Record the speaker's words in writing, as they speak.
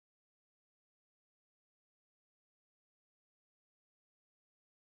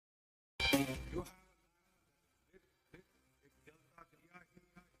You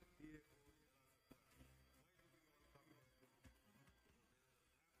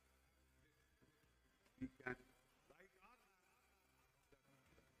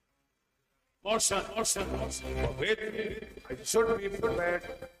motion. Wait, I should be prepared.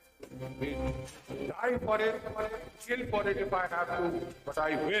 We die for it, kill for it if I have to, but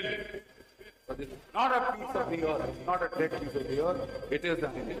I will. But it's not a piece of the earth, it's not a dead piece of the earth, it is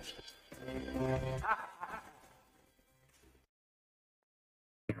an image.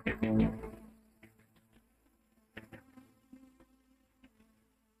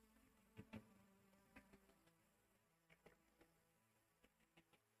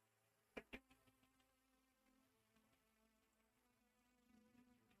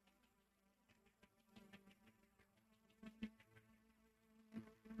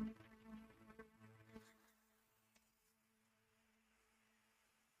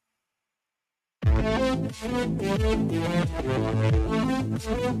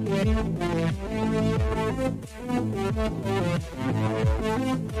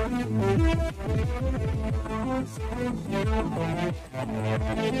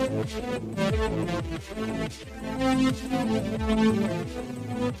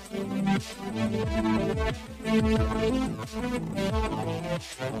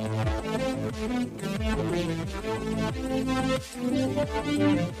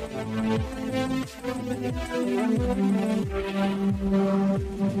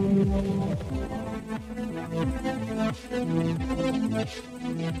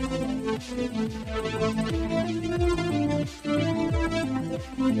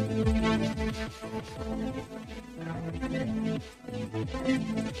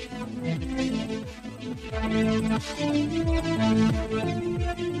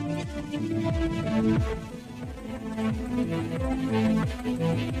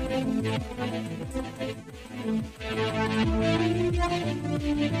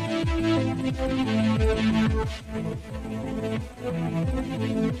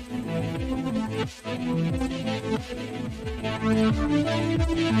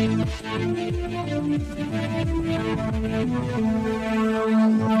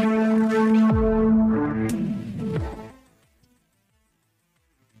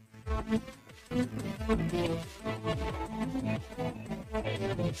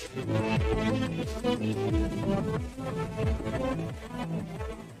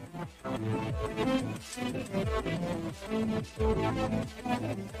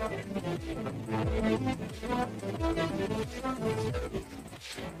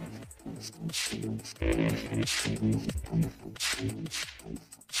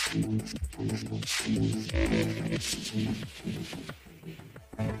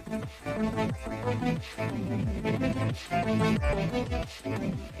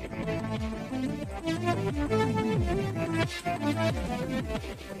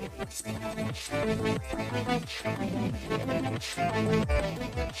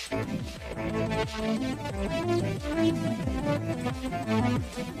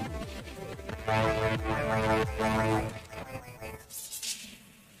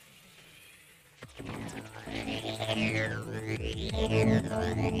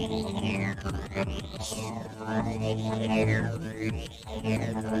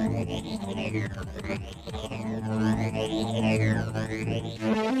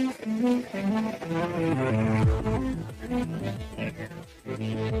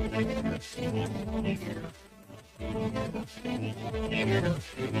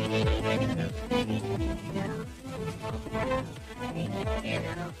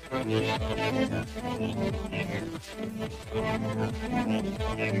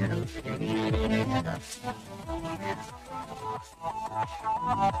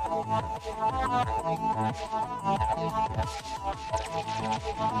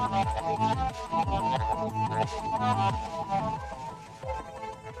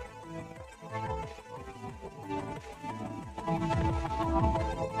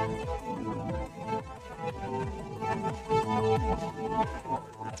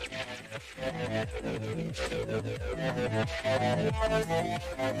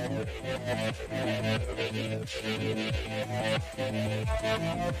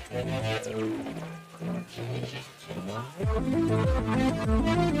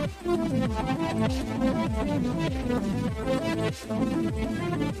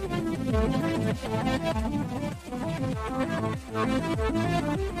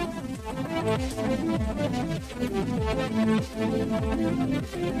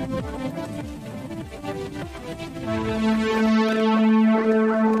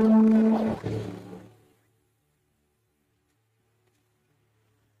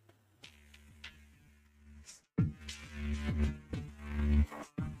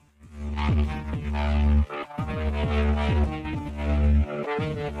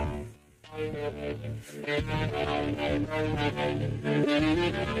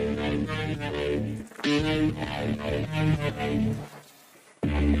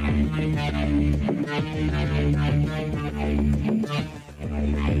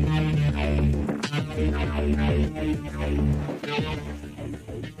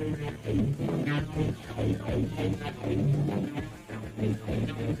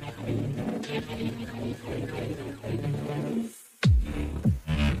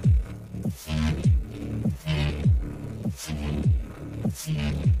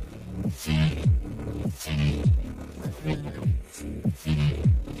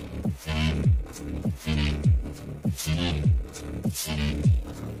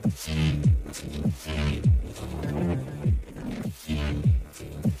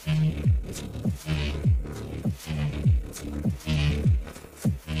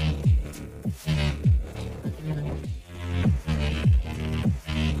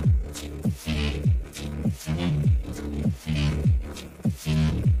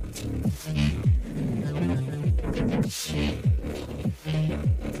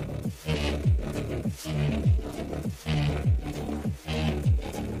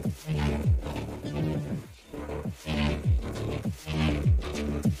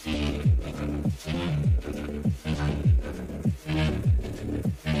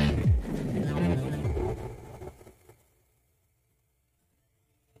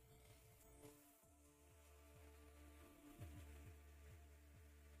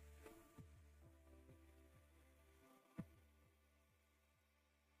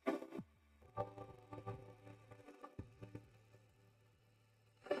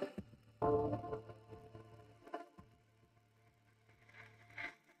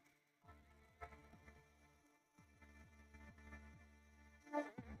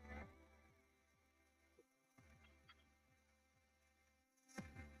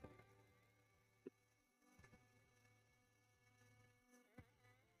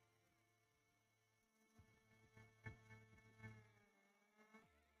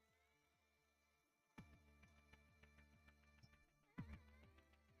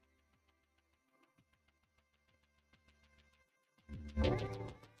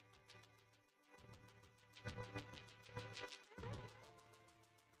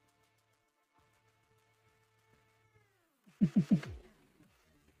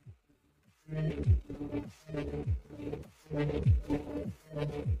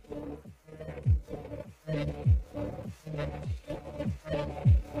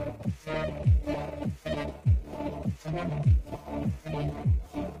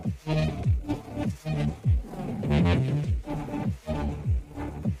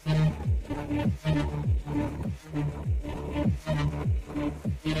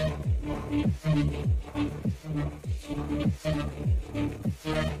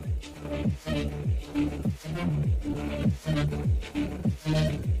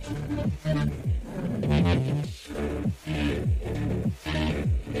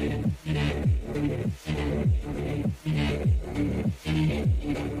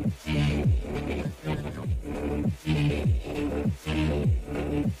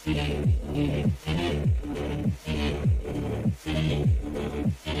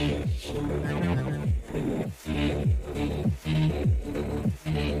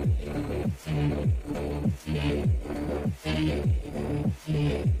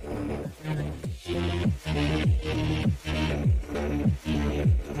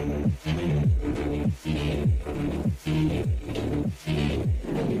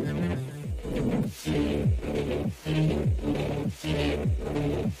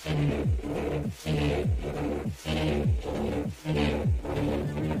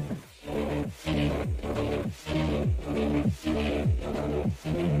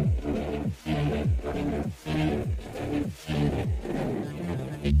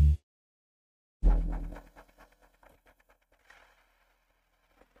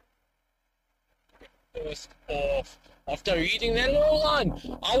 Off. After reading that little line,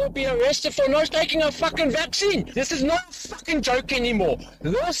 I will be arrested for not taking a fucking vaccine. This is not a fucking joke anymore.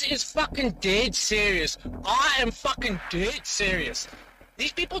 This is fucking dead serious. I am fucking dead serious.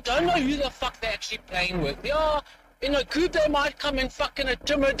 These people don't know who the fuck they're actually playing with. Yeah, in a coup they might come and fucking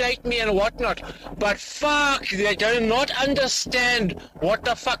intimidate me and whatnot, but fuck, they do not understand what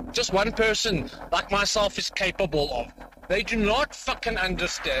the fuck just one person like myself is capable of. They do not fucking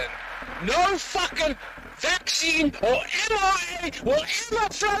understand. No fucking vaccine or mRNA will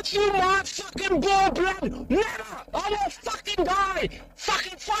ever flow through my fucking blood. Never! I will fucking die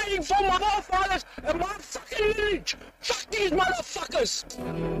fucking fighting for my forefathers and my fucking lineage. Fuck these motherfuckers!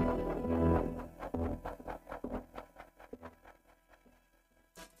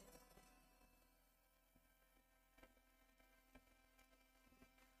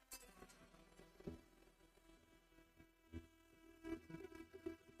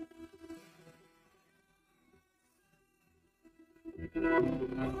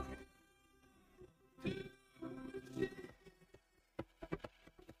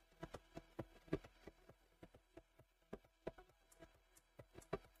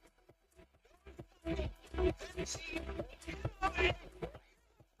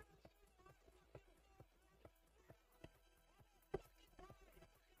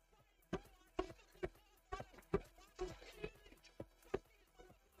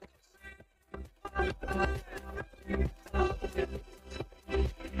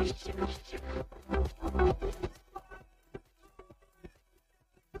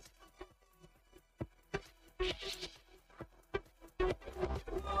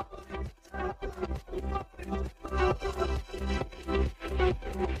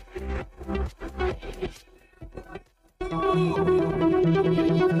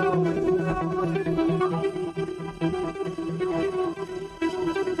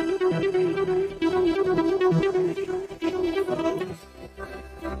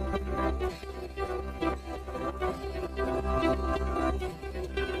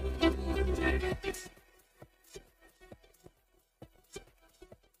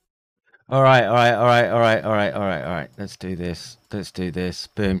 All right, all right, all right, all right, all right, all right, all right. Let's do this. Let's do this.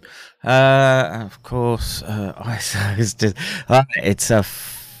 Boom. Of course, it's a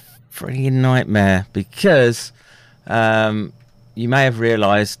freaking nightmare because you may have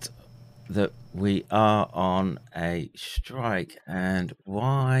realised that we are on a strike, and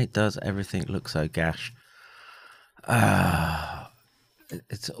why does everything look so gash?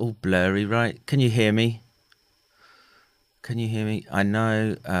 It's all blurry, right? Can you hear me? Can you hear me? I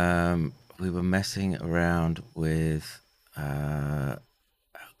know we were messing around with Elgato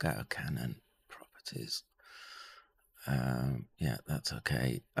Canon properties. Yeah, that's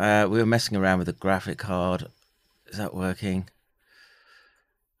okay. We were messing around with the graphic card. Is that working?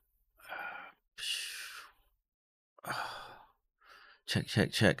 Check,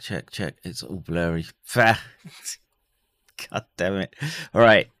 check, check, check, check. It's all blurry. God damn it. All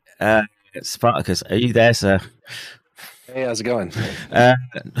right. Spartacus, are you there, sir? Hey, how's it going?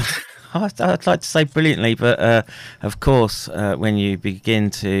 I'd like to say brilliantly, but of course, when you begin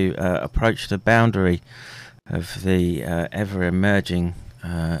to approach the boundary of the ever-emerging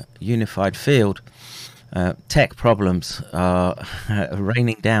unified field, tech problems are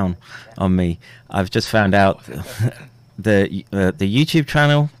raining down on me. I've just found out the YouTube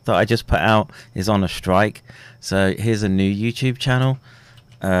channel that I just put out is on a strike. So here's a new YouTube channel.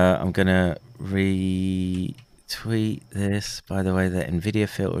 I'm gonna retweet this. By the way, the NVIDIA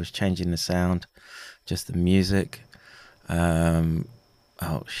filter is changing the sound, just the music.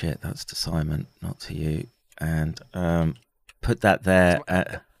 Oh shit, that's to Simon, not to you. And put that there.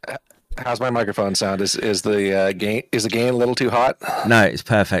 How's my microphone sound? Is the gain a little too hot? No, it's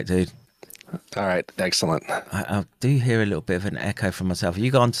perfect, dude. All right, excellent. I do hear a little bit of an echo from myself. You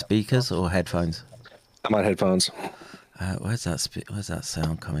got on speakers or headphones? I'm on headphones. Where's that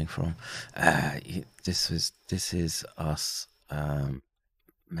sound coming from? This is us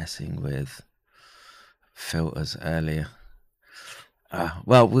messing with filters earlier.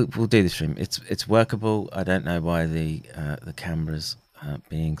 Well, we'll do the stream. It's workable. I don't know why the camera's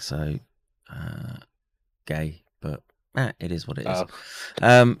being so gay, but it is what it is.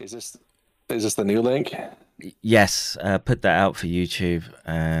 Is this the new link? Yes, put that out for YouTube,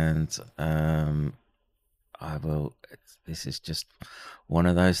 and I will. This is just one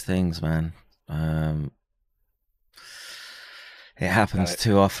of those things, man. It happens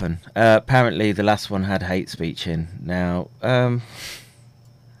too often. Apparently, the last one had hate speech in. Now,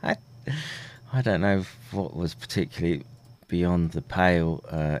 I don't know what was particularly beyond the pale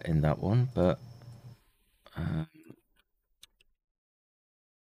in that one, but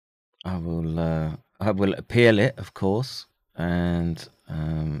I will appeal it, of course, and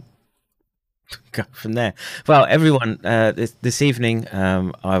go from there. Well, everyone, this evening,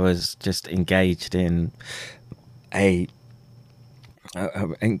 I was just engaged in a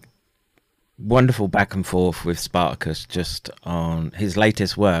wonderful back and forth with Spartacus just on his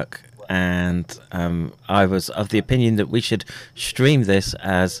latest work, and I was of the opinion that we should stream this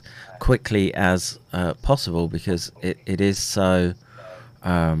as quickly as possible, because it is so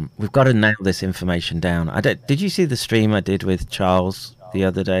we've got to nail this information down. Did you see the stream I did with Charles the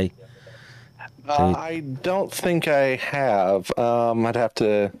other day? I don't think I have. I'd have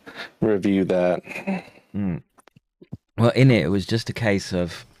to review that. Well, in it was just a case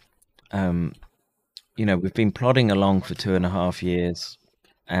of we've been plodding along for 2.5 years,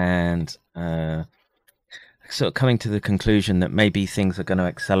 and sort of coming to the conclusion that maybe things are going to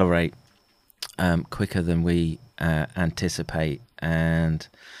accelerate quicker than we anticipate, and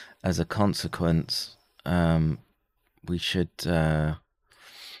as a consequence, we should,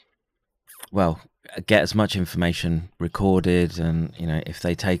 well, get as much information recorded, and if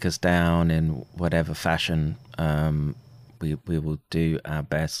they take us down in whatever fashion, we will do our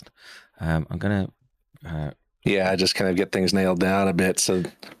best. I'm gonna. Yeah, just kind of get things nailed down a bit so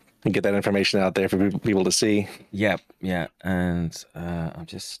and get that information out there for people to see. Yeah, and I'm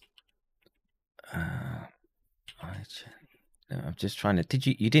just. I'm just trying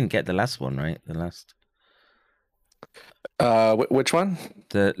to. You didn't get the last one, right? The last. Which one?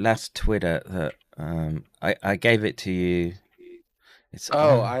 The last Twitter that I gave it to you. It's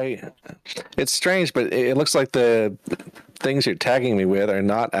strange, but it looks like the things you're tagging me with are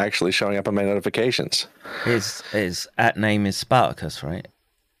not actually showing up on my notifications. His @name is Spartacus, right?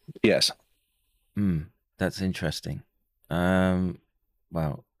 Yes. That's interesting.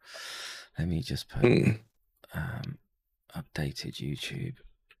 Well, let me just put updated YouTube.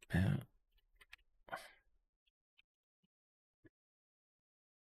 Yeah.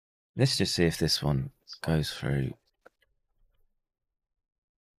 Let's just see if this one goes through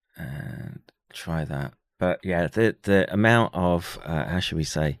and try that. But yeah, the amount of how should we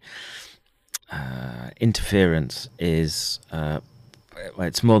say interference is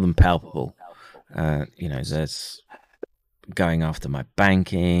it's more than palpable. There's going after my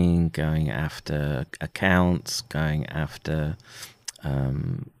banking, going after accounts, going after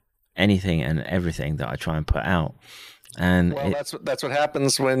anything and everything that I try and put out. And that's what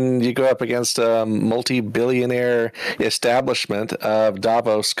happens when you go up against a multi-billionaire establishment of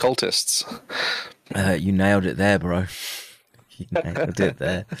Davos cultists. You nailed it there, bro. You nailed it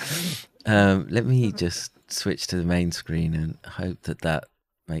there. Let me just switch to the main screen and hope that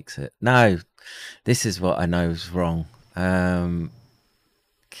makes it. No, this is what I know is wrong. Canon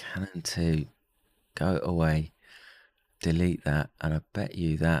 2, go away, delete that, and I bet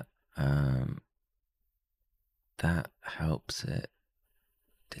you that that helps it.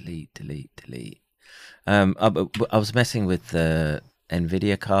 Delete. I was messing with the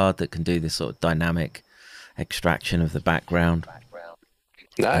NVIDIA card that can do this sort of dynamic extraction of the background.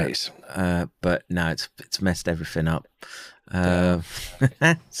 Nice. But no, it's messed everything up.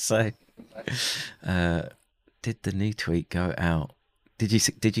 So, did the new tweet go out? Did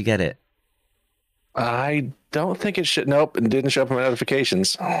you get it? I don't think it should. Nope, it didn't show up in my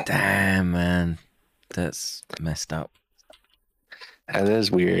notifications. Damn, man, that's messed up. That is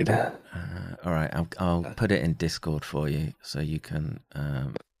weird. All right, I'll put it in Discord for you so you can.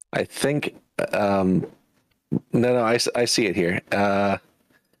 I think. No, I see it here.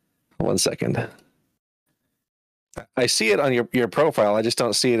 1 second. I see it on your profile. I just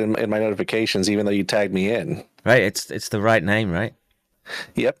don't see it in my notifications, even though you tagged me in. Right, it's the right name, right?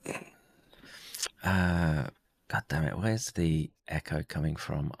 Yep. God damn it! Where's the echo coming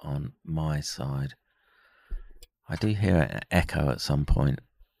from on my side? I do hear an echo at some point.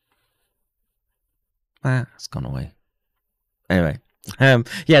 It's gone away. Anyway,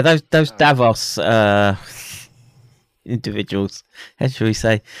 yeah, those Davos individuals, how should we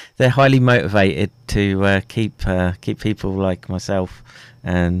say, they're highly motivated to keep people like myself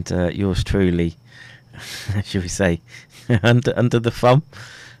and yours truly, how should we say, under the thumb.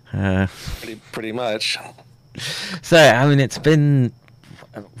 Pretty much. So I mean, it's been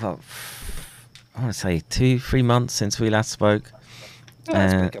I want to say 2-3 months since we last spoke.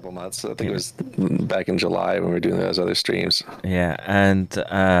 It's been a couple months. I think it was back in July when we were doing those other streams. Yeah, and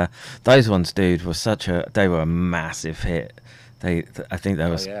those ones, dude, they were a massive hit. I think that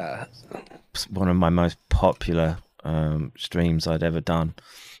was one of my most popular streams I'd ever done,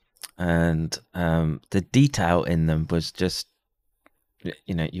 and the detail in them was just,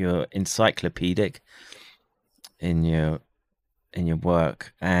 you're encyclopedic in your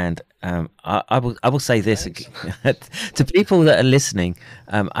work. And I will say this to people that are listening.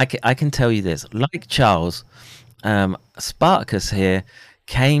 I can tell you this, like Charles, Spartacus here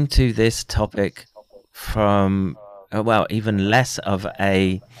came to this topic from even less of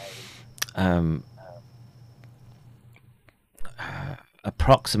a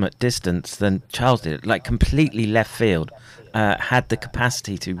approximate distance than Charles did, like completely left field. Had the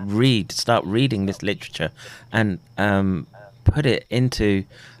capacity to start reading this literature and put it into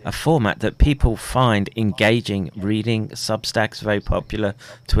a format that people find engaging. Reading Substack's very popular,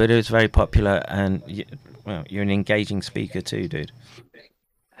 Twitter is very popular, and you're an engaging speaker too, dude.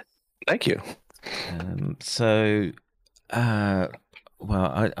 Thank you. I'm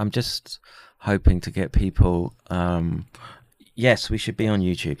just hoping to get people. Yes, we should be on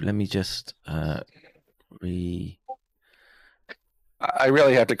YouTube. Let me just I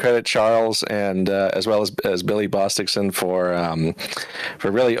really have to credit Charles and as well as Billy Bosticson for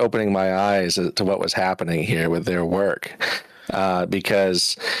really opening my eyes to what was happening here with their work,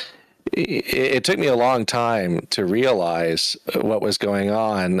 because it took me a long time to realize what was going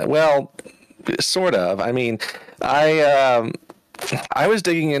on. Well, sort of. I mean, I was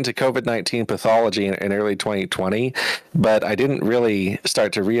digging into COVID-19 pathology in early 2020, but I didn't really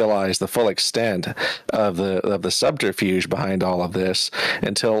start to realize the full extent of the subterfuge behind all of this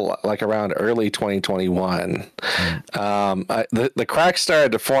until like around early 2021. The cracks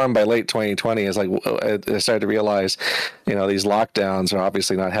started to form by late 2020 as like I started to realize, these lockdowns are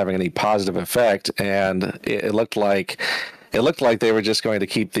obviously not having any positive effect, and it looked like they were just going to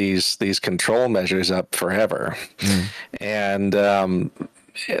keep these control measures up forever. And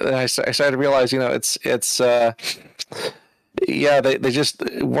I started to realize, they just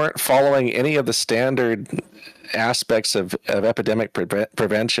weren't following any of the standard aspects of epidemic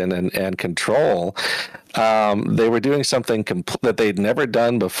prevention and control. They were doing something that they'd never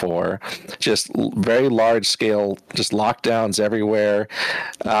done before, just very large scale, just lockdowns everywhere.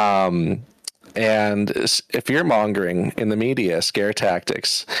 And fear mongering in the media, scare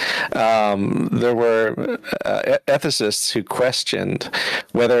tactics. There were ethicists who questioned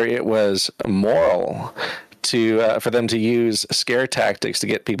whether it was moral for them to use scare tactics to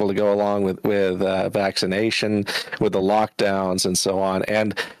get people to go along with vaccination, with the lockdowns and so on.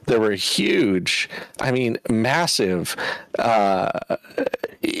 And there were huge, massive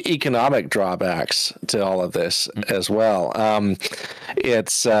economic drawbacks to all of this as well.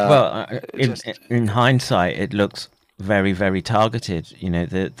 In hindsight, it looks very, very targeted.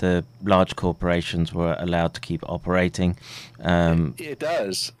 The large corporations were allowed to keep operating. It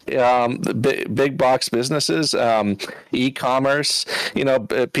does. The big box businesses, e-commerce.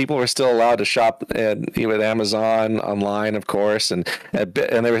 People were still allowed to shop with Amazon online, of course, and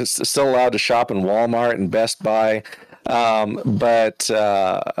they were still allowed to shop in Walmart and Best Buy. But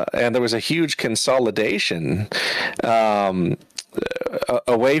there was a huge consolidation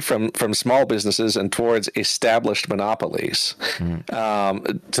away from small businesses and towards established monopolies,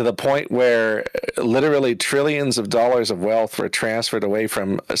 to the point where literally trillions of dollars of wealth were transferred away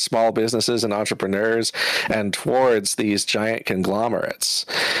from small businesses and entrepreneurs and towards these giant conglomerates.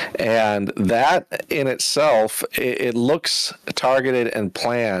 And that in itself, it looks targeted and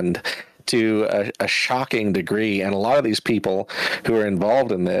planned to a shocking degree, and a lot of these people who are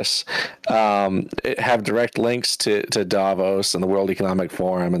involved in this have direct links to Davos and the World Economic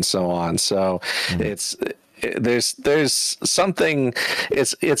Forum and so on. So there's something.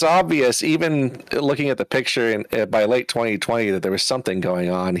 It's obvious, even looking at the picture by late 2020, that there was something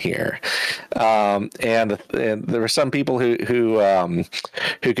going on here, and there were some people who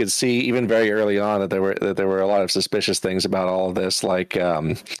could see even very early on that there were a lot of suspicious things about all of this, like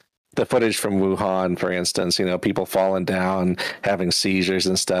the footage from Wuhan, for instance, people falling down, having seizures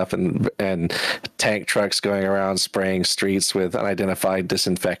and stuff, and tank trucks going around spraying streets with unidentified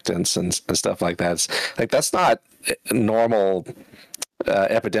disinfectants and stuff like that. That's not normal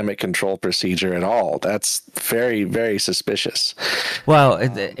epidemic control procedure at all. That's very, very suspicious. Well,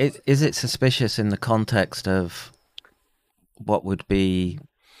 is it suspicious in the context of what would be...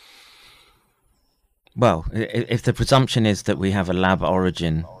 Well, if the presumption is that we have a lab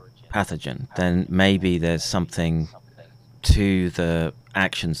origin pathogen, then maybe there's something to the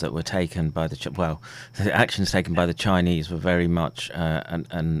actions that were taken by the actions taken by the Chinese were very much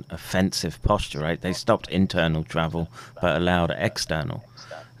an offensive posture, right? They stopped internal travel but allowed external,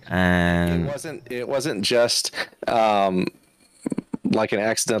 and it wasn't just like an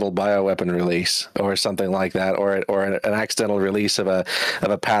accidental bioweapon release or something like that, or an accidental release of a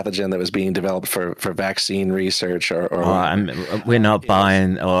pathogen that was being developed for vaccine research, we're not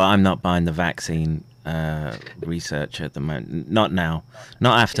buying, or I'm not buying the vaccine research at the moment. Not now.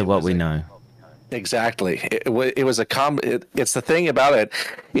 Not after what we know. Exactly. It was it's the thing about it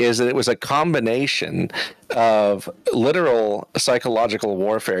is that it was a combination of literal psychological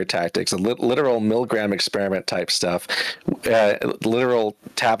warfare tactics, literal Milgram experiment type stuff, literal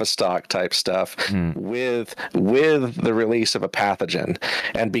Tavistock type stuff, with the release of a pathogen.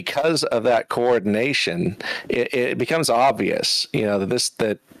 And because of that coordination, it becomes obvious,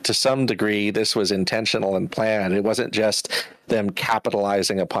 that to some degree this was intentional and planned. It wasn't just them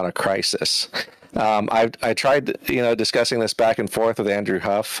capitalizing upon a crisis. I tried, discussing this back and forth with Andrew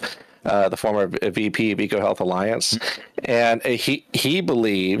Huff, the former VP of EcoHealth Alliance, and he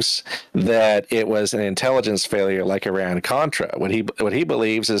believes that it was an intelligence failure like Iran-Contra. What he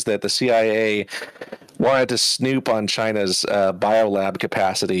believes is that the CIA wanted to snoop on China's biolab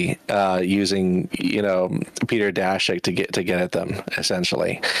capacity using, Peter Daszak to get at them,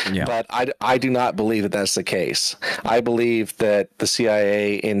 essentially. Yeah. But I do not believe that that's the case. I believe that the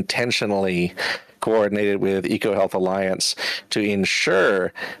CIA intentionally coordinated with EcoHealth Alliance to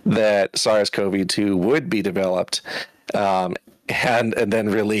ensure that SARS-CoV-2 would be developed and then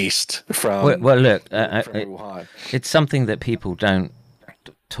released from Well, look, Wuhan. it's something that people don't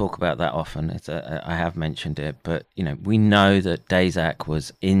talk about that often. I have mentioned it, but we know that Daszak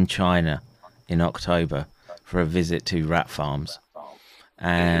was in China in October for a visit to rat farms,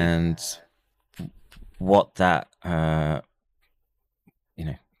 and what that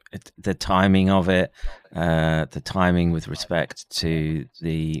the timing of it, the timing with respect to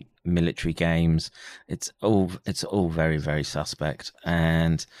the military games, it's all very, very suspect.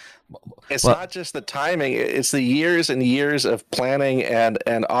 And it's not just the timing, it's the years and years of planning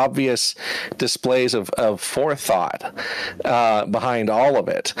and obvious displays of forethought behind all of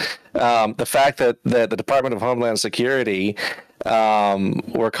it. The fact that the Department of Homeland Security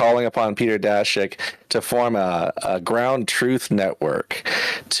we're calling upon Peter Daszak to form a ground truth network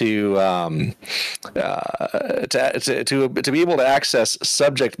to be able to access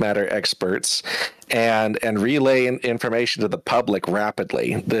subject matter experts and relay information to the public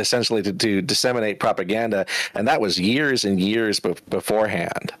rapidly, essentially to disseminate propaganda. And that was years and years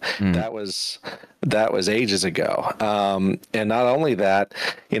beforehand. That was ages ago. And not only that,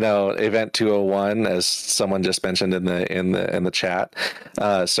 Event 201, as someone just mentioned in the chat,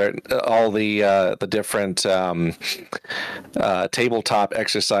 all the different tabletop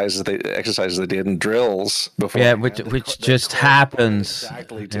exercises they did and drills before. Yeah, which just happens.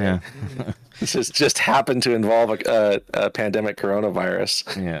 Exactly. Yeah. This just happened to involve a pandemic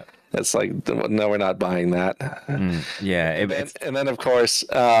coronavirus. Yeah. It's like, no, we're not buying that. Yeah. And then of course,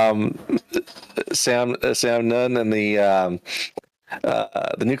 Sam Nunn and the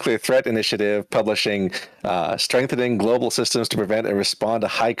Nuclear Threat Initiative publishing Strengthening Global Systems to Prevent and Respond to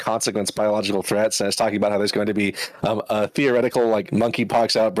High Consequence Biological Threats. And it's talking about how there's going to be a theoretical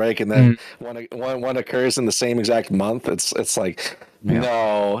monkeypox outbreak, and then one occurs in the same exact month. It's like,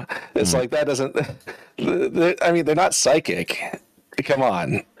 no, it's like that doesn't. I mean, they're not psychic. Come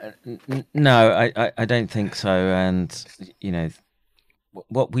on. No, I don't think so. And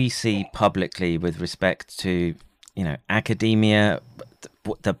what we see publicly with respect to academia,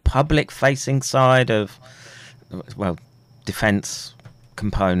 the public facing side of defense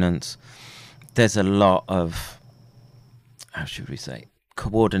components, there's a lot of, how should we say,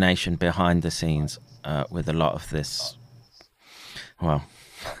 coordination behind the scenes with a lot of this,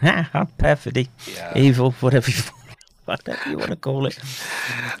 perfidy, evil, whatever you want to call it.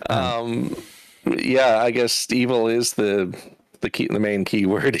 Yeah, I guess evil is the main key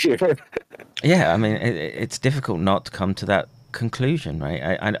word here. Yeah, I mean, it's difficult not to come to that conclusion,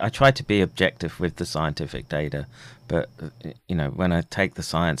 right? I try to be objective with the scientific data, but when I take the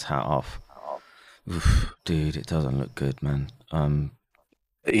science hat off, dude, it doesn't look good, man.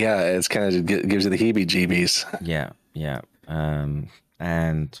 Yeah, it's kind of gives you the heebie-jeebies. Yeah.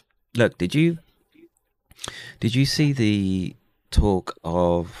 And look, did you see the talk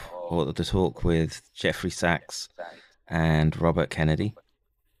with Jeffrey Sachs and Robert Kennedy?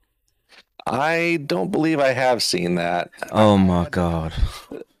 I don't believe I have seen that. Oh my God.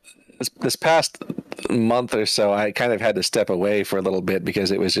 This past month or so, I kind of had to step away for a little bit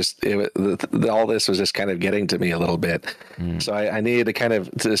because all this was just kind of getting to me a little bit. So I needed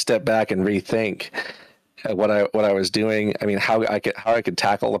to step back and rethink what I was doing. I mean, how I could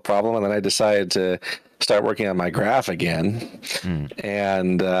tackle the problem, and then I decided to start working on my graph again.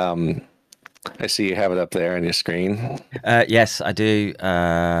 And I see you have it up there on your screen. Yes, I do.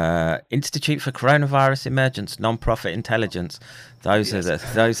 Institute for Coronavirus Emergence, Non-Profit Intelligence. Those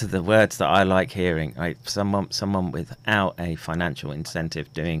are the words that I like hearing. Right? Someone without a financial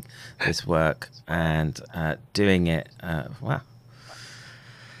incentive doing this work and doing it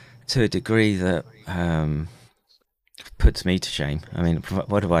to a degree that puts me to shame. I mean,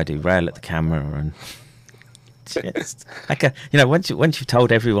 what do I do? Rail at the camera and just once you've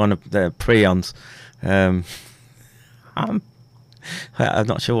told everyone of the prions, I'm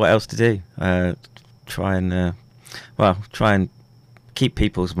not sure what else to do. Try and keep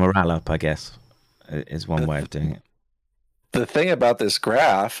people's morale up, I guess, is one way of doing it. The thing about this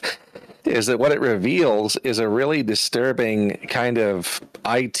graph is that what it reveals is a really disturbing kind of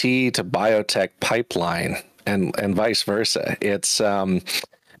IT to biotech pipeline and vice versa. It's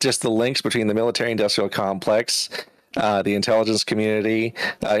just the links between the military-industrial complex, the intelligence community,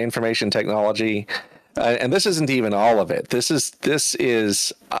 information technology, and this isn't even all of it. This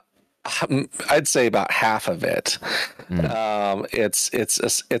is I'd say about half of it.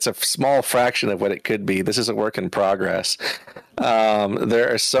 It's a small fraction of what it could be. This is a work in progress.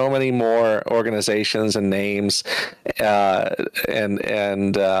 There are so many more organizations and names,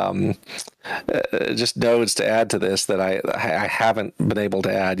 and just nodes to add to this that I haven't been able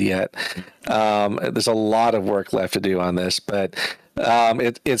to add yet. There's a lot of work left to do on this, but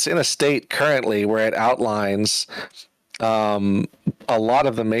it's in a state currently where it outlines a lot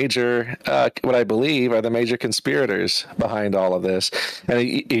of the major, what I believe are the major conspirators behind all of this.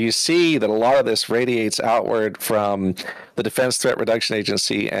 And you see that a lot of this radiates outward from the Defense Threat Reduction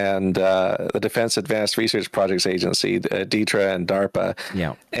Agency and the Defense Advanced Research Projects Agency, DTRA and DARPA.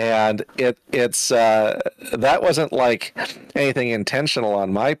 Yeah. And it's that wasn't like anything intentional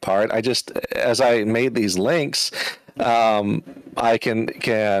on my part. I just, as I made these links, I can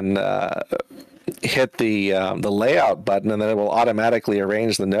hit the layout button, and then it will automatically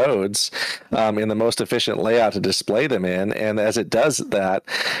arrange the nodes in the most efficient layout to display them in. And as it does that,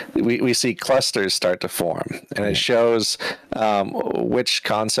 we see clusters start to form, and it shows which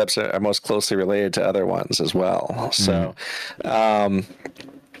concepts are most closely related to other ones as well. So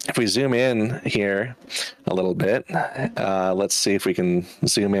if we zoom in here a little bit, let's see if we can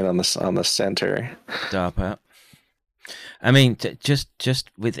zoom in on the center. DARPA. I mean, just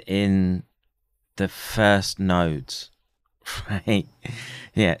within the first nodes, right?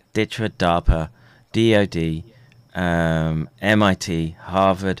 Yeah, DTRA, DARPA, DoD, MIT,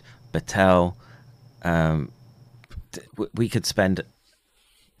 Harvard, Battelle. We could spend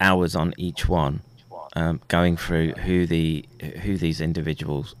hours on each one, going through who these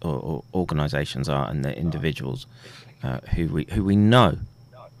individuals or organizations are, and the individuals who we know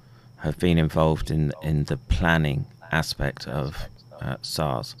have been involved in the planning aspect of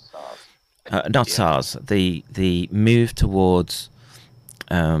SARS. SARS, the move towards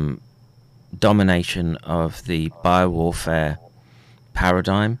domination of the biowarfare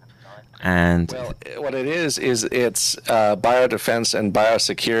paradigm. And well, what it is it's biodefense and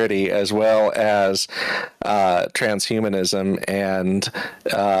biosecurity, as well as transhumanism and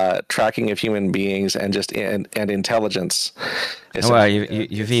tracking of human beings, and just and intelligence. Oh, well,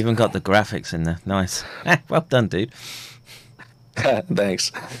 you've even got the graphics in there. Nice. Well done, dude.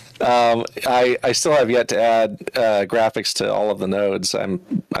 Thanks. I still have yet to add graphics to all of the nodes. I'm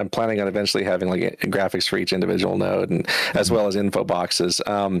planning on eventually having like graphics for each individual node, and as well as info boxes.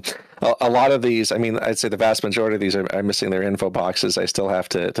 A lot of these, I mean, I'd say the vast majority of these are missing their info boxes. I still have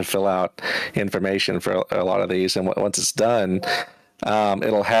to fill out information for a lot of these, and once it's done,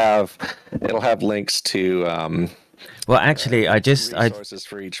 it'll have links to. Well, actually, resources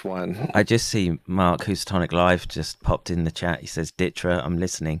for each one. I just see Mark, who's Tonic Live, just popped in the chat. He says, "DTRA, I'm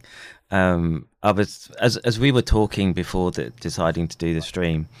listening." I was as we were talking before deciding to do the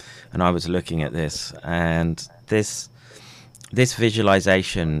stream, and I was looking at this, and this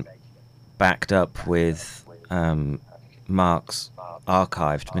visualization backed up with Mark's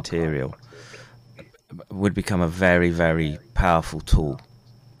archived material would become a very, very powerful tool,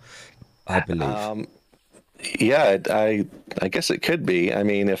 I believe. Yeah, I guess it could be. I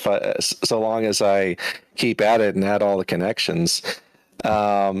mean, so long as I keep at it and add all the connections,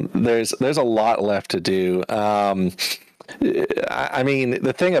 there's a lot left to do. I mean,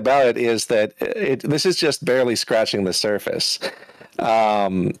 the thing about it is that this is just barely scratching the surface.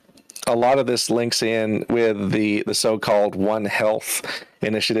 A lot of this links in with the so-called One Health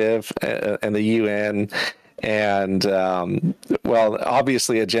initiative and the UN. And, well,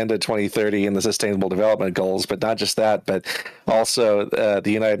 obviously Agenda 2030 and the Sustainable Development Goals, but not just that, but also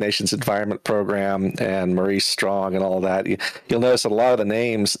the United Nations Environment Program and Maurice Strong and all that. You'll notice that a lot of the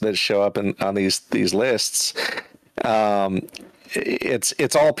names that show up on these lists,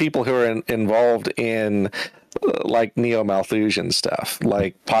 it's all people who are involved in like neo-Malthusian stuff,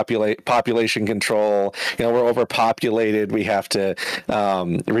 like population control. You know, we're overpopulated. We have to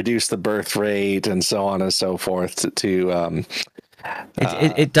reduce the birth rate and so on and so forth. It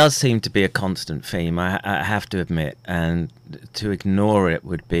does seem to be a constant theme, I have to admit, and to ignore it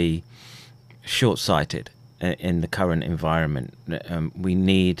would be short-sighted in the current environment. We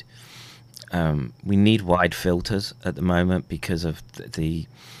need wide filters at the moment because of the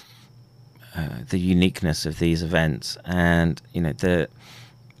uniqueness of these events, and the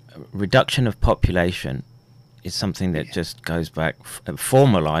reduction of population is something that just goes back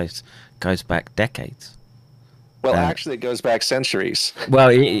formalized, goes back decades. Well, actually, it goes back centuries. Well,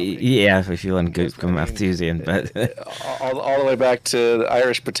 yeah, if you want to go Malthusian, but all the way back to the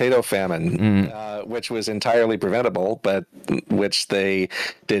Irish potato famine, which was entirely preventable, but which they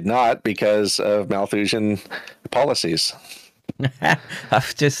did not because of Malthusian policies.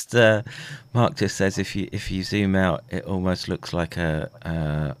 I've just Mark just says if you zoom out, it almost looks like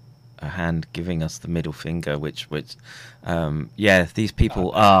a hand giving us the middle finger, which yeah, these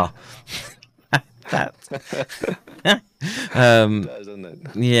people are. That Doesn't it?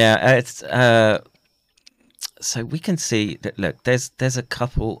 yeah, it's so we can see that. Look, there's a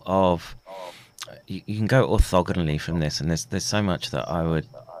couple of you can go orthogonally from this, and there's so much that I would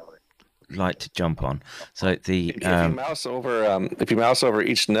like to jump on. So the If you mouse over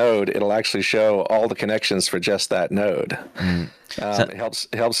each node, it'll actually show all the connections for just that node. So- It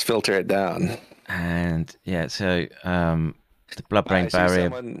helps filter it down. and yeah, so the blood-brain I see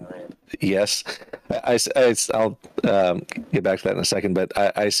barrier. Yes, I'll get back to that in a second. But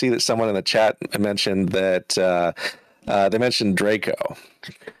I see that someone in the chat mentioned that they mentioned Draco.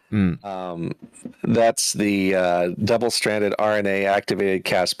 That's the double-stranded RNA-activated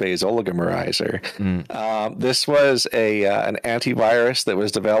caspase oligomerizer. This was an antivirus that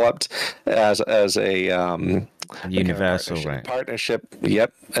was developed as a Universal, partnership, right?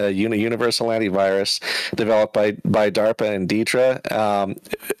 Yep, a universal antivirus developed by DARPA and DITRA,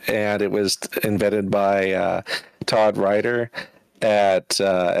 and it was invented by Todd Ryder at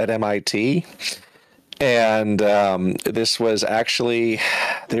MIT. And this was actually,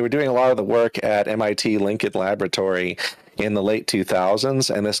 they were doing a lot of the work at MIT Lincoln Laboratory in the late 2000s,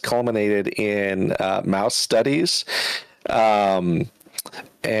 and this culminated in mouse studies.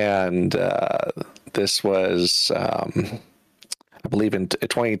 This was, I believe, in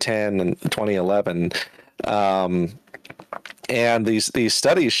 2010 and 2011. And these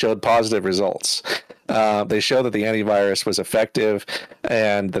studies showed positive results. They showed that the antivirus was effective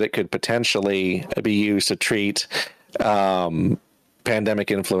and that it could potentially be used to treat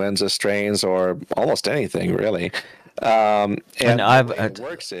pandemic influenza strains or almost anything, really. And I've the way it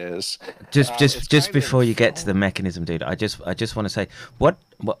works is just before you get to the mechanism, dude. I just want to say what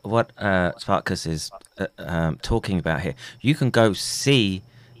Spartacus is talking about here. You can go see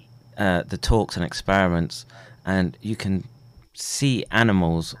the talks and experiments, and you can see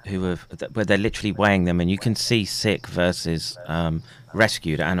animals where they're literally weighing them, and you can see sick versus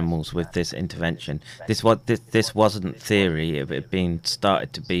rescued animals with this intervention. This wasn't theory. It had been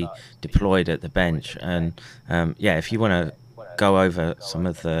started to be deployed at the bench, and yeah, if you want to go over some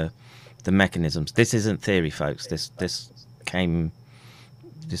of the mechanisms, this isn't theory, folks. This came,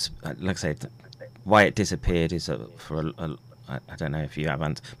 like I said, why it disappeared is for I don't know if you have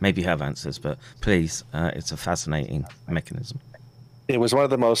maybe you have answers, but please, it's a fascinating mechanism. It was one of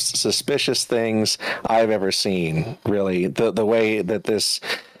the most suspicious things I've ever seen, really. The way that this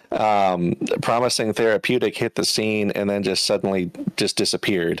promising therapeutic hit the scene and then just suddenly just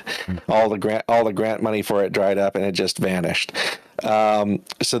disappeared. All the grant money for it dried up and it just vanished.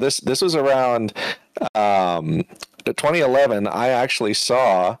 So this was around 2011. I actually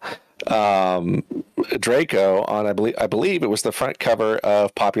saw Draco on I believe it was the front cover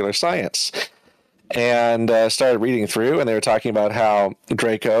of Popular Science. And started reading through, and they were talking about how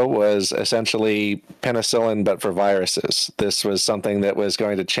Draco was essentially penicillin, but for viruses. This was something that was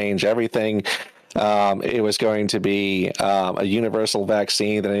going to change everything. It was going to be a universal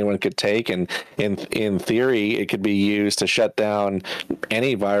vaccine that anyone could take, and in theory, it could be used to shut down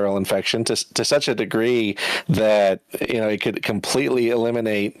any viral infection to such a degree that it could completely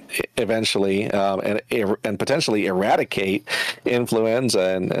eliminate eventually and potentially eradicate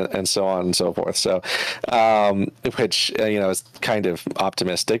influenza and so on and so forth. So, which is kind of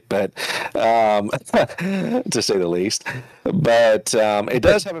optimistic, but to say the least. But it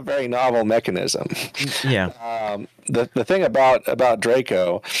does have a very novel mechanism. Yeah. The thing about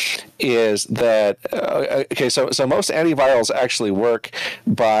Draco is that so most antivirals actually work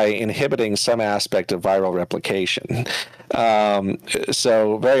by inhibiting some aspect of viral replication.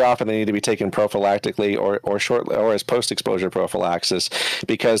 So very often they need to be taken prophylactically or as post-exposure prophylaxis,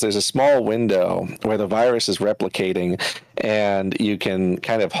 because there's a small window where the virus is replicating, and you can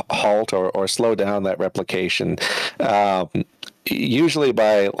kind of halt or slow down that replication. Usually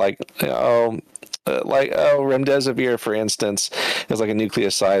by remdesivir, for instance, is like a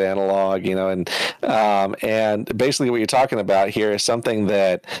nucleoside analog, and basically what you're talking about here is something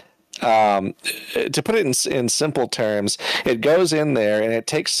that, to put it in simple terms, it goes in there and it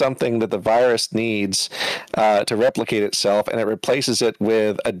takes something that the virus needs to replicate itself, and it replaces it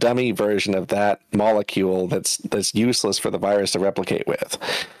with a dummy version of that molecule that's useless for the virus to replicate with.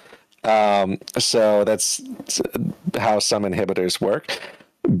 So that's how some inhibitors work.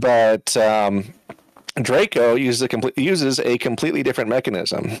 But Draco uses a completely different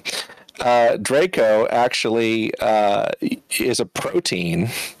mechanism. Draco actually is a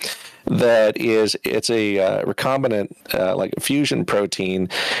protein it's a recombinant like fusion protein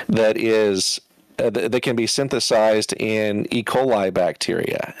that is that can be synthesized in E. coli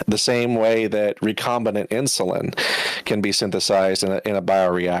bacteria, the same way that recombinant insulin can be synthesized in a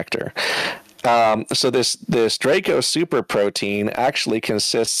bioreactor. So this Draco super protein actually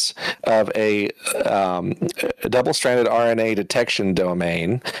consists of a double-stranded RNA detection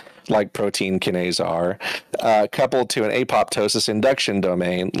domain, like protein kinase are, coupled to an apoptosis induction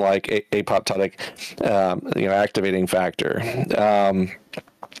domain, like apoptotic activating factor.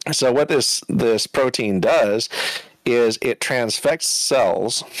 So what this protein does is it transfects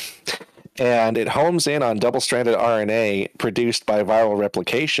cells and it homes in on double-stranded RNA produced by viral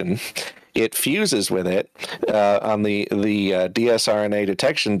replication. It fuses with it on the dsRNA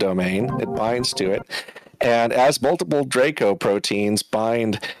detection domain. It binds to it, and as multiple Draco proteins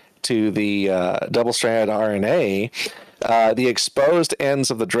bind to the double-stranded RNA, the exposed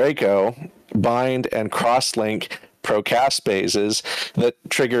ends of the Draco bind and cross-link procaspases that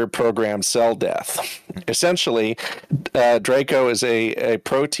trigger programmed cell death. Essentially, Draco is a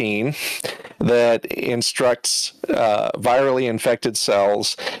protein that instructs virally infected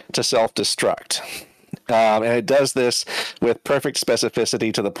cells to self-destruct. And it does this with perfect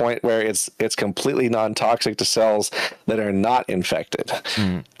specificity to the point where it's completely non-toxic to cells that are not infected.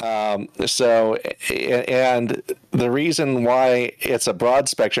 And the reason why it's a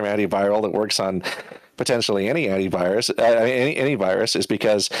broad-spectrum antiviral that works on potentially any antivirus, any virus, is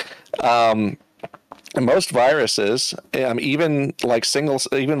because most viruses, even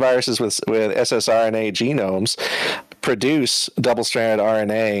viruses with ssRNA genomes, produce double-stranded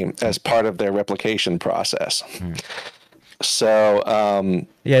RNA as part of their replication process. So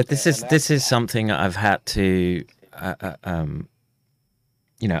this is something I've had to I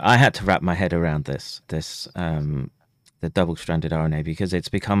had to wrap my head around this the double-stranded RNA, because it's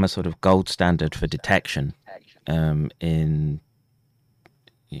become a sort of gold standard for detection in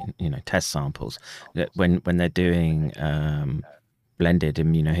test samples, that when they're doing blended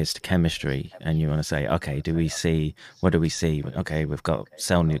immunohistochemistry, and you want to say, okay, what do we see? Okay, we've got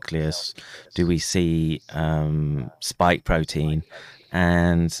cell nucleus. Do we see spike protein?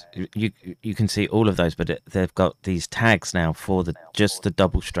 And you can see all of those, but they've got these tags now for just the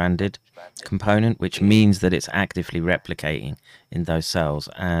double-stranded component, which means that it's actively replicating in those cells.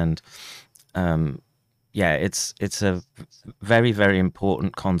 And it's a very, very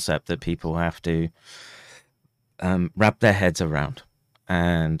important concept that people have to wrap their heads around.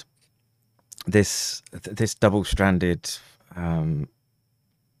 And this double-stranded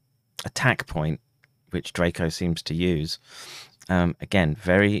attack point, which Draco seems to use, again,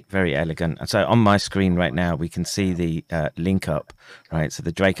 very, very elegant. And so on my screen right now, we can see the link up, right? So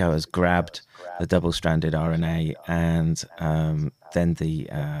the Draco has grabbed the double-stranded RNA, and then the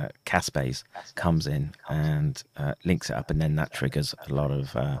caspase comes in and links it up, and then that triggers a lot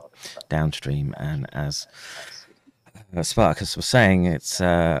of downstream. And as Spartacus was saying, it's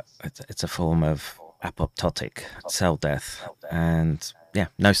a form of apoptotic cell death, and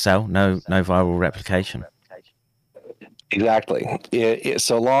no cell, no viral replication. Exactly.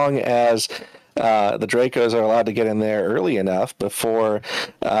 So long as the Dracos are allowed to get in there early enough before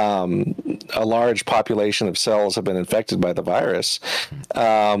a large population of cells have been infected by the virus,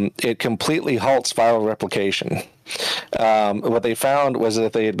 it completely halts viral replication. What they found was that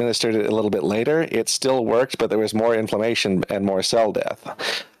if they administered it a little bit later, it still worked, but there was more inflammation and more cell death,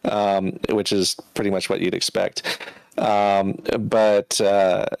 which is pretty much what you'd expect.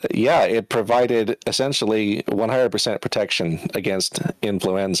 It provided essentially 100% protection against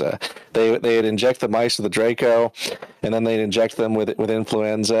influenza. They'd inject the mice with the Draco, and then they'd inject them with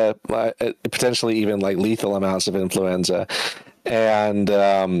influenza, potentially even like lethal amounts of influenza, and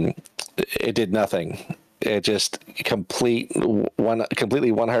it did nothing. It just completely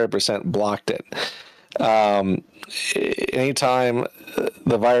 100% blocked it. Anytime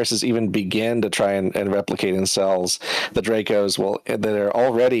the viruses even begin to try and replicate in cells, the Dracos that are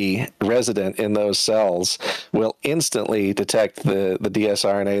already resident in those cells will instantly detect the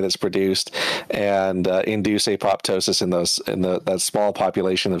dsRNA that's produced and induce apoptosis in that small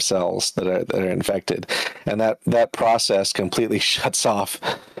population of cells that are infected, and that process completely shuts off.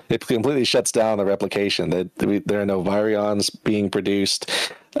 It completely shuts down the replication. There are no virions being produced.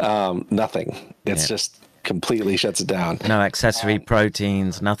 Nothing. It's just completely shuts it down. No accessory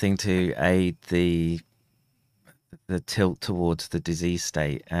proteins, nothing to aid the tilt towards the disease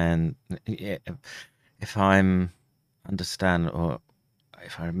state. And if I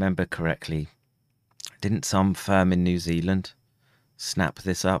remember correctly, didn't some firm in New Zealand snap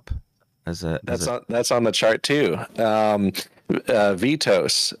this up That's on the chart too.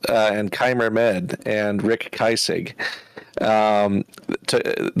 Vitos and Keimer Med and Rick Keisig.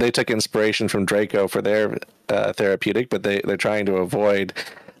 They took inspiration from Draco for their therapeutic, but they're trying to avoid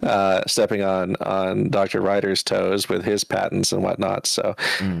stepping on Dr. Ryder's toes with his patents and whatnot. So,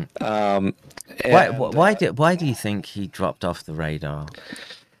 why do you think he dropped off the radar?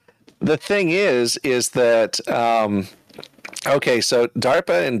 The thing is that. Okay, so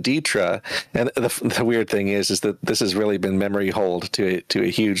DARPA and DITRA, and the weird thing is that this has really been memory hold to a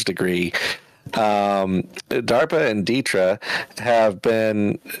huge degree. DARPA and DITRA have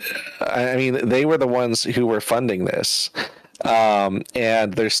been, I mean, they were the ones who were funding this.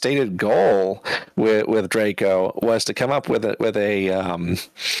 And their stated goal with Draco was to come up with a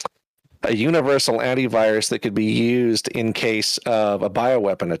universal antivirus that could be used in case of a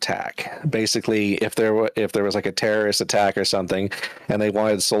bioweapon attack. Basically, if there was like a terrorist attack or something, and they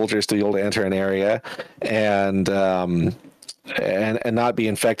wanted soldiers to be able to enter an area and not be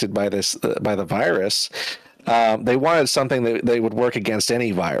infected by the virus. They wanted something that they would work against any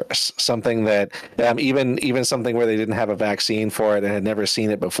virus, something that even something where they didn't have a vaccine for it and had never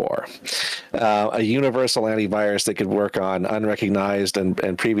seen it before. A universal antivirus that could work on unrecognized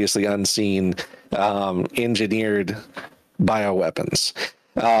and previously unseen engineered bioweapons.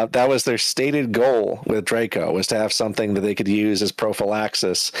 That was their stated goal with Draco, was to have something that they could use as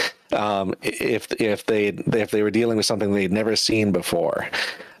prophylaxis if they were dealing with something they'd never seen before.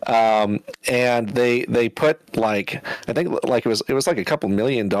 And they put I think it was like a couple $1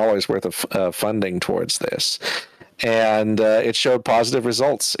 million worth of funding towards this, and it showed positive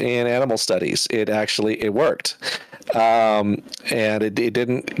results in animal studies. It worked, and it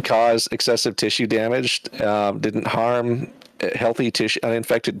didn't cause excessive tissue damage, didn't harm healthy tissue,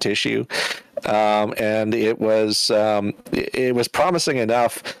 uninfected tissue, and it was promising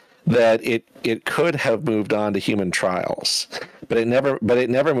enough that it could have moved on to human trials, but it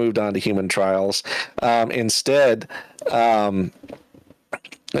never moved on to human trials. Instead, Dr.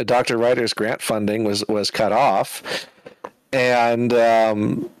 Ryder's grant funding was cut off, and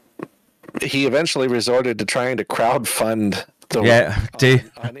he eventually resorted to trying to crowdfund on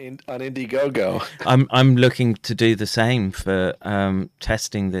Indiegogo. I'm looking to do the same for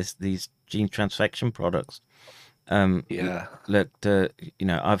testing these gene transfection products. Look,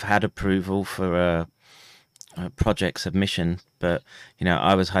 I've had approval for a project submission, but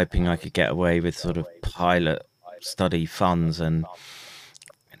I was hoping I could get away with sort of pilot study funds, and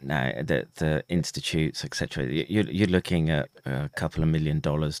now the institutes, etc. You're looking at a couple of $1 million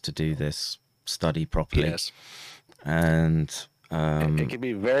to do this study properly. Yes. And it can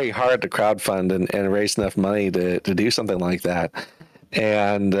be very hard to crowdfund and raise enough money to do something like that.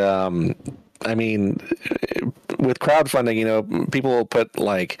 And I mean, with crowdfunding, people will put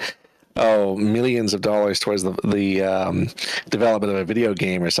millions of dollars towards the development of a video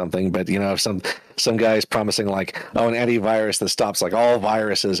game or something. But if some guy's promising an antivirus that stops all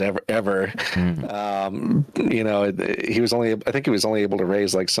viruses ever, he was only able to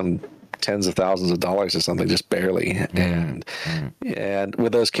raise some tens of thousands of dollars or something, just barely. And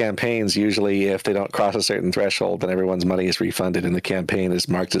with those campaigns, usually if they don't cross a certain threshold, then everyone's money is refunded and the campaign is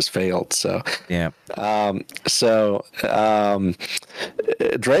marked as failed. So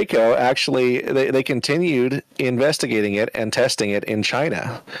Draco actually they continued investigating it and testing it in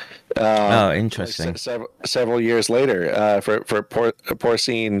China. Interesting. Several years later, for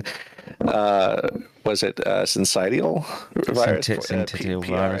porcine, was it syncytial virus? Syncytial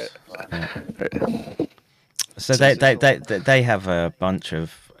virus. So they have a bunch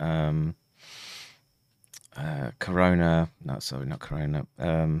of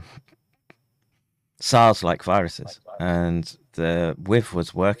SARS-like viruses, and the WIV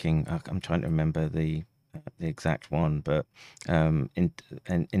was working. I'm trying to remember the exact one, but an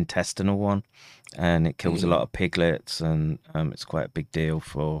intestinal one, and it kills a lot of piglets, and it's quite a big deal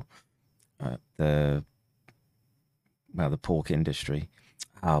for the pork industry.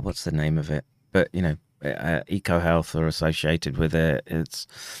 What's the name of it? But EcoHealth are associated with it. It's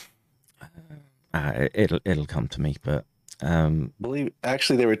it'll come to me, but I believe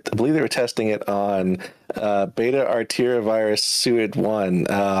they were testing it on beta arteriovirus suid-1,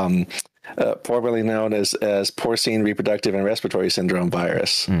 formerly known as porcine reproductive and respiratory syndrome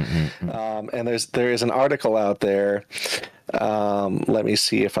virus. And there is an article out there. Let me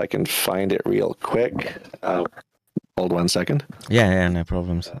see if I can find it real quick. Hold 1 second. Yeah, no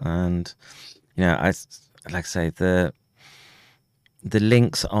problems. And I like to say the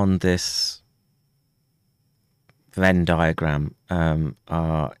links on this Venn diagram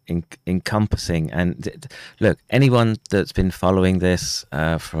are encompassing. And look, anyone that's been following this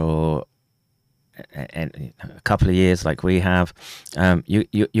for a couple of years like we have,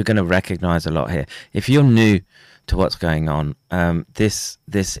 you're going to recognize a lot here. If you're new to what's going on, this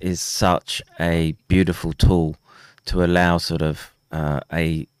is such a beautiful tool to allow sort of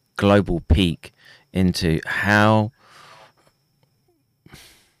a global peek into how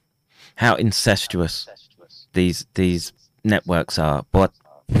incestuous these networks are,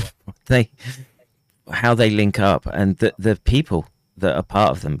 how they link up, and the people that are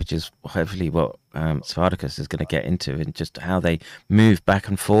part of them, which is hopefully what Spartacus is going to get into, and just how they move back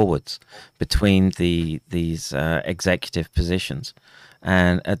and forwards between these executive positions,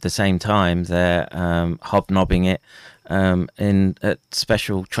 and at the same time they're hobnobbing it in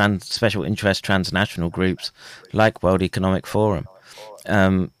special interest transnational groups like World Economic Forum.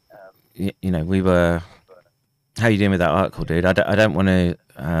 We were. How are you doing with that article, dude? I don't want to,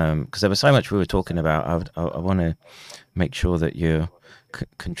 because there was so much we were talking about. I want to make sure that you're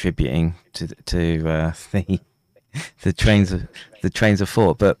contributing to the trains of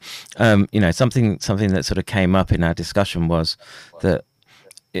thought. But something that sort of came up in our discussion was that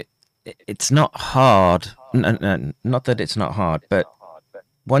it's not hard. Not that it's not hard, but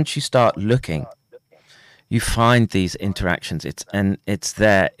once you start looking, you find these interactions. It's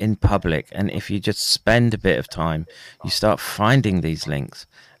there in public, and if you just spend a bit of time, you start finding these links.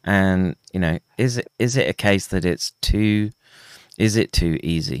 And is it a case that is it too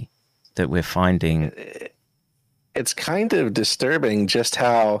easy that we're finding? It's kind of disturbing just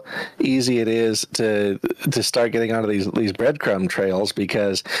how easy it is to start getting onto these breadcrumb trails,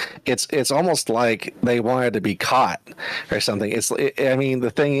 because it's almost like they wanted to be caught or something.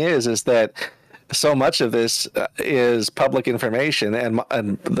 The thing is that so much of this is public information, and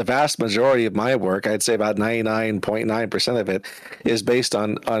the vast majority of my work, I'd say about 99.9% of it, is based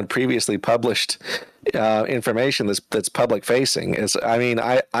on previously published information that's public facing.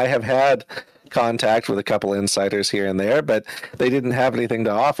 I have had contact with a couple insiders here and there, but they didn't have anything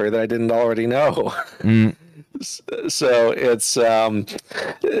to offer that I didn't already know. So it's the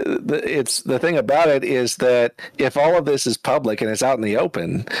thing about it is that if all of this is public and it's out in the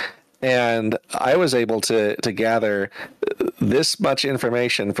open, and I was able to gather this much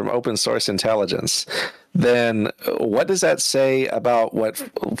information from open source intelligence, then what does that say about what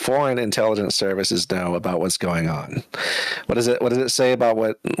foreign intelligence services know about what's going on? What does it say about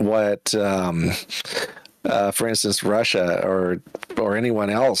what for instance, Russia or anyone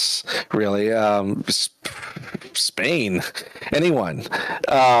else, really, Spain, anyone?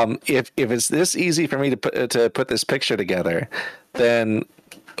 If it's this easy for me to put this picture together, then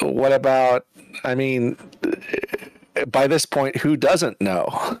what about, by this point, who doesn't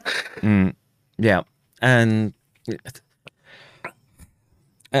know? Yeah. And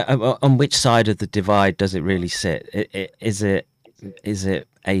on which side of the divide does it really sit? Is it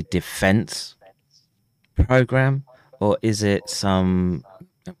a defense program, or is it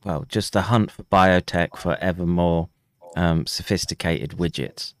just a hunt for biotech for ever more sophisticated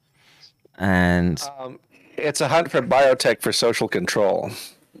widgets? And it's a hunt for biotech for social control.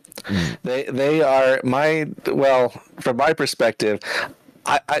 They are from my perspective,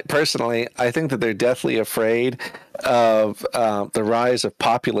 I personally, I think that they're deathly afraid of the rise of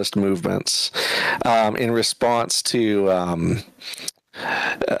populist movements in response to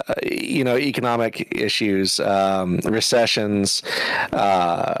economic issues, recessions,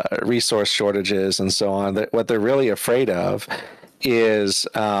 resource shortages, and so on. What they're really afraid of is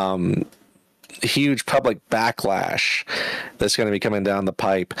huge public backlash that's going to be coming down the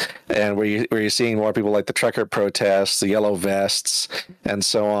pipe, and where you're seeing more people like the trucker protests, the yellow vests, and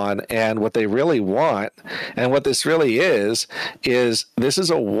so on. And what they really want, and what this really is this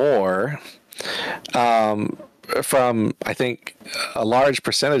is a war from, I think, a large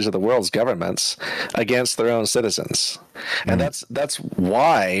percentage of the world's governments against their own citizens. And that's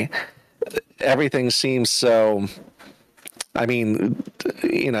why everything seems so, why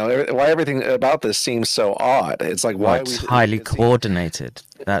everything about this seems so odd. It's like, why it's highly coordinated.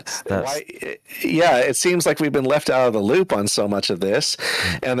 That's it seems like we've been left out of the loop on so much of this,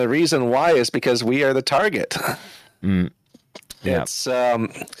 and the reason why is because we are the target. It's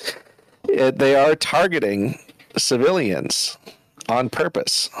they are targeting civilians on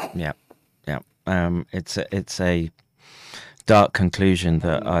purpose. It's a dark conclusion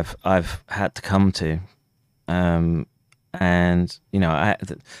that I've had to come to. And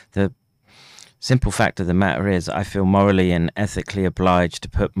the simple fact of the matter is, I feel morally and ethically obliged to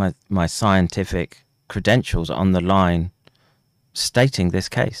put my scientific credentials on the line, stating this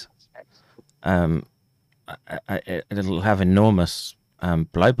case. It'll have enormous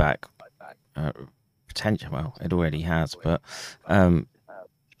blowback potential. Well, it already has, but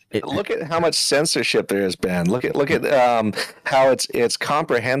look at how much censorship there has been. Look at how it's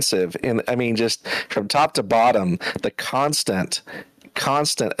comprehensive. I mean, just from top to bottom, the constant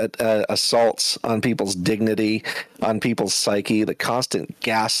assaults on people's dignity, on people's psyche, the constant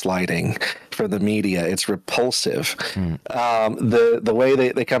gaslighting for the media. It's repulsive. The way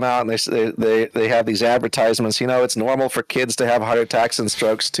they come out and they have these advertisements. It's normal for kids to have heart attacks and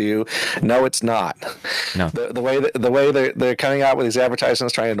strokes too. No, it's not. No. The way they're coming out with these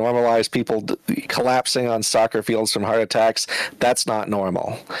advertisements trying to normalize people collapsing on soccer fields from heart attacks. That's not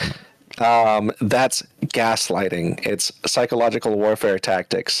normal. That's gaslighting. It's psychological warfare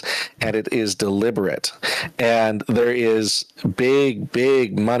tactics, and it is deliberate. And there is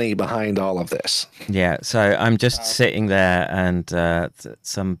big money behind all of this. Yeah, so I'm just sitting there, and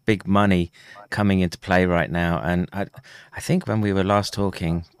some big money coming into play right now. And I think when we were last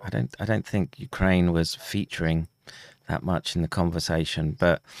talking, I don't think Ukraine was featuring that much in the conversation,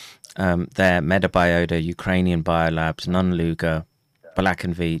 but their Metabiota, Ukrainian Biolabs, Non-Lugar, Black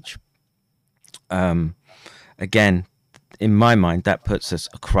and Veatch. Again, in my mind, that puts us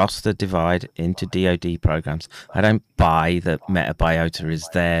across the divide into DoD programs. I don't buy that Metabiota is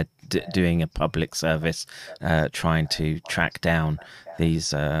there doing a public service, trying to track down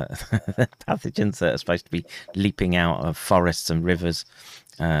these pathogens that are supposed to be leaping out of forests and rivers.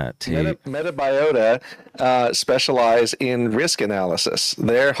 Metabiota specialize in risk analysis.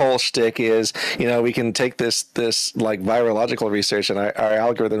 Their whole shtick is, we can take this like virological research and our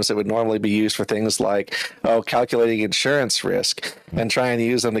algorithms that would normally be used for things like calculating insurance risk and try and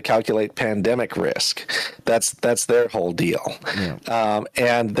use them to calculate pandemic risk. That's their whole deal. Yeah.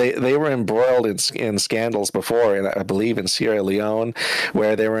 And they were embroiled in scandals before, and I believe in Sierra Leone,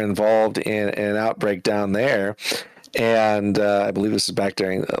 where they were involved in an outbreak down there. And I believe this is back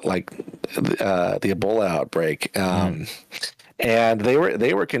during the Ebola outbreak. And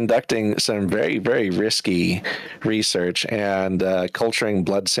they were conducting some very, very risky research and culturing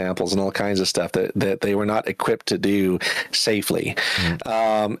blood samples and all kinds of stuff that they were not equipped to do safely.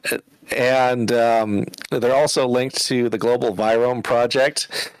 And they're also linked to the Global Virome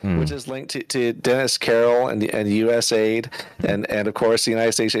Project, which is linked to Dennis Carroll and USAID. And of course, the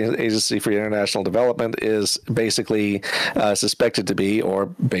United States Agency for International Development is basically suspected to be, or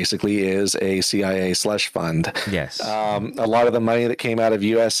basically is, a CIA slush fund. Yes. A lot of the money that came out of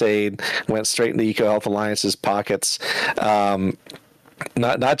USAID went straight into EcoHealth Alliance's pockets.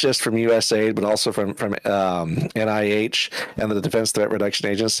 Not just from USAID, but also from NIH and the Defense Threat Reduction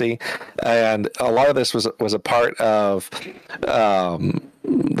Agency, and a lot of this was a part of the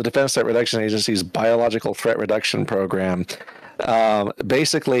Defense Threat Reduction Agency's Biological Threat Reduction Program.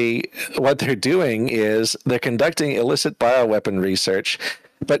 Basically, what they're doing is they're conducting illicit bioweapon research,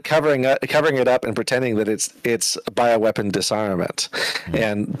 but covering it up and pretending that it's bioweapon disarmament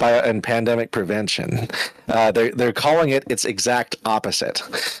and pandemic prevention. They're calling it its exact opposite.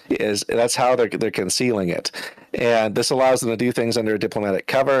 That's how they're concealing it. And this allows them to do things under diplomatic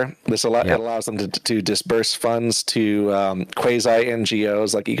cover. It allows them to disperse funds to quasi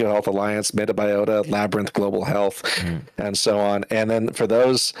NGOs like EcoHealth Alliance, Metabiota, Labyrinth Global Health, and so on. And then for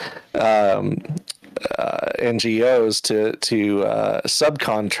those NGOs to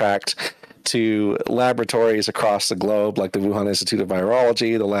subcontract to laboratories across the globe, like the Wuhan Institute of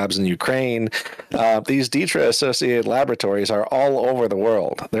Virology, the labs in Ukraine. These DTRA-associated laboratories are all over the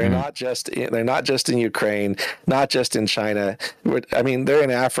world. They're not just in Ukraine, not just in China. They're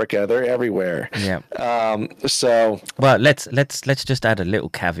in Africa. They're everywhere. Yeah. Well, let's just add a little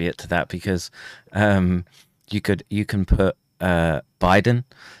caveat to that, because you can put Biden,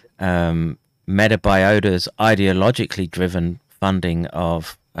 Metabiota's ideologically driven funding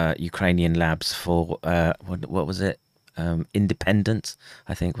of Ukrainian labs for what was it? Independence,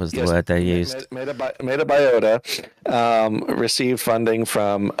 I think was the word they used. Metabiota received funding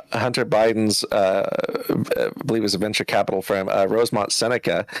from Hunter Biden's, I believe it was a venture capital firm, Rosemont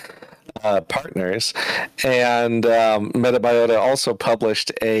Seneca Partners, and Metabiota also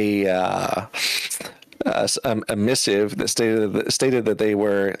published a missive that stated that they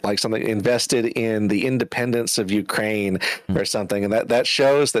were like something invested in the independence of Ukraine or something, and that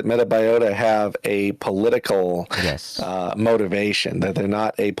shows that Metabiota have a political motivation, that they're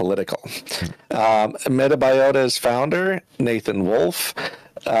not apolitical. Metabiota's founder, Nathan Wolfe,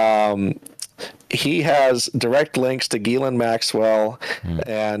 he has direct links to Ghislaine Maxwell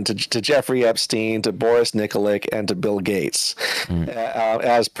and to Jeffrey Epstein, to Boris Nikolic, and to Bill Gates,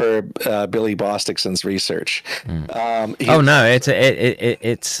 as per Billy Bostickson's research. It's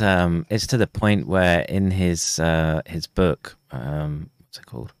to the point where in his book, what's it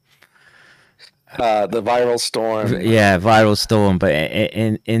called? the viral storm. Yeah, viral storm. But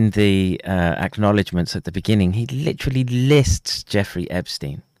in the acknowledgements at the beginning, he literally lists Jeffrey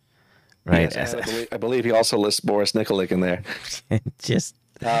Epstein. Right. Yes, and I believe he also lists Boris Nikolic in there. Just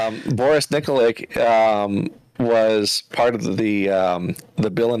Boris Nikolic was part of the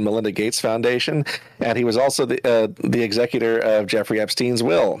Bill and Melinda Gates Foundation, and he was also the executor of Jeffrey Epstein's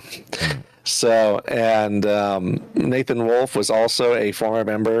will. So, and Nathan Wolfe was also a former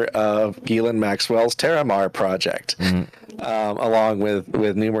member of Ghislaine Maxwell's Terramar project, along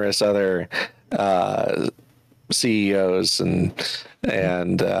with numerous other CEOs and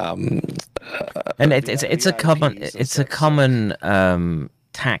it's a common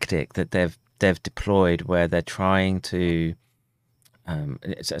tactic that they've deployed, where they're trying to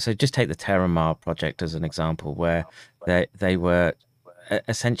so just take the Terramar project as an example, where they were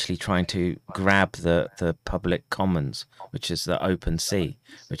essentially trying to grab the public commons, which is the open sea,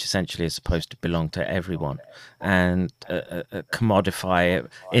 which essentially is supposed to belong to everyone, and commodify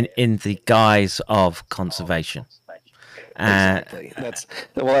it in the guise of conservation. Exactly.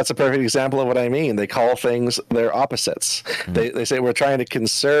 That's a perfect example of what I mean. They call things their opposites. They say we're trying to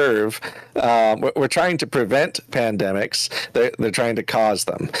conserve, we're trying to prevent pandemics. They're trying to cause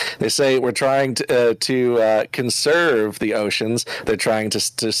them. They say we're trying to conserve the oceans. They're trying to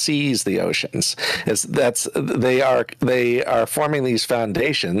seize the oceans. They are forming these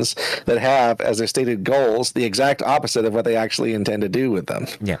foundations that have as their stated goals the exact opposite of what they actually intend to do with them.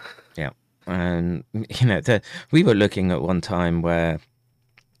 Yeah. And we were looking at one time where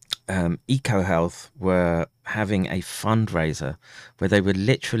EcoHealth were having a fundraiser where they were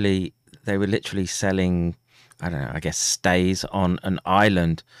literally selling, I don't know, I guess stays on an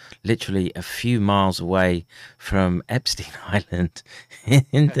island literally a few miles away from Epstein Island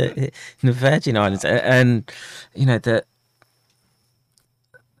in the Virgin Islands. And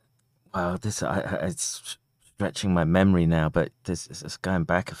it's stretching my memory now, but this is going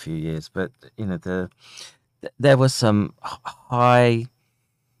back a few years. But there were some high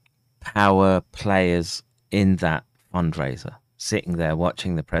power players in that fundraiser sitting there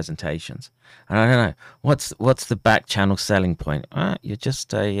watching the presentations, and I don't know what's the back channel selling point. You're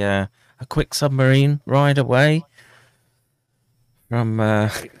just a quick submarine ride away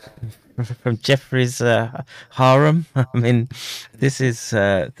from Jeffrey's harem. I mean, this is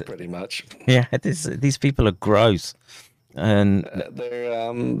pretty much. Yeah, these people are gross, and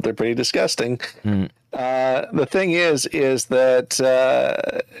they're pretty disgusting. The thing is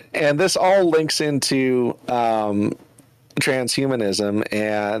that, and this all links into transhumanism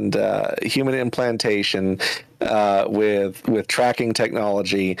and human implantation with tracking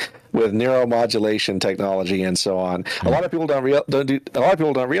technology, with neuromodulation technology, and so on. A lot of people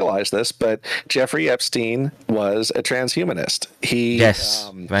don't realize this, but Jeffrey Epstein was a transhumanist.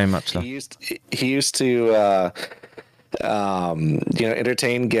 Very much so. He used to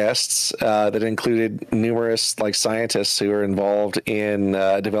entertain guests that included numerous scientists who were involved in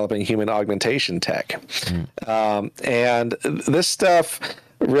developing human augmentation tech. And this stuff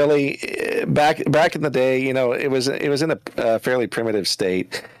really back in the day, it was in a fairly primitive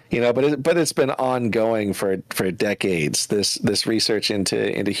state. But it's been ongoing for decades. This research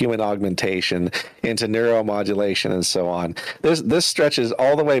into human augmentation, into neuromodulation, and so on. This stretches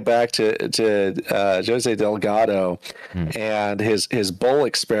all the way back to Jose Delgado and his bull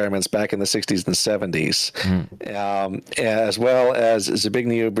experiments back in the 60s and 70s, as well as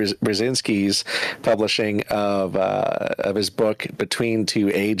Zbigniew Brzezinski's publishing of his book Between Two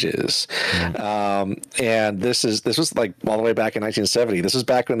Ages. And this was all the way back in 1970. This was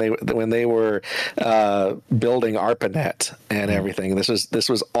back when they were building ARPANET and everything. This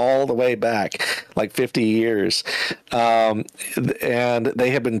was all the way back 50 years, and they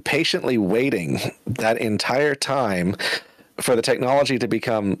have been patiently waiting that entire time for the technology to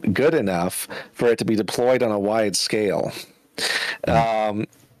become good enough for it to be deployed on a wide scale.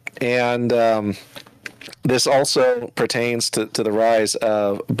 This also pertains to the rise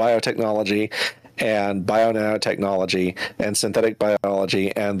of biotechnology and bio-nanotechnology and synthetic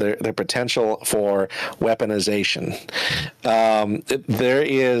biology and their potential for weaponization. There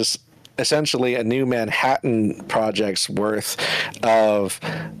is essentially a new Manhattan Project's worth of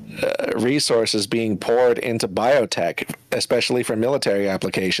resources being poured into biotech, especially for military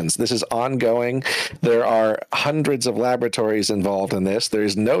applications. This is ongoing. There are hundreds of laboratories involved in this. There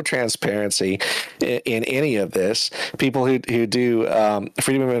is no transparency in any of this. People who do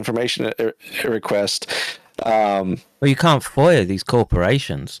freedom of information request. Well, you can't FOIA these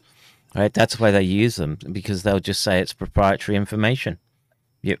corporations, right? That's why they use them, because they'll just say it's proprietary information.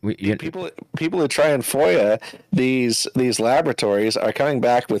 Yeah, people who try and FOIA these laboratories are coming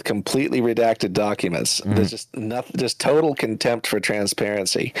back with completely redacted documents. There's just total contempt for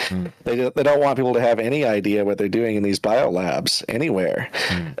transparency. They don't want people to have any idea what they're doing in these biolabs anywhere.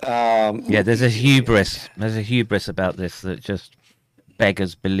 Yeah, there's a hubris. There's a hubris about this that just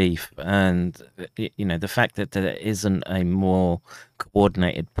beggars belief, and the fact that there isn't a more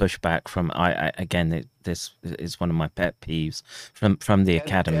coordinated pushback from this is one of my pet peeves from the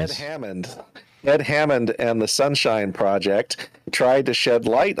academies. Ed Hammond and the Sunshine Project tried to shed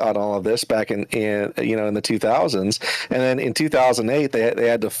light on all of this back in the 2000s, and then in 2008 they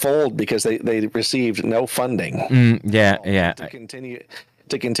had to fold because they received no funding.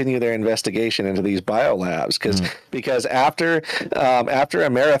 To continue their investigation into these biolabs, because after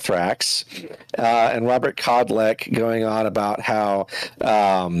Amerithrax and Robert Kodlek going on about how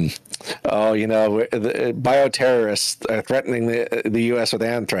the bioterrorists are threatening the U.S. with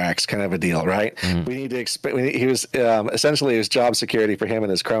anthrax, kind of a deal, right? We need to he was essentially it was job security for him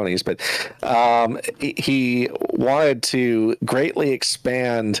and his cronies, but he wanted to greatly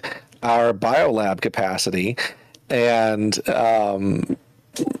expand our biolab capacity and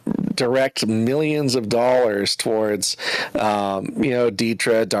direct millions of dollars towards,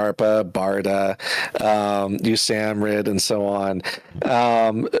 DTRA, DARPA, BARDA, USAMRIID, and so on,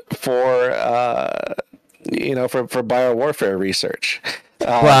 for biowarfare research.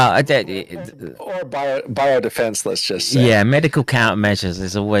 Or biodefense, let's just say. Yeah, medical countermeasures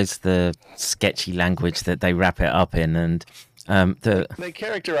is always the sketchy language that they wrap it up in, and they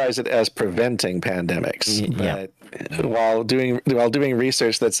characterize it as preventing pandemics, but while doing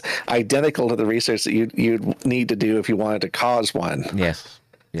research that's identical to the research that you'd need to do if you wanted to cause one. Yes.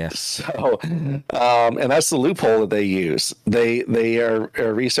 So, and that's the loophole that they use. They are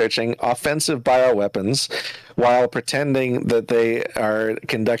researching offensive bioweapons while pretending that they are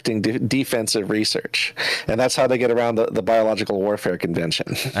conducting defensive research, and that's how they get around the Biological Warfare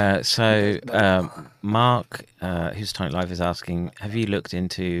Convention. Mark, who's Tonic Live, is asking, have you looked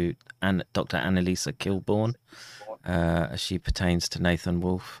into Dr. Annalisa Kilborn as she pertains to Nathan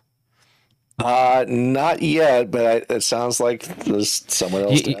Wolfe? Not yet, but it sounds like there's someone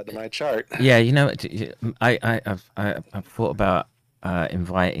else to add to my chart. Yeah, I've thought about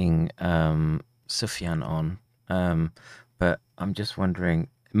inviting Sufyan on, but I'm just wondering,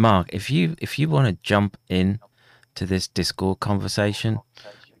 Mark, if you want to jump in to this Discord conversation,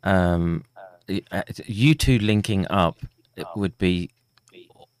 you two linking up, it would be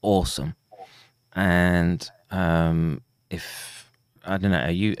awesome. And if I don't know, are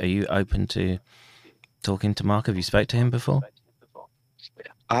you open to talking to Mark? Have you spoke to him before?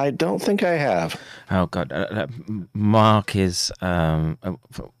 I don't think I have. Oh God, Mark is.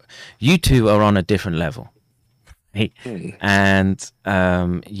 You two are on a different level, and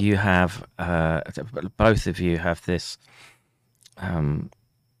you have both of you have this,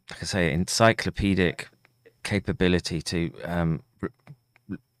 like I say, encyclopedic capability to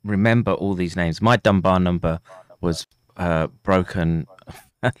remember all these names. My Dunbar number was broken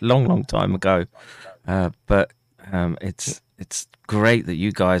a long time ago, but it's great that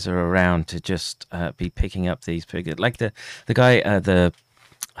you guys are around to just be picking up these figures, like the guy the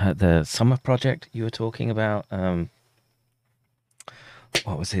summer project you were talking about.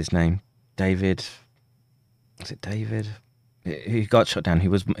 What was his name? David? Was it David? He got shut down. He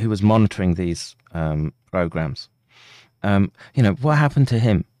was monitoring these programs. What happened to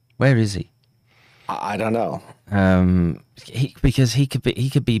him? Where is he? I don't know. Because he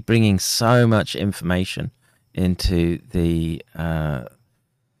could be bringing so much information into the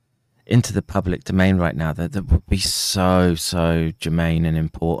public domain right now that would be so germane and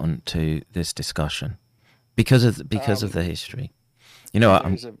important to this discussion because of the history.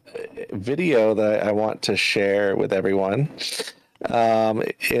 There's a video that I want to share with everyone.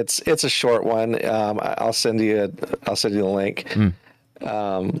 It's a short one. I'll send you the link.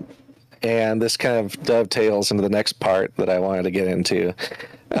 And this kind of dovetails into the next part that I wanted to get into.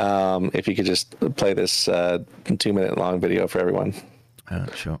 If you could just play this 2-minute long video for everyone.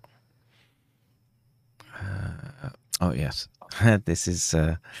 Sure. Oh, yes. This is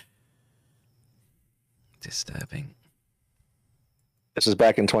disturbing. This is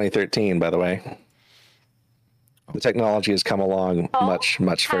back in 2013, by the way. The technology has come along much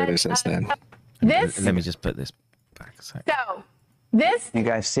further since then. Let me just put this back a second. So, you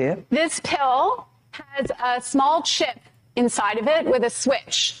guys see it? This pill has a small chip inside of it with a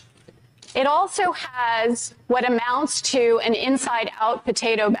switch. It also has what amounts to an inside-out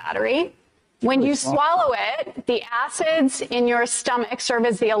potato battery. When you swallow it, the acids in your stomach serve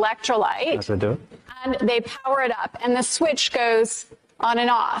as the electrolyte. That's what I do. And they power it up. And the switch goes on and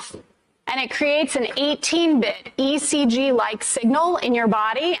off. And it creates an 18-bit ECG-like signal in your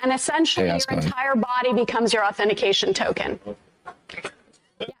body, and essentially your entire body becomes your authentication token.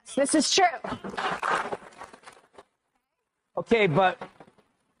 Yes, this is true. Okay, but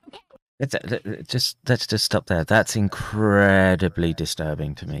let's just stop there. That's incredibly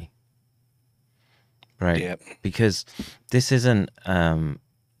disturbing to me. Right. Yep. Because this isn't the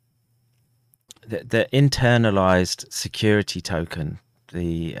internalized security token.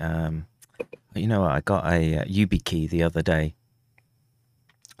 The you know what? I got a YubiKey the other day.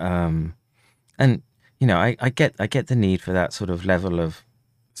 And you know, I get the need for that sort of level of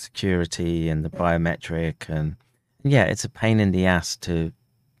security and the biometric, and yeah, it's a pain in the ass to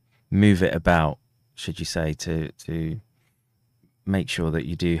move it about, should you say, to make sure that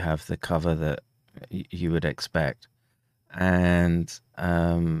you do have the cover that you would expect. And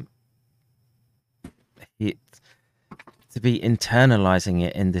to be internalizing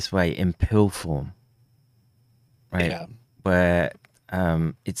it in this way, in pill form, right? Yeah. Where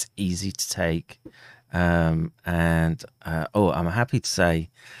it's easy to take. I'm happy to say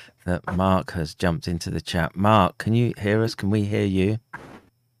that Mark has jumped into the chat. Mark, can you hear us? Can we hear you?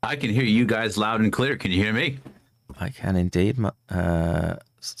 I can hear you guys loud and clear. Can you hear me? I can indeed.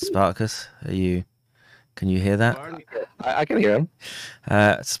 Spartacus, can you hear that? I can hear him.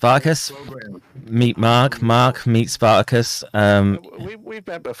 Spartacus, meet Mark. Mark, meet Spartacus. We've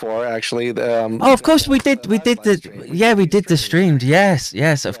met before, actually. Oh, of course we did. We did the streamed.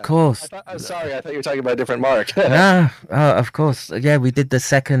 Yes, of course. Sorry, I thought you were talking about a different Mark. No, of course. Yeah, we did the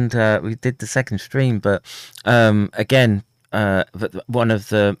second. Stream, but again, one of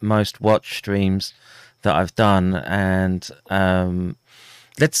the most watched streams that I've done, and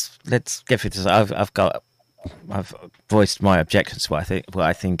let's get through this. I've voiced my objections to what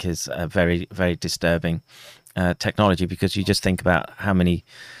I think is a very, very disturbing technology, because you just think about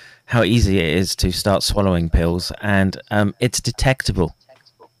how easy it is to start swallowing pills, and it's detectable.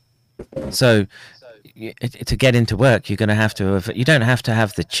 So to get into work, you're going to have to you don't have to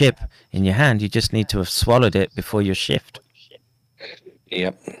have the chip in your hand. You just need to have swallowed it before your shift.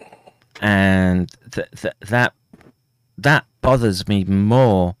 Yep. And that bothers me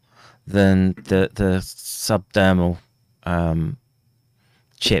more than the subdermal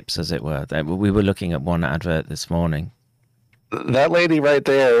chips, as it were. We were looking at one advert this morning. That lady right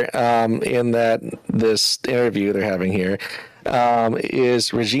there, in this interview they're having here,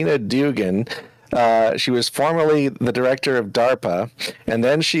 is Regina Dugan. She was formerly the director of DARPA, and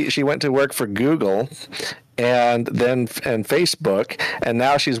then she went to work for Google, and Facebook, and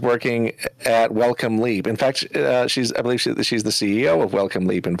now she's working at Welcome Leap. In fact, I believe she's the CEO of Welcome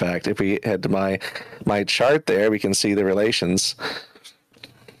Leap. In fact, if we head to my chart there, we can see the relations.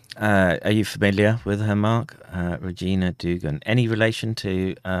 Are you familiar with her, Mark? Regina Dugan. Any relation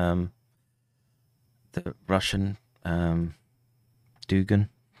to the Russian Dugan?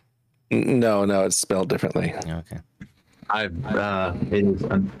 No, it's spelled differently. Okay. It is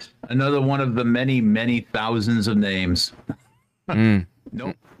another one of the many, many thousands of names.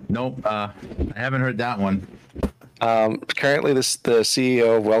 Nope. I haven't heard that one. Currently, the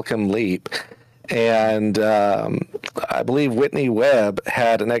CEO of Welcome Leap, and I believe Whitney Webb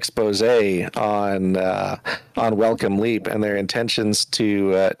had an expose on Welcome Leap and their intentions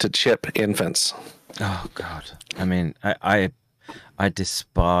to chip infants. Oh God! I mean, I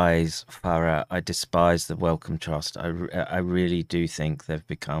despise Farah. I despise the Wellcome Trust. I really do think they've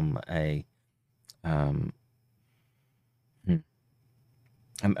become a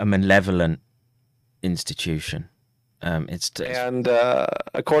malevolent institution.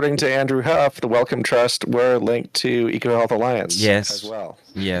 According to Andrew Huff, the Wellcome Trust were linked to EcoHealth Alliance as well.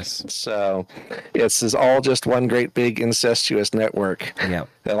 Yes. So this is all just one great big incestuous network. Yeah.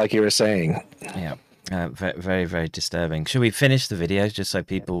 Like you were saying. Yeah. Very, very disturbing. Should we finish the video just so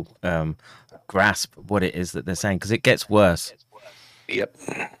people grasp what it is that they're saying? Because it gets worse. Yep.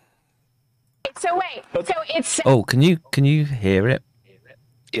 So wait. So it's. Oh, can you hear it?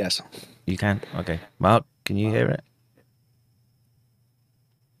 Yes. You can? Okay. Mark, can you hear it?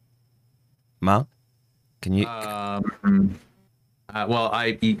 Mark, can you? Well,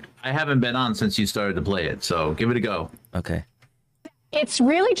 I haven't been on since you started to play it, so give it a go. Okay. It's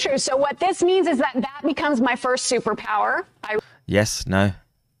really true. So what this means is that becomes my first superpower. Yes, no.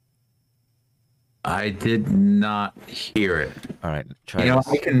 I did not hear it. All right, try this.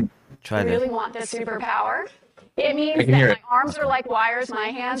 I can try I really this. want this superpower. It means that my arms are like wires, my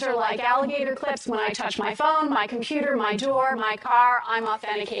hands are like alligator clips. When I touch my phone, my computer, my door, my car, I'm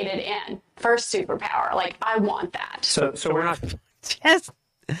authenticated in. First superpower. Like, I want that. so we're not. Yes.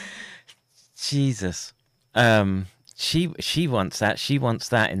 Jesus. she wants that. She wants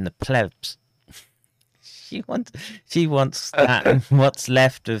that in the plebs. She wants that. What's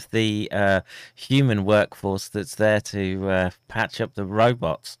left of the human workforce that's there to patch up the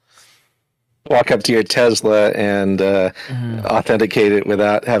robots. Walk up to your Tesla and authenticate it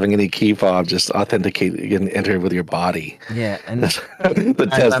without having any key fob. Just authenticate it and enter it with your body. Yeah, and the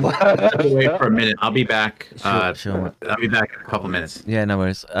Tesla. I'll wait for a minute. I'll be back. Sure. I'll be back in a couple minutes. Yeah, no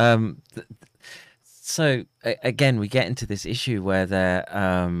worries. So again, we get into this issue where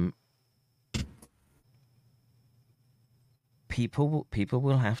people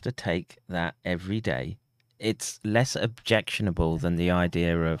will have to take that every day. It's less objectionable than the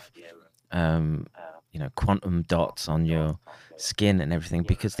idea of quantum dots on your skin and everything,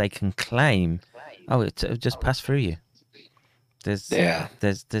 because they can claim, oh, it'll just pass through you. There's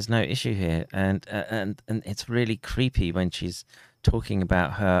no issue here, and it's really creepy when she's talking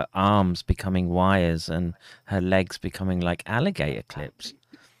about her arms becoming wires and her legs becoming like alligator clips.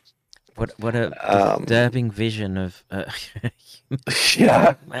 What a disturbing vision of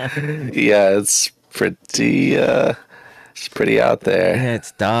yeah, man. Yeah, it's pretty out there. Yeah,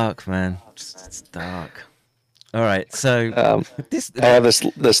 it's dark, man. It's dark. All right, so I have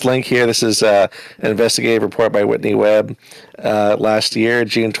this link here. This is an investigative report by Whitney Webb last year,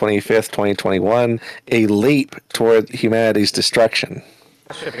 June 25th, 2021, a leap toward humanity's destruction.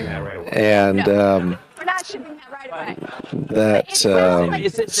 Shipping that right away. And we're not shipping that right away.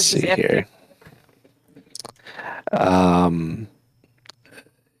 let's see here.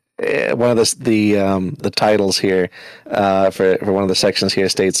 One of the titles here for one of the sections here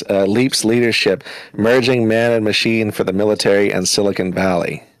states Leap's leadership merging man and machine for the military and Silicon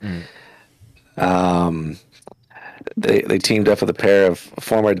Valley. They teamed up with a pair of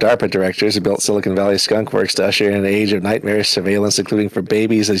former DARPA directors who built Silicon Valley Skunk Works to usher in an age of nightmarish surveillance, including for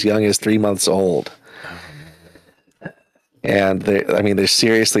babies as young as 3 months old. And they're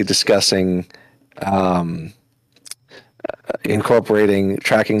seriously discussing incorporating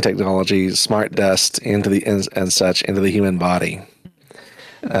tracking technology, smart dust into the human body.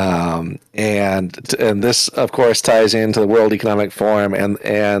 And this, of course, ties into the World Economic Forum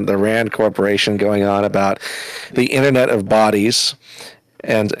and the Rand Corporation going on about the Internet of Bodies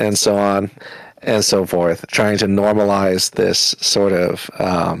and so on and so forth, trying to normalize this sort of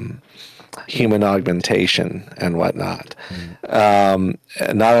human augmentation and whatnot.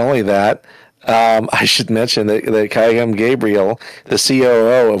 Not only that, I should mention that Kayam Gabriel, the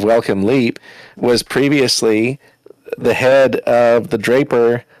COO of Welcome Leap, was previously the head of the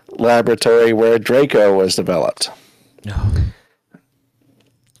Draper laboratory where Draco was developed.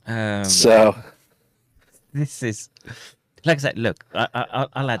 So this is, like I said, look,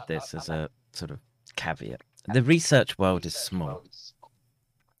 I'll add this as a sort of caveat. The research world is small,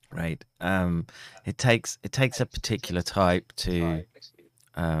 right? It takes a particular type to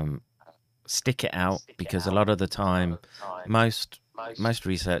stick it out, because a lot of the time most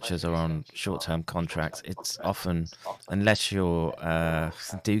researchers are on short-term contracts. It's often, unless you're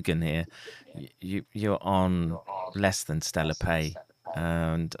Dugan here, you're on less than stellar pay,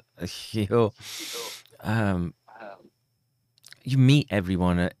 and you meet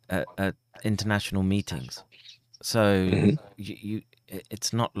everyone at international meetings. So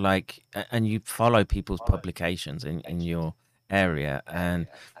it's not like, and you follow people's publications in your area, and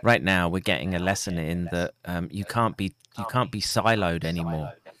right now we're getting a lesson in that you can't be siloed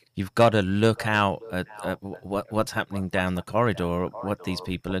anymore. You've got to look out at what's happening down the corridor, what these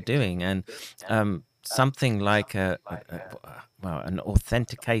people are doing, and something like an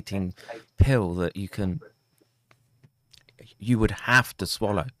authenticating pill that you would have to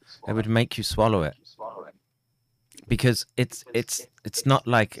swallow. It would make you swallow it, because it's not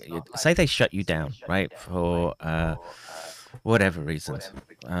like, say they shut you down, right, for whatever reasons,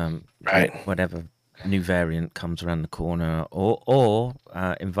 right, whatever new variant comes around the corner, or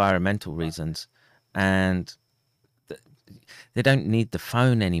environmental reasons, and they don't need the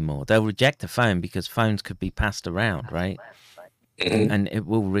phone anymore. They'll reject the phone because phones could be passed around, right? And it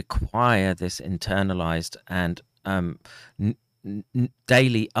will require this internalized and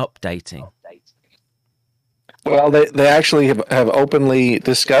daily updating. Well, they actually have openly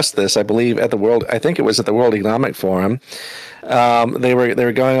discussed this. I believe at the World Economic Forum. They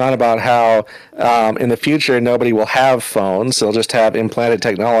were going on about how in the future nobody will have phones; they'll just have implanted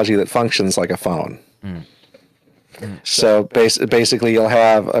technology that functions like a phone. So basically, you'll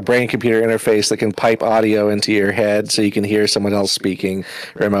have a brain-computer interface that can pipe audio into your head, so you can hear someone else speaking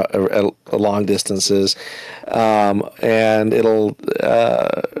long distances, and it'll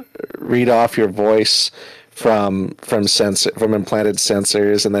read off your voice from implanted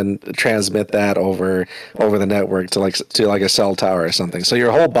sensors, and then transmit that over the network to like a cell tower or something. So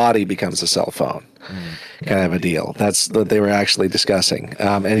your whole body becomes a cell phone, kind of a deal. That's what they were actually discussing.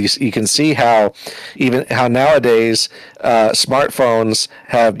 And you can see how nowadays smartphones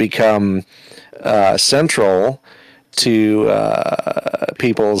have become central to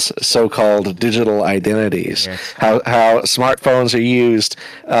people's so-called digital identities. Yes. How smartphones are used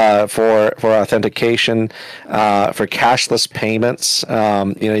for authentication, for cashless payments.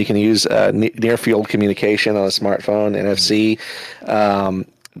 You can use near field communication on a smartphone, NFC,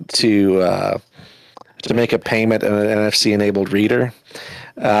 to make a payment in an NFC enabled reader.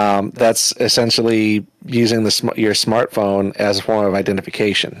 That's essentially using your smartphone as a form of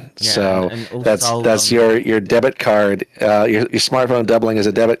identification. Yeah, so and that's your debit card, your smartphone doubling as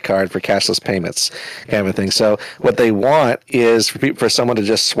a debit card for cashless payments, kind of a thing. So what they want is for someone to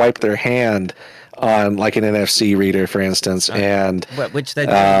just swipe their hand on like an NFC reader, for instance, and which they're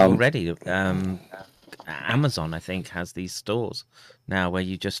doing already. Amazon, I think, has these stores now where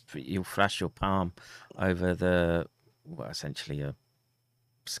you flash your palm over essentially a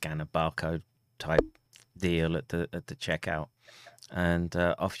scan a barcode type deal at the checkout, and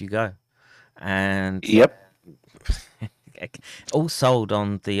off you go. And yep, all sold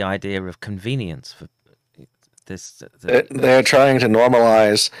on the idea of convenience for this. They're trying to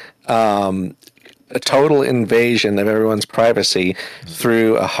normalize a total invasion of everyone's privacy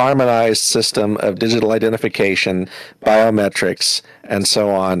through a harmonized system of digital identification, biometrics, and so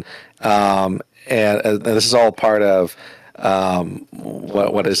on. And this is all part of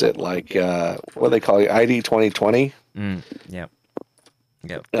what is it, like what do they call it, ID 2020? Yep.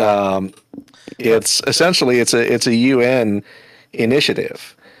 It's essentially it's a UN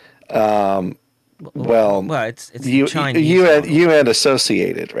initiative. It's the Chinese UN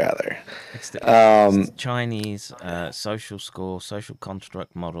associated, rather. It's the Chinese social score, social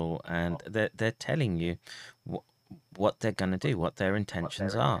construct model, and they're telling you what they're going to do, what their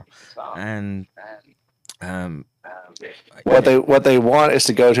intentions are, and what they want is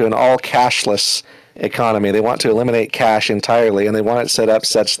to go to an all cashless economy. They want to eliminate cash entirely, and they want it set up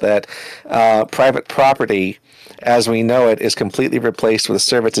such that private property, as we know it, is completely replaced with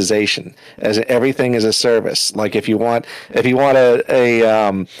servitization, as everything is a service. Like if you want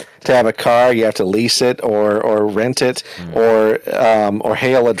to have a car, you have to lease it or rent it, or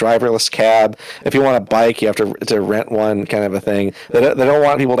hail a driverless cab. If you want a bike, you have to rent one, kind of a thing. They don't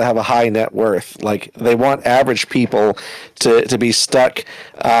want people to have a high net worth. Like they want average people to be stuck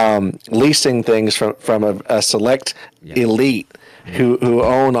leasing things from a select elite who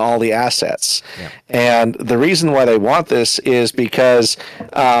own all the assets. And the reason why they want this is because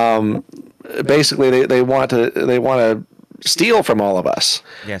basically they want to steal from all of us.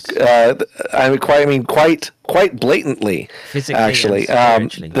 Yes. Quite blatantly. Physically, actually.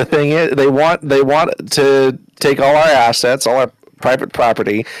 and spiritually. The thing is, they want to take all our assets, all our private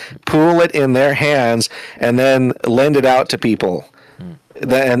property, pool it in their hands, and then lend it out to people.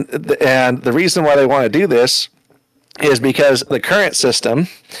 And the reason why they want to do this is because the current system,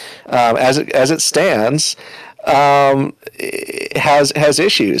 as it stands, has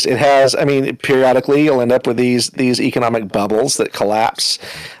issues. It has, periodically you'll end up with these economic bubbles that collapse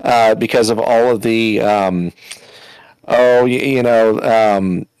because of all of the,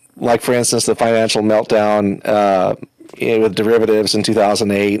 like for instance, the financial meltdown with derivatives in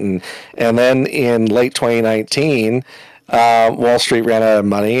 2008, and then in late 2019. Wall Street ran out of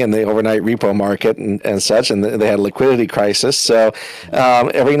money in the overnight repo market and such, and they had a liquidity crisis. So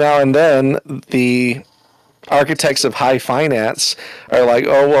every now and then, the architects of high finance are like,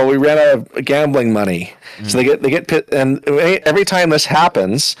 "Oh well, we ran out of gambling money." So they get pit, and every time this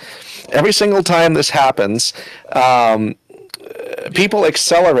happens, every single time this happens, people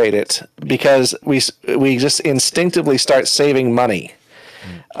accelerate it because we just instinctively start saving money.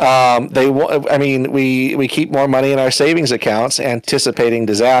 We keep more money in our savings accounts, anticipating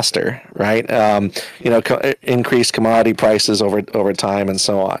disaster, right? Increased commodity prices over time, and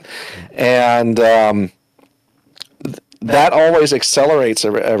so on, and that always accelerates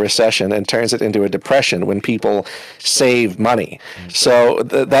a recession and turns it into a depression when people save money. So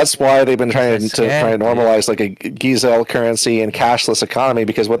that's why they've been trying to normalize like a Giselle currency and cashless economy,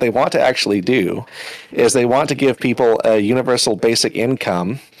 because what they want to actually do is they want to give people a universal basic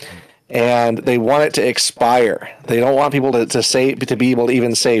income, and they want it to expire. They don't want people to be able to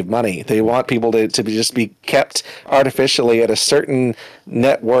even save money. They want people to just be kept artificially at a certain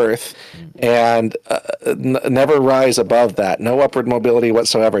net worth and never rise above that. No upward mobility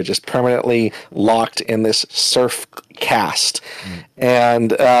whatsoever, just permanently locked in this surf caste.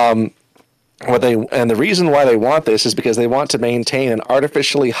 And the reason why they want this is because they want to maintain an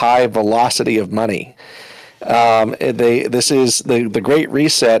artificially high velocity of money. The Great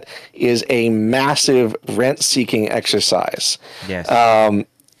Reset is a massive rent-seeking exercise. Yes.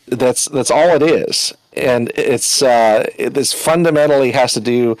 That's all it is, and this fundamentally has to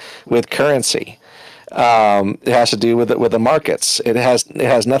do with currency. It has to do with the markets. It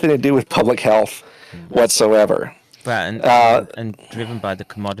has nothing to do with public health whatsoever. But and driven by the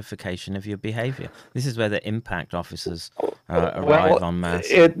commodification of your behavior. This is where the impact officers arrive en masse.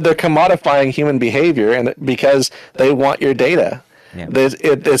 They're commodifying human behavior, and because they want your data. Yeah.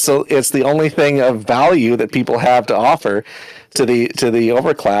 It's the only thing of value that people have to offer to the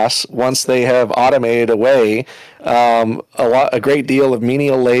overclass once they have automated away a great deal of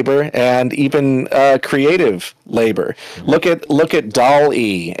menial labor and even creative labor. Look at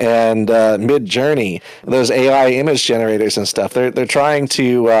DALL-E and Mid-Journey, those AI image generators and stuff. They're trying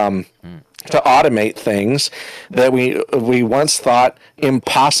to automate things that we once thought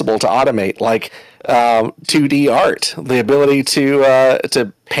impossible to automate, like 2D art, the ability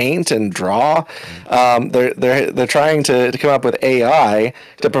to paint and draw. They're trying to come up with AI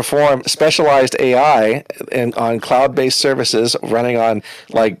to perform specialized AI on cloud-based services running on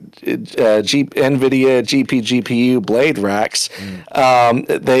like NVIDIA GPU blade racks.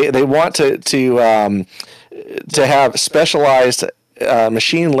 They want to have specialized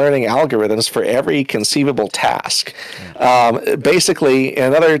machine learning algorithms for every conceivable task. Basically,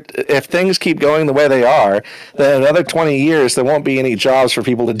 if things keep going the way they are, then in another 20 years there won't be any jobs for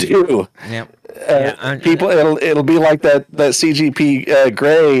people to do. Yep. It'll be like that CGP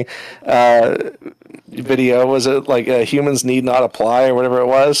Grey video. Was it like humans need not apply or whatever it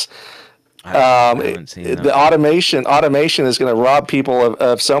was? I haven't seen that. The automation is going to rob people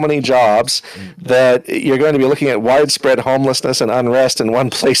of so many jobs that you're going to be looking at widespread homelessness and unrest in one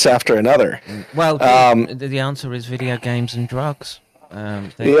place after another. Well, the answer is video games and drugs.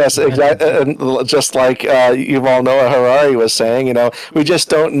 Yes, exactly. Just like Yuval Noah Harari was saying, we just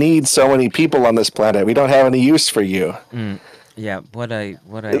don't need so many people on this planet. We don't have any use for you. Yeah, what a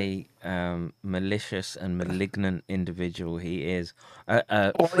malicious and malignant individual he is.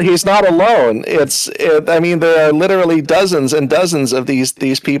 Well, he's not alone. There are literally dozens and dozens of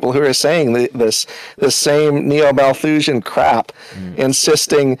these people who are saying this same neo-Malthusian crap,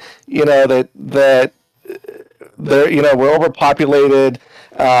 insisting that we're overpopulated.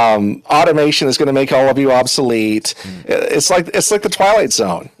 Automation is going to make all of you obsolete. It's like the Twilight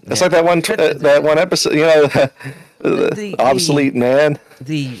Zone. It's like that one episode. The obsolete man.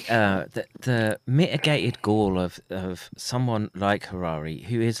 The mitigated gall of someone like Harari,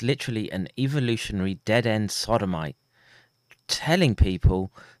 who is literally an evolutionary dead-end sodomite, telling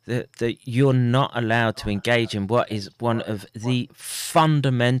people that you're not allowed to engage in what is one of the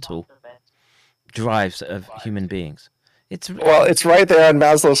fundamental drives of human beings. It's right there on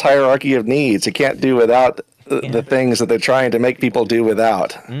Maslow's hierarchy of needs. You can't do without the things that they're trying to make people do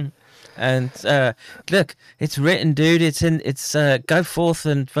without. And look, it's written, dude. It's go forth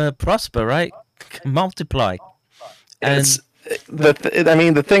and prosper, right? Multiply. And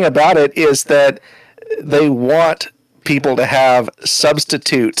the thing about it is that they want people to have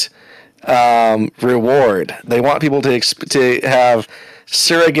substitute reward. They want people to have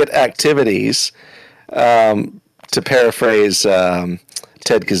surrogate activities. To paraphrase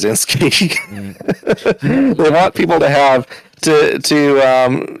Ted Kaczynski, they want people to have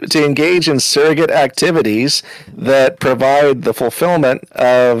to engage in surrogate activities that provide the fulfillment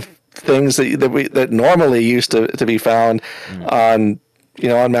of things that normally used to be found on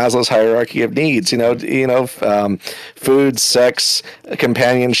Maslow's hierarchy of needs. Food, sex,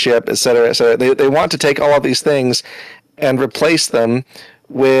 companionship, etc., etc. They want to take all of these things and replace them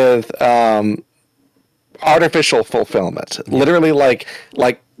with artificial fulfillment, literally like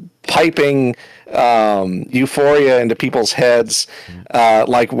piping euphoria into people's heads,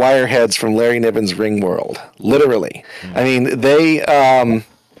 like wireheads from Larry Niven's Ringworld. Literally, I mean they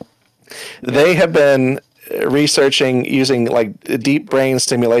have been researching using like deep brain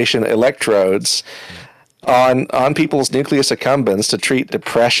stimulation electrodes on people's nucleus accumbens to treat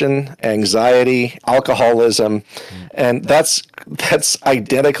depression, anxiety, alcoholism, and that's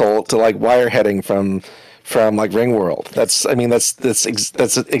identical to like wireheading from like Ringworld. That's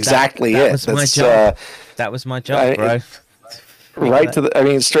exactly it. Was my job. That was my job, bro. Right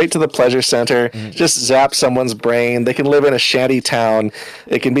straight to the pleasure center. Just zap someone's brain. They can live in a shanty town.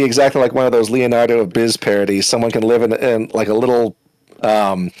 It can be exactly like one of those Leonardo of Biz parodies. Someone can live in like a little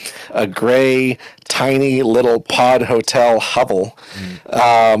a gray, tiny little pod hotel hovel,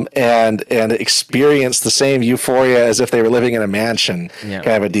 and experience the same euphoria as if they were living in a mansion, kind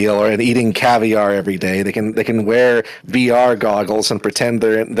of a deal, or eating caviar every day. They can wear VR goggles and pretend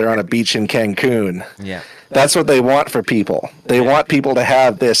they're on a beach in Cancun. Yeah, that's what they want for people. They want people to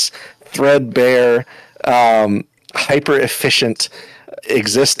have this threadbare, hyper efficient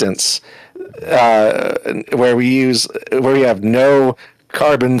existence where we have no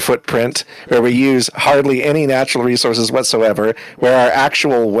carbon footprint, where we use hardly any natural resources whatsoever, where our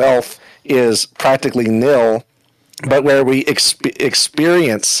actual wealth is practically nil, but where we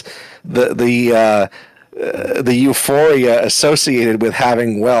experience the euphoria associated with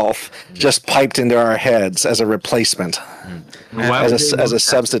having wealth just piped into our heads as a replacement, as a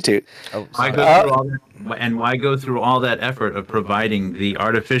substitute. Why go through all that effort of providing the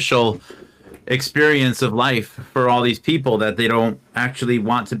artificial experience of life for all these people that they don't actually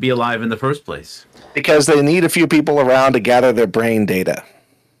want to be alive in the first place? Because they need a few people around to gather their brain data.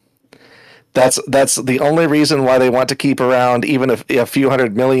 That's the only reason why they want to keep around even a few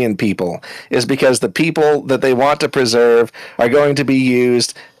 100 million people, is because the people that they want to preserve are going to be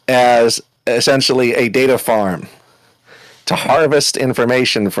used as essentially a data farm to harvest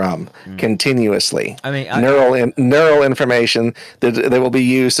information from continuously. I mean, neural information that will be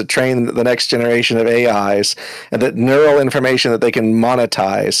used to train the next generation of AIs, and that neural information that they can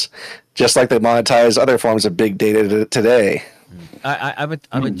monetize, just like they monetize other forms of big data today. I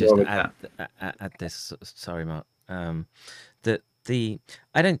would just add this. Sorry, Mark. That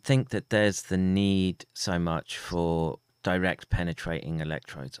I don't think that there's the need so much for direct penetrating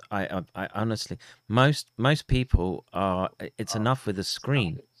electrodes. I honestly, most people are. It's enough with a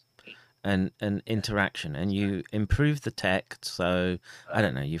screen and interaction, and you improve the tech. So I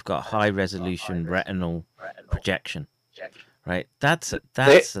don't know. You've got high resolution retinal projection. Right, that's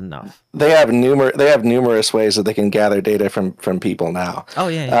enough. They have numerous ways that they can gather data from people now. Oh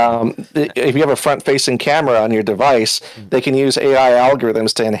yeah. If you have a front-facing camera on your device, they can use AI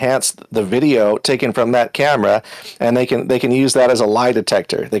algorithms to enhance the video taken from that camera, and they can use that as a lie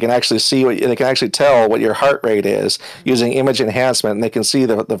detector. They can actually tell what your heart rate is using image enhancement, and they can see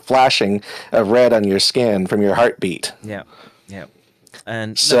the flashing of red on your skin from your heartbeat. Yeah.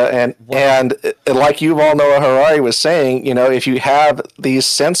 And like Yuval Noah Harari was saying, if you have these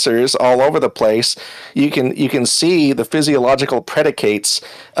sensors all over the place, you can see the physiological predicates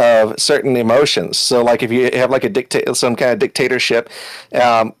of certain emotions. So, like if you have like some kind of dictatorship,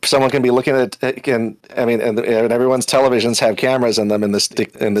 someone can be looking at and everyone's televisions have cameras in them in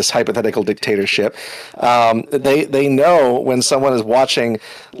this hypothetical dictatorship. They know when someone is watching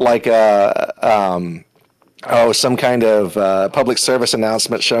like some kind of public service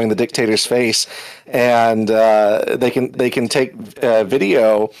announcement showing the dictator's face, and they can take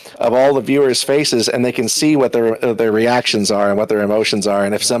video of all the viewers' faces, and they can see what their reactions are and what their emotions are.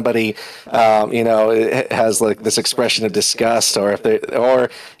 And if somebody has like this expression of disgust,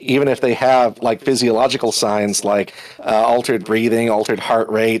 or even if they have like physiological signs like altered breathing, altered heart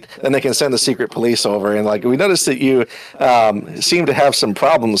rate, then they can send the secret police over, and like, we noticed that you seem to have some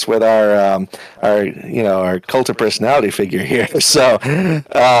problems with our cult of personality figure here. So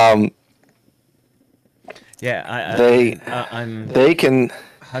I'm they can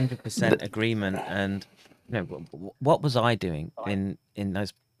 100% agreement. And what was I doing in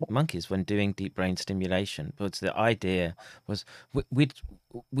those monkeys when doing deep brain stimulation? But the idea was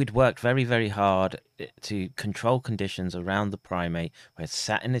we'd worked very, very hard to control conditions around the primate. We're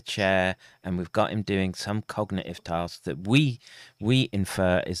sat in a chair and we've got him doing some cognitive task that we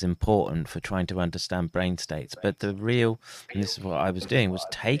infer is important for trying to understand brain states. But and this is what I was doing, was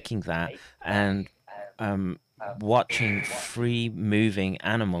taking that and watching free moving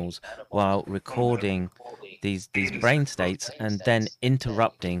animals while recording these brain states, and then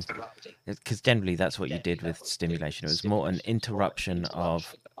interrupting, because generally that's what you did with stimulation. It was more an interruption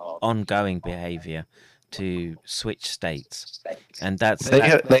of ongoing behavior to switch states, and they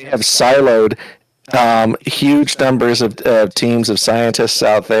have siloed huge numbers of teams of scientists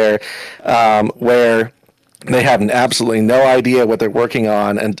out there where they have absolutely no idea what they're working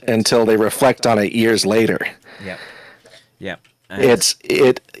on until they reflect on it years later. Yeah.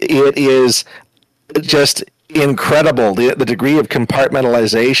 It is just incredible, the degree of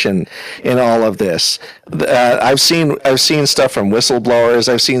compartmentalization in all of this. I've seen stuff from whistleblowers.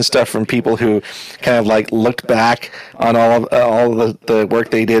 I've seen stuff from people who kind of like looked back on all the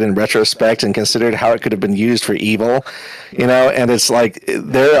work they did in retrospect and considered how it could have been used for evil, and it's like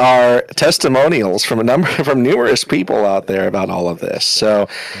there are testimonials from numerous people out there about all of this. So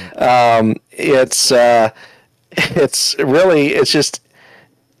it's just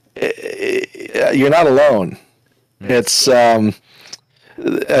you're not alone. It's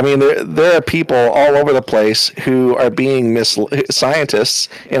I mean, there are people all over the place who are being scientists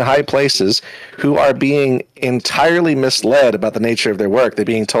in high places who are being entirely misled about the nature of their work. They're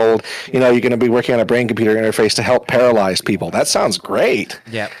being told, you're going to be working on a brain-computer interface to help paralyze people. That sounds great.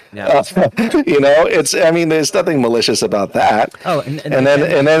 Yeah. There's nothing malicious about that. Oh, and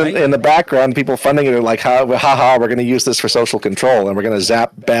then in the background, people funding it are like, haha, we're going to use this for social control, and we're going to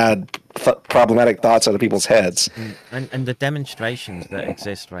zap bad, problematic thoughts out of people's heads. And the demonstrations that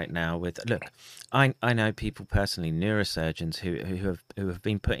exist right now with, look, I know people personally, neurosurgeons who have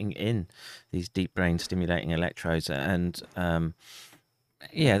been putting in these deep brain stimulating electrodes, and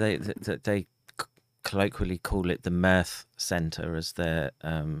they colloquially call it the mirth center as they're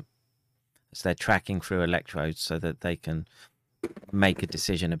tracking through electrodes so that they can make a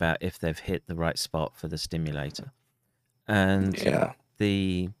decision about if they've hit the right spot for the stimulator. And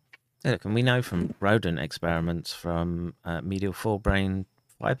look, and we know from rodent experiments from medial forebrain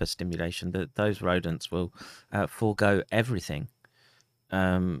fiber stimulation that those rodents will forego everything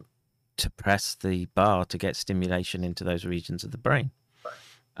to press the bar to get stimulation into those regions of the brain.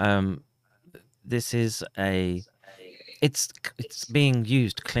 This is it's being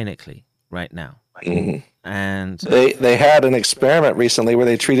used clinically right now. And they had an experiment recently where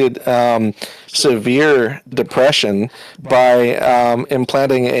they treated severe depression by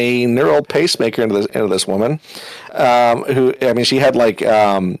implanting a neural pacemaker into this woman, who she had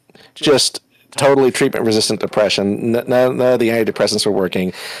just totally treatment-resistant depression. None of the antidepressants were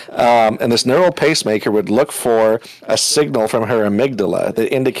working, and this neural pacemaker would look for a signal from her amygdala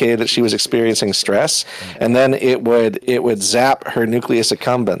that indicated that she was experiencing stress, and then it would zap her nucleus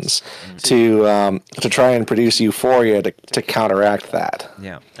accumbens to try and produce euphoria to counteract that.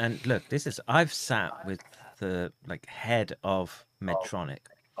 Yeah, and look, I've sat with the head of Medtronic,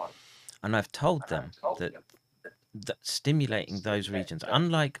 and I've told them that stimulating those regions,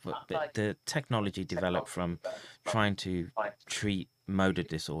 unlike the technology developed from trying to treat motor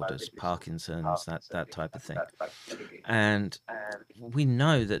disorders, Parkinson's, that type of thing, and we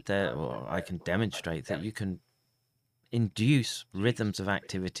know that I can demonstrate that you can induce rhythms of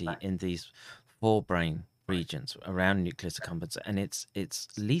activity in these forebrain regions around nucleus accumbens, and it's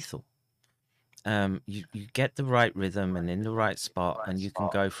lethal. You get the right rhythm and in the right spot, and you can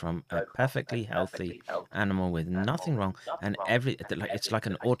go from a perfectly healthy animal with nothing wrong, and it's like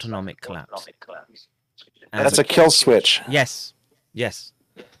an autonomic collapse. And that's a kill switch. Yes.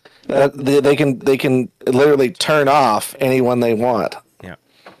 They can literally turn off anyone they want. Yeah,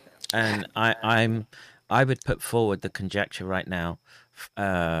 and I would put forward the conjecture right now.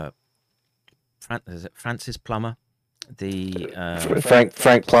 Is it Francis Plummer?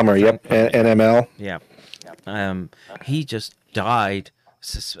 Frank Plummer, yep, NML. Yeah, he just died.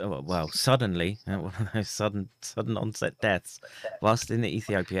 Suddenly, one of those sudden onset deaths, whilst in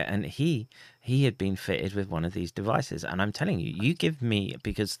Ethiopia, and he had been fitted with one of these devices. And I'm telling you, you give me,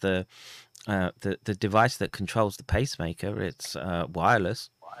 because the device that controls the pacemaker, it's wireless.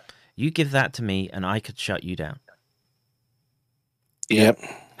 You give that to me, and I could shut you down. Yep.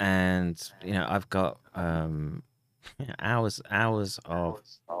 And I've got hours of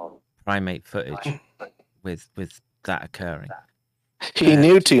primate footage with that occurring. He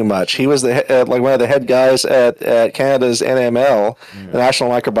knew too much. He was one of the head guys at Canada's NML, the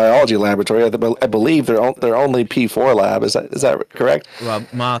National Microbiology Laboratory. I believe their only P4 lab. Is that correct? Well,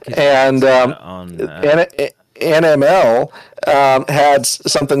 Mark is on NML had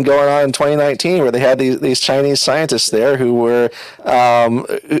something going on in 2019 where they had these Chinese scientists there who were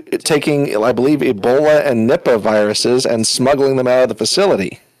taking, I believe, Ebola and Nipah viruses and smuggling them out of the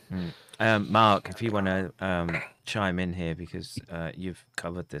facility. Mark, if you want to chime in here, because you've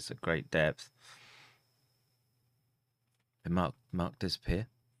covered this at great depth. Did Mark disappear?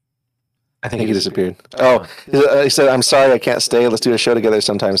 I think he disappeared. Oh, he said, "I'm sorry, I can't stay. Let's do a show together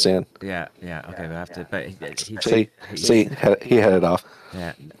sometime soon." Yeah. Okay, we'll have to. But he headed off.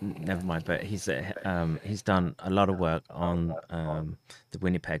 Yeah, never mind. But he's done a lot of work on the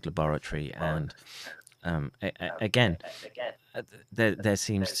Winnipeg laboratory, and again, there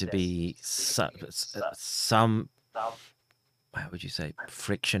seems to be some how would you say,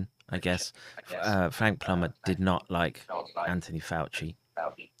 friction, I guess. Frank Plummer did not like Anthony Fauci.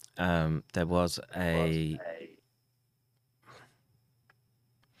 There was a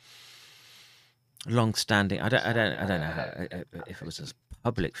long-standing. I don't know if it was a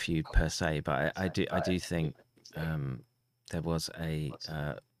public feud per se, but I do think there was a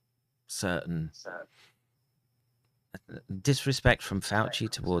certain disrespect from Fauci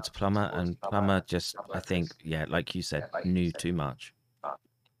towards Plummer, and Plummer just, I think, like you said, knew too much.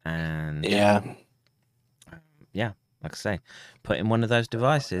 and Yeah. yeah, like I say, put in one of those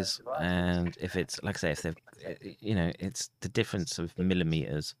devices, and if it's like I say, if they've, it's the difference of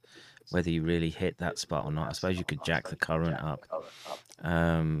millimeters whether you really hit that spot or not. I suppose you could jack the current up,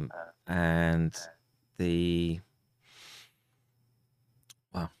 and the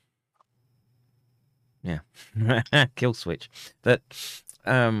yeah, kill switch. But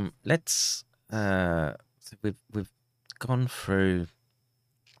let's so we've gone through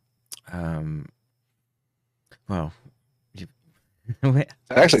well.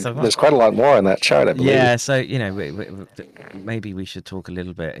 Actually, So there's quite a lot more on that chart, I believe. Yeah, so maybe we should talk a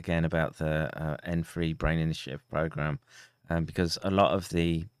little bit again about the N3 Brain Initiative program, because a lot of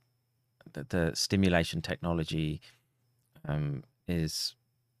the stimulation technology has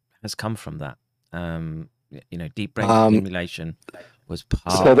come from that. Deep brain stimulation was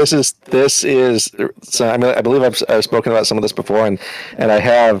part. So this is. So I mean, I believe I've spoken about some of this before, and I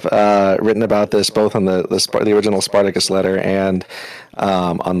have written about this both on the original Spartacus letter and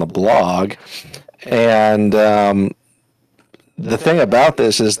on the blog. And the thing about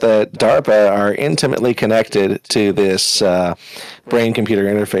this is that DARPA are intimately connected to this brain-computer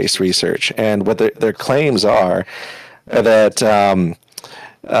interface research, and what their claims are that.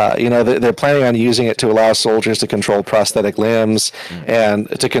 They're planning on using it to allow soldiers to control prosthetic limbs and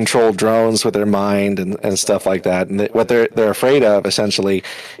to control drones with their mind and stuff like that. And what they're afraid of essentially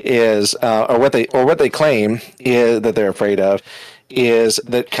is, or what they claim is that they're afraid of, is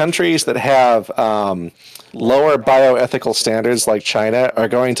that countries that have lower bioethical standards like China are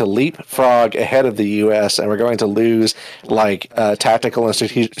going to leapfrog ahead of the U.S. and we're going to lose tactical and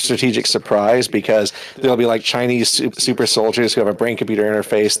strategic surprise, because there'll be Chinese super soldiers who have a brain-computer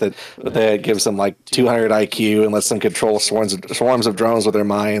interface that gives them 200 IQ and lets them control swarms of drones with their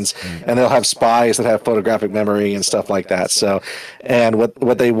minds, and they'll have spies that have photographic memory and stuff like that. So, and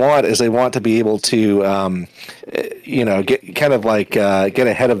what they want is they want to be able to get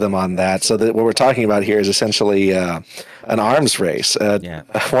ahead of them on that. So that what we're talking about here is essentially an arms race,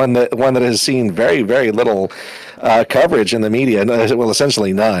 one that has seen very, very little coverage in the media. Well,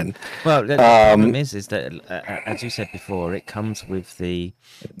 essentially none. Well, the problem is that, as you said before, it comes with the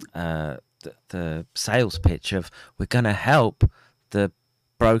sales pitch of we're going to help the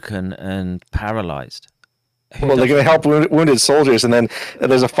broken and paralyzed. Well, they're going to help wounded soldiers, and then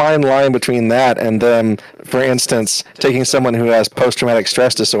there's a fine line between that and them, for instance, taking someone who has post-traumatic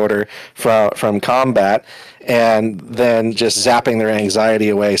stress disorder from combat and then just zapping their anxiety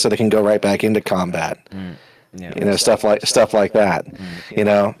away so they can go right back into combat. Yeah. Stuff like that.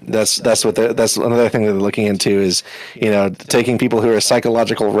 That's another thing that they're looking into is, taking people who are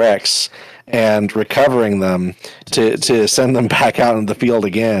psychological wrecks and recovering them to send them back out in the field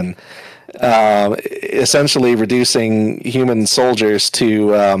again. Essentially reducing human soldiers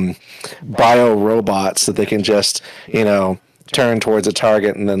to bio robots that they can just turn towards a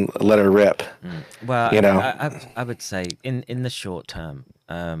target and then let her rip. Well, I would say in the short term,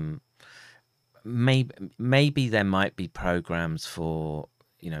 maybe there might be programs for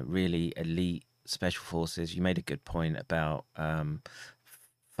really elite special forces. You made a good point about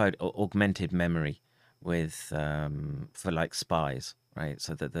augmented memory with for spies. Right,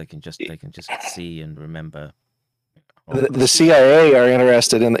 so that they can just see and remember. The CIA are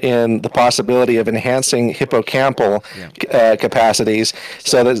interested in the possibility of enhancing hippocampal capacities,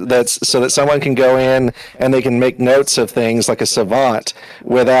 so that someone can go in and they can make notes of things like a savant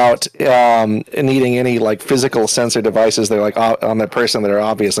without needing any physical sensor devices that are on the person that are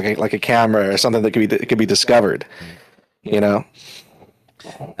obvious, like a camera or something that could be discovered.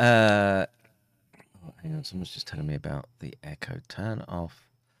 Hang on, someone's just telling me about the echo. Turn off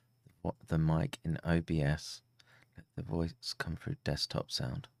the mic in OBS. Let the voice come through desktop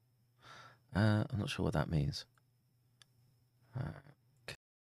sound. I'm not sure what that means.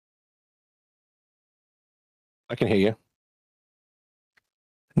 I can hear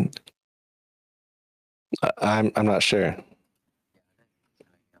you. I'm not sure.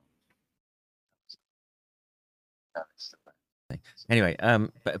 Anyway,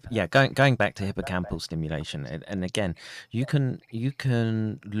 but yeah, going back to hippocampal stimulation, and again, you can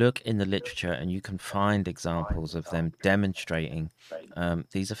look in the literature and you can find examples of them demonstrating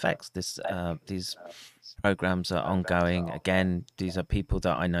these effects. These programs are ongoing. Again, these are people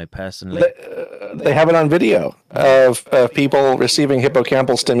that I know personally. They have it on video of people receiving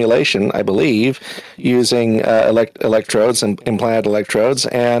hippocampal stimulation, I believe, using electrodes and implanted electrodes,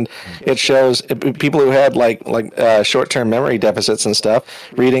 and it shows people who had short-term memory deficits and stuff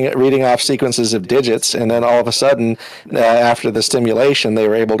reading off sequences of digits, and then all of a sudden, after the stimulation, they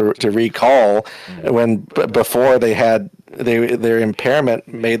were able to recall when before they had their impairment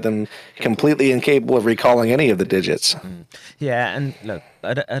made them completely incapable of recalling any of the digits. Yeah, and look,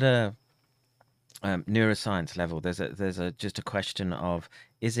 at a neuroscience level, there's just a question of,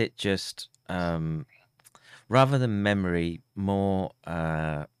 is it just rather than memory, more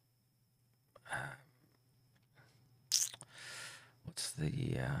what's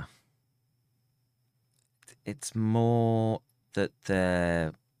the it's more that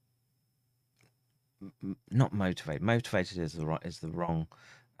they're not motivated. Motivated is the wrong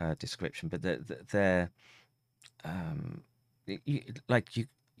description, but they're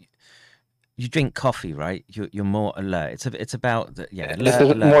you drink coffee, right? You're more alert. It's about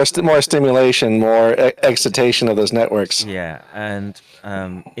more stimulation, more excitation of those networks. Yeah, and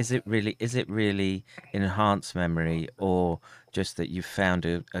is it really enhanced memory, or just that you've found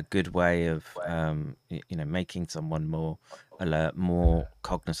a good way of making someone more alert, more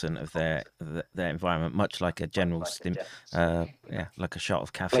cognizant of their environment, much like a general like a shot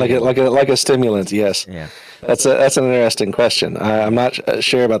of caffeine, like a stimulant. Yes. Yeah, that's an interesting question. I'm not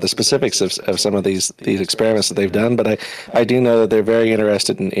sure about the specifics of some of these experiments that they've done, but I do know that they're very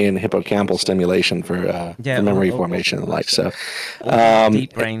interested in hippocampal stimulation for memory formation and the like. So,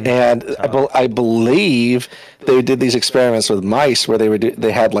 deep brain, and I believe they did these experiments with mice where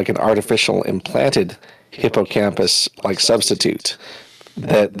they had like an artificial implanted hippocampus like substitute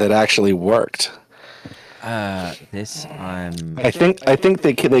that actually worked. I think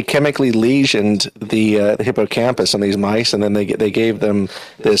they chemically lesioned the hippocampus on these mice, and then they gave them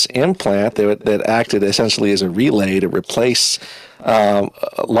this implant that acted essentially as a relay to replace a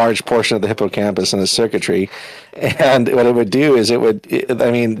large portion of the hippocampus and the circuitry. And what it would do is they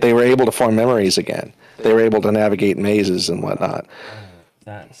were able to form memories again. They were able to navigate mazes and whatnot.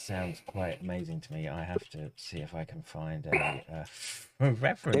 That sounds quite amazing to me. I have to see if I can find a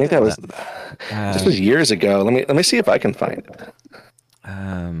reference. I think this was years ago. Let me see if I can find it.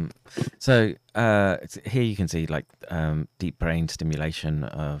 So here you can see like deep brain stimulation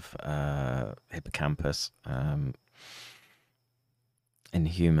of hippocampus in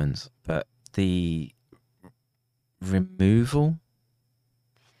humans, but the removal.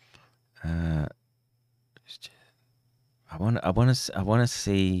 I want to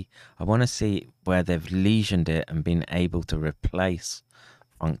see where they've lesioned it and been able to replace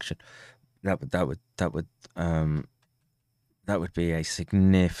function. That would be a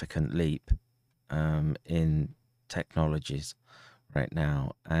significant leap in technologies right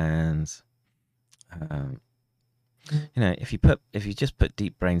now. And if you just put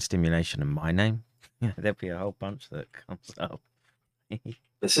deep brain stimulation in my name, there'll be a whole bunch that comes up.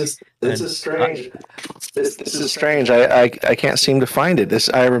 This is strange. This is strange. I can't seem to find it.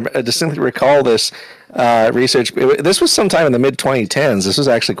 I distinctly recall this research. This was sometime in the mid 2010s. This was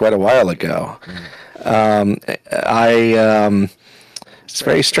actually quite a while ago. It's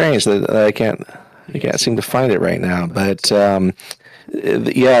very strange that I can't seem to find it right now. But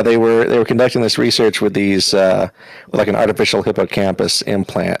they were conducting this research with these like an artificial hippocampus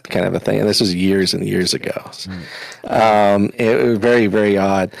implant kind of a thing, and this was years and years ago. It was very, very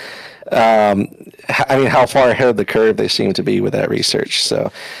odd. How far ahead of the curve they seem to be with that research.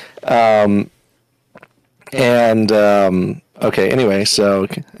 So, okay. Anyway, so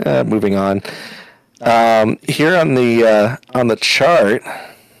moving on. Here on the chart,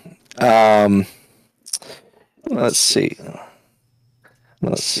 let's see.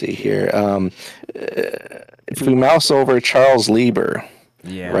 Let's see here. If we mouse over Charles Lieber,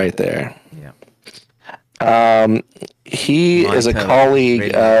 right there. Yeah. He is a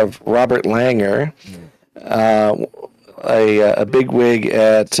colleague of Robert Langer, a bigwig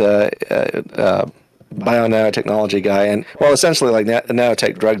at bio-nanotechnology guy, and essentially like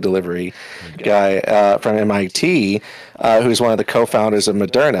nanotech drug delivery guy from MIT, who's one of the co-founders of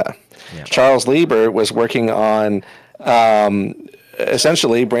Moderna. Yeah. Charles Lieber was working on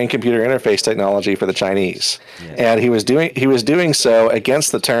essentially brain-computer interface technology for the Chinese, and he was doing so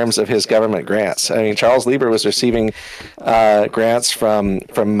against the terms of his government grants. I mean, Charles Lieber was receiving grants from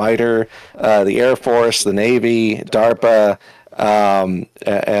MITRE, the Air Force, the Navy, DARPA,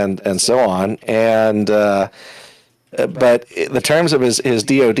 and so on, and but the terms of his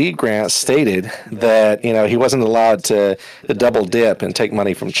DoD grants stated that he wasn't allowed to double dip and take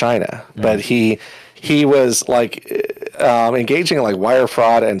money from China, but he was like engaging in like wire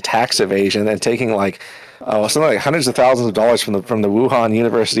fraud and tax evasion and taking like something like hundreds of thousands of dollars from the Wuhan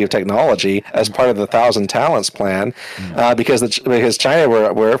University of Technology as part of the 1,000 Talents plan, because China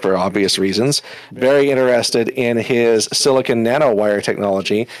were for obvious reasons very interested in his silicon nanowire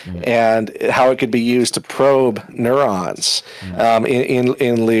technology and how it could be used to probe neurons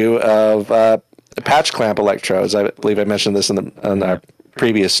in lieu of patch clamp electrodes. I believe I mentioned this in our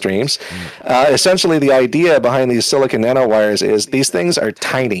previous streams. Essentially, the idea behind these silicon nanowires is these things are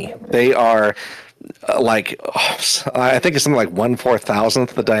tiny. They are I think it's something like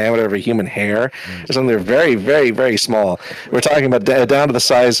 1/4000th the diameter of a human hair. Something they're very, very, very small. We're talking about down to the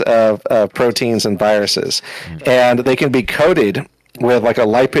size of proteins and viruses, and they can be coated with like a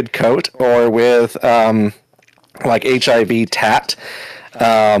lipid coat or with like HIV TAT.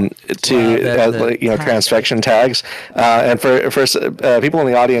 Transfection tags, and for people in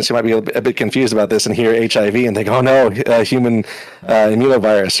the audience who might be a bit confused about this and hear HIV and think, oh no, human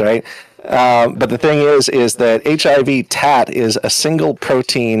immunovirus, right? But the thing is that HIV TAT is a single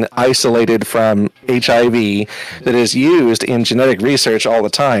protein isolated from HIV that is used in genetic research all the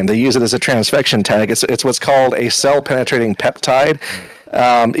time. They use it as a transfection tag. It's what's called a cell penetrating peptide.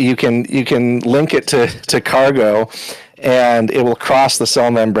 You can link it to cargo, and it will cross the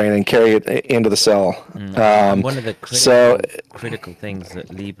cell membrane and carry it into the cell. One of the critical things that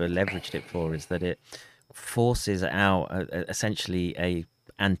Lieber leveraged it for is that it forces out essentially a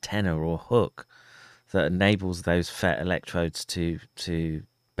antenna or hook that enables those FET electrodes to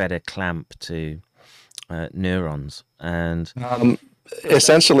better clamp to neurons. And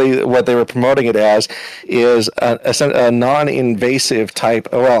essentially what they were promoting it as is a non-invasive type,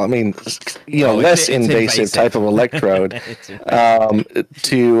 less invasive type of electrode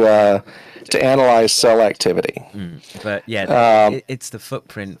to analyze cell activity. But yeah, it's the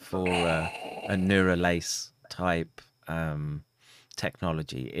footprint for a Neuralace type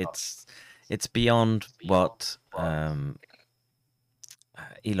technology. It's beyond what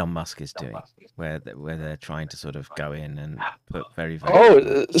Elon Musk is doing, where they're trying to sort of go in and put very,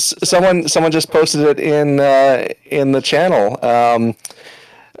 very someone just posted it in the channel.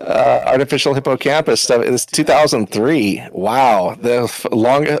 Artificial hippocampus stuff. It's 2003. Wow,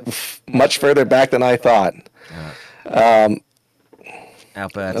 much further back than I thought.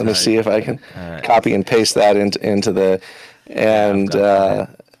 Alberto, let me see if I can copy and paste that into the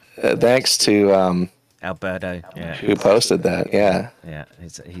thanks to Alberto, who posted that. Yeah,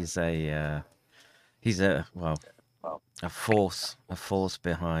 he's a force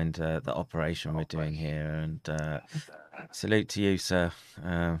behind the operation we're doing here, and salute to you, sir.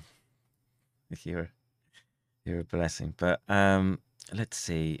 You're a blessing. But let's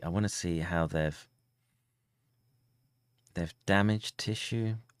see. I want to see how they've damaged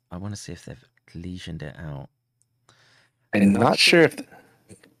tissue. I want to see if they've lesioned it out. I'm not sure if.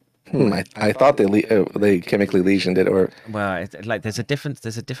 I thought they chemically lesioned it, or there's a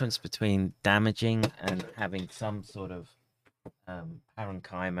difference between damaging and having some sort of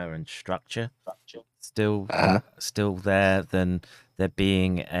parenchyma and structure still there than there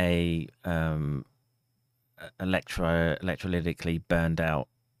being a electrolytically burned out.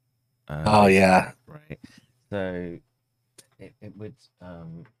 Right. So it would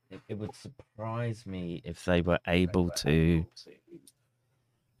surprise me if they were able to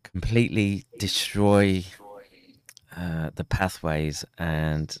completely destroy the pathways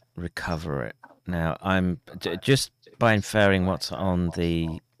and recover it. Now, I'm just by inferring what's on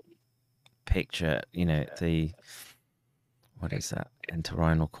the picture, what is that?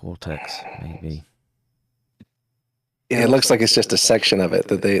 Entorhinal cortex, maybe. Yeah, it looks like it's just a section of it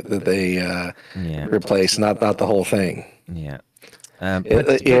that they replace, not the whole thing. Yeah.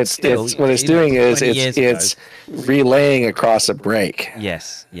 It's what it's doing is it's relaying across a break.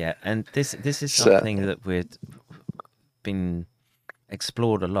 Yes, yeah, and this is something that we've been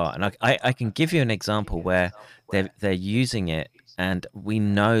explored a lot, and I can give you an example where they're using it, and we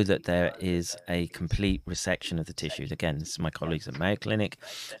know that there is a complete resection of the tissues. Again, this is my colleagues at Mayo Clinic,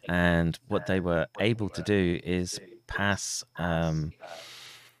 and what they were able to do is pass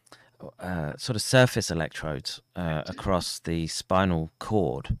sort of surface electrodes across the spinal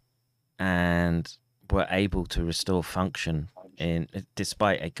cord, and were able to restore function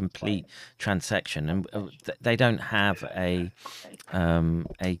despite a complete transection. And they don't have a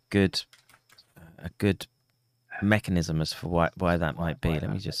good mechanism as for why that might be. Let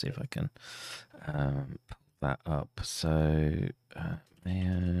me just see if I can pull that up. So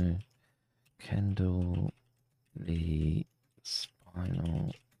Mayo, Kendall, the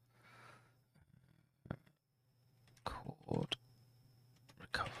spinal cord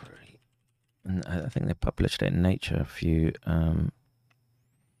recovery, and I think they published it in Nature a few I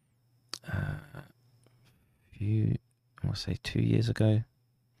want to say 2 years ago.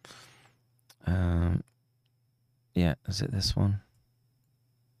 Yeah, is it this one?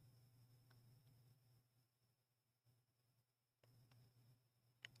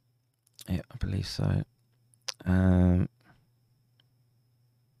 Yeah, I believe so.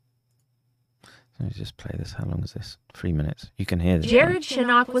 Let me just play this. How long is this? 3 minutes. You can hear this. Jared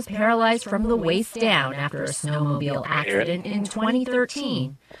Chinock was paralyzed from the waist down after a snowmobile accident in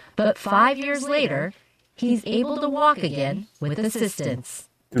 2013. But 5 years later, he's able to walk again with assistance.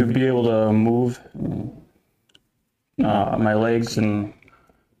 To be able to move my legs and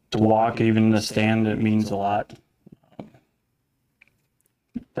to walk, even to stand, it means a lot.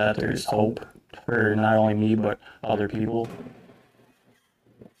 That there's hope for not only me, but other people.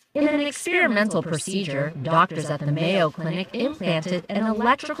 In an experimental procedure, doctors at the Mayo Clinic implanted an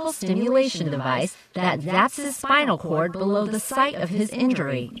electrical stimulation device that zaps his spinal cord below the site of his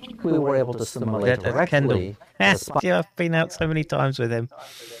injury. We were able to stimulate directly. Kendall. Yeah, I've been out so many times with him.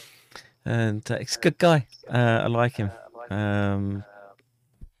 And he's a good guy. I like him.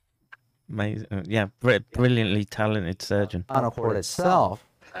 Brilliantly talented surgeon. Spinal cord itself,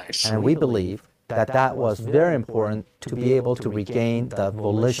 and we believe that was very important to be able to regain the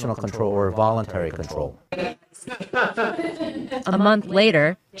volitional control or voluntary control. A month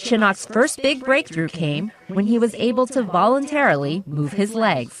later, Chinock's first big breakthrough came when he was able to voluntarily move his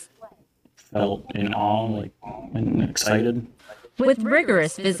legs. Felt in awe, and excited. With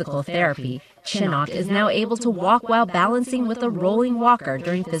rigorous physical therapy, Chinock is now able to walk while balancing with a rolling walker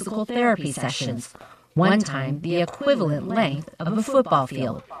during physical therapy sessions, one time the equivalent length of a football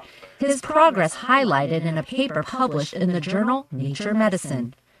field. His progress highlighted in a paper published in the journal Nature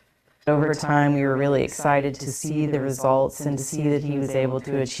Medicine. Over time, we were really excited to see the results and to see that he was able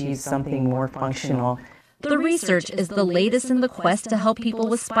to achieve something more functional. The research is the latest in the quest to help people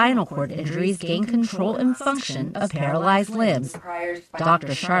with spinal cord injuries gain control and function of paralyzed limbs. Dr.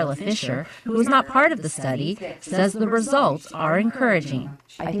 Charla Fisher, who was not part of the study, says the results are encouraging.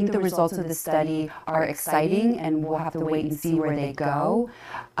 I think the results of the study are exciting, and we'll have to wait and see where they go.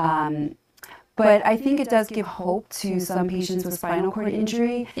 But I think it does give hope to some patients with spinal cord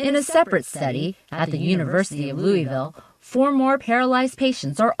injury. In a separate study at the University of Louisville, 4 more paralyzed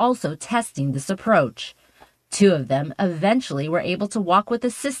patients are also testing this approach. 2 of them eventually were able to walk with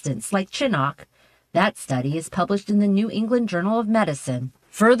assistance like Chinock. That study is published in the New England Journal of Medicine.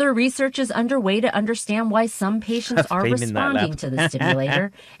 Further research is underway to understand why some patients are responding to the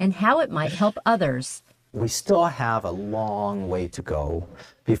stimulator and how it might help others. We still have a long way to go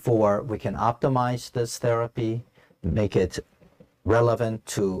before we can optimize this therapy, make it relevant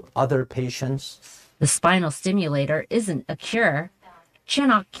to other patients. The spinal stimulator isn't a cure.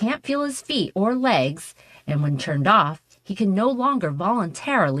 Chinock can't feel his feet or legs, and when turned off, he can no longer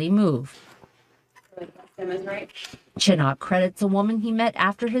voluntarily move. Chinock credits a woman he met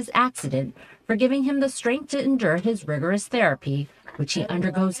after his accident for giving him the strength to endure his rigorous therapy, which he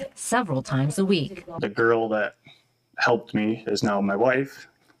undergoes several times a week. The girl that helped me is now my wife,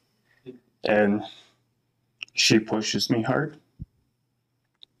 and she pushes me hard.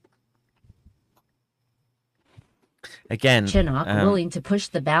 Again, Chinock willing to push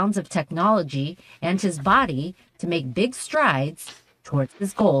the bounds of technology and his body to make big strides towards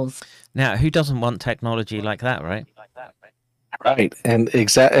his goals. Now, who doesn't want technology like that, right? Right, and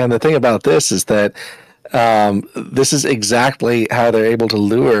the thing about this is that this is exactly how they're able to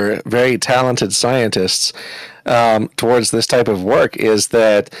lure very talented scientists towards this type of work. Is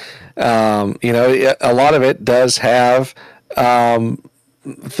that a lot of it does have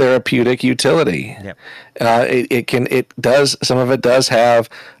therapeutic utility. Yep. Some of it does have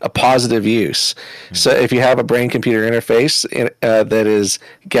a positive use. Mm-hmm. So if you have a brain computer interface that is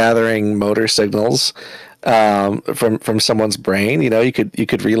gathering motor signals from someone's brain, you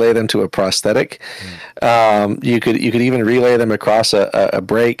could relay them to a prosthetic. Mm-hmm. You could even relay them across a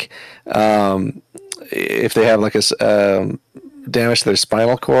break if they have like a damage to their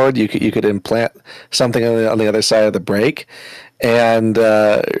spinal cord. You could implant something on the other side of the break and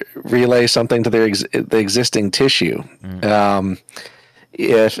relay something to the existing tissue. Mm.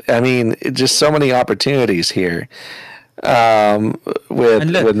 Just so many opportunities here with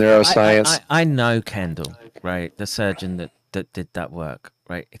neuroscience. I know Kendall, right? The surgeon that did that work,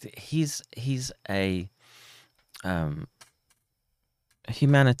 right? He's a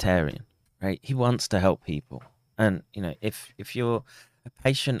humanitarian, right? He wants to help people, and if you're a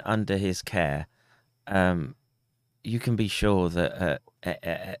patient under his care, you can be sure that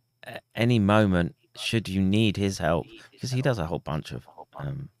at any moment, should you need his help, because he does a whole bunch of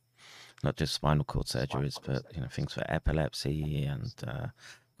not just spinal cord surgeries, but things for epilepsy and of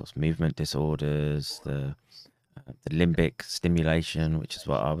course movement disorders, the limbic stimulation, which is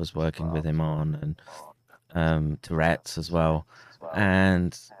what I was working with him on, and Tourette's as well.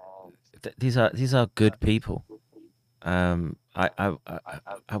 And these are good people. I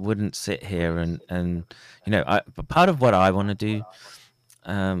wouldn't sit here and but part of what I want to do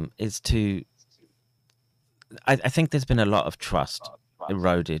is to I think there's been a lot of trust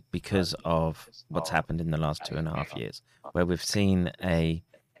eroded because of what's happened in the last 2.5 years, where we've seen a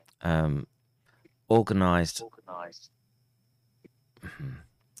organized,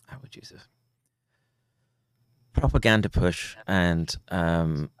 how would you say, propaganda push and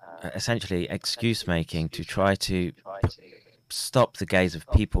essentially excuse making to try to stop the gaze of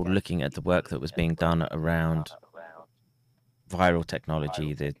people looking at the work that was being done around viral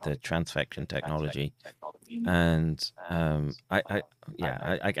technology, the transfection technology, and I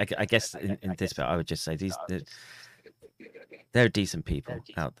guess in this bit I would just say there are decent people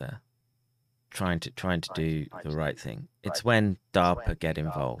out there trying to do the right thing. It's when DARPA get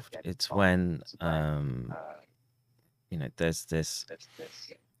involved. It's when there's this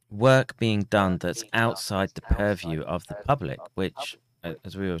work being done that's outside the purview of the public, which,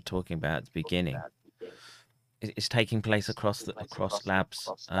 as we were talking about at the beginning, is taking place across labs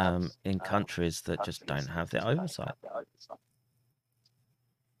in countries that just don't have the oversight.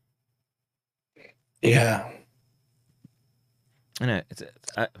 Yeah.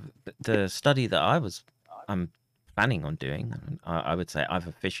 The study that I'm planning on doing, I would say I've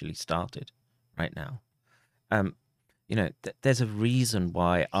officially started right now. There's a reason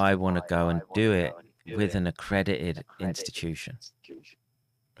why I want to go and do it with an accredited institution,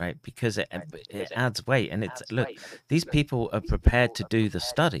 right? Because it adds weight, and look, these people are prepared to do the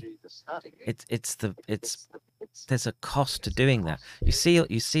study. There's a cost to doing that. You see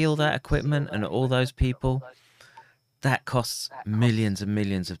all that equipment and all those people. That costs millions and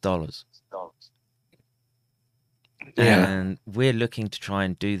millions of dollars. Yeah. And we're looking to try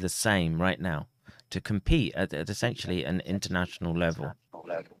and do the same right now, to compete at essentially an international level,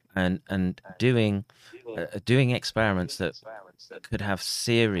 and doing experiments that could have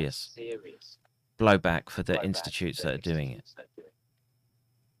serious blowback for the institutes that are doing it.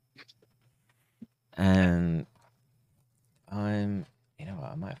 And I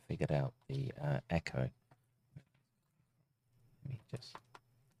might have figured out the echo.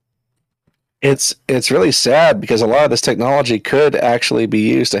 It's really sad because a lot of this technology could actually be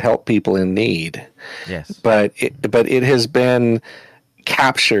used to help people in need. Yes. But it has been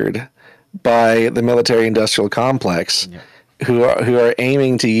captured by the military-industrial complex, who are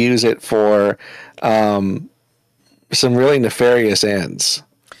aiming to use it for some really nefarious ends.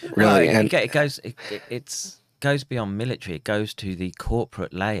 Really, it goes beyond military. It goes to the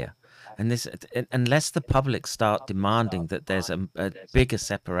corporate layer. And this, unless the public start demanding that there's a bigger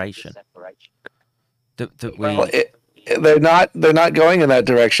separation, they're not going in that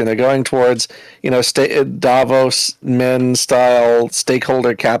direction. They're going towards Davos men style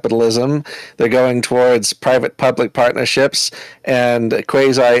stakeholder capitalism. They're going towards private-public partnerships and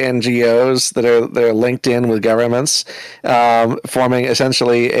quasi NGOs that are linked in with governments, forming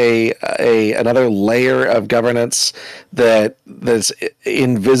essentially another layer of governance that's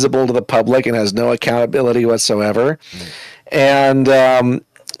invisible to the public and has no accountability whatsoever. And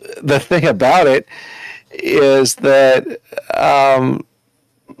the thing about it is that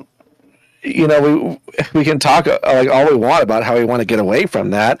we can talk like all we want about how we want to get away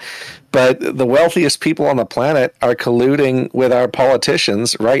from that, but the wealthiest people on the planet are colluding with our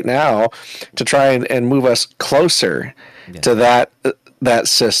politicians right now to try and move us closer to that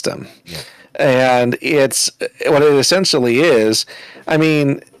system. And it's what it essentially is. I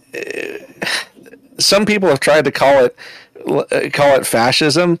mean, some people have tried to call it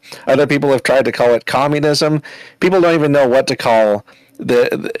fascism. Other people have tried to call it communism. People don't even know what to call it. Do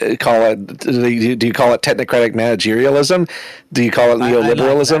you call it technocratic managerialism? Do you call it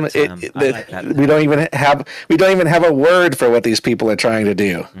neoliberalism? We don't even have a word for what these people are trying to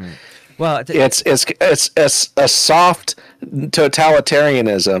do. Well, it's a soft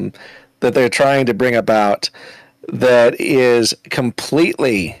totalitarianism that they're trying to bring about that is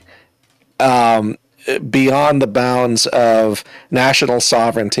completely beyond the bounds of national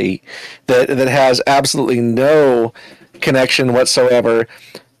sovereignty, that has absolutely no connection whatsoever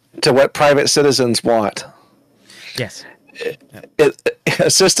to what private citizens want. Yes.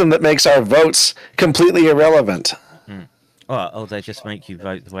 A system that makes our votes completely irrelevant. Well, they just make you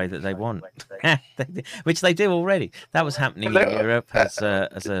vote the way that they want, which they do already. That was happening in Europe as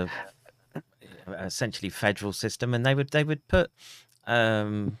a essentially federal system, and they would put.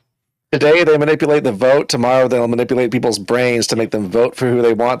 Today they manipulate the vote. Tomorrow they'll manipulate people's brains to make them vote for who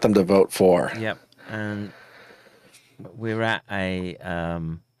they want them to vote for. Yep, and we're at a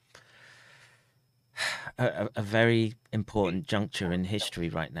very important juncture in history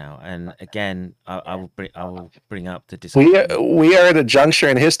right now. And again, I will bring up the discussion. We are at a juncture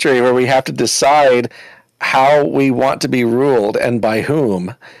in history where we have to decide how we want to be ruled and by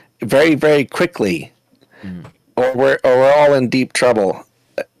whom, very, very quickly. or we're all in deep trouble.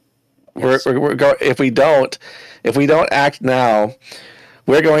 Yes. If we don't act now,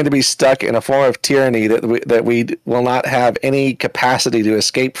 we're going to be stuck in a form of tyranny that we will not have any capacity to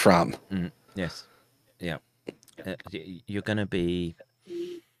escape from. Yes, yeah. You're going to be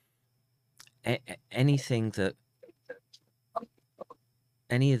anything that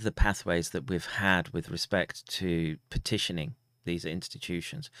any of the pathways that we've had with respect to petitioning these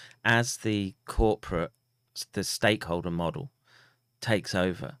institutions as the stakeholder model takes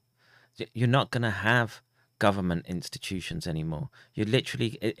over. You're not going to have government institutions anymore.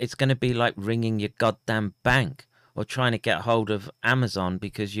 It's going to be like ringing your goddamn bank or trying to get hold of Amazon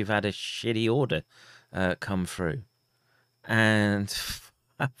because you've had a shitty order come through. And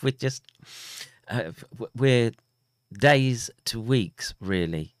we're days to weeks,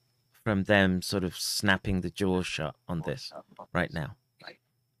 really, from them sort of snapping the jaws shut on this right now.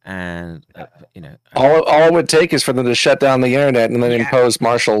 And all it would take is for them to shut down the internet and then impose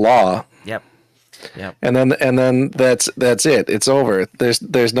martial law. Yep. And then that's it. It's over.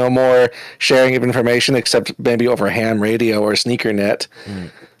 There's no more sharing of information except maybe over ham radio or sneaker net.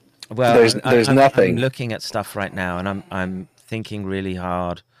 Well, there's nothing. I'm looking at stuff right now, and I'm thinking really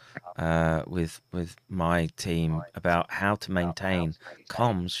hard with my team about how to maintain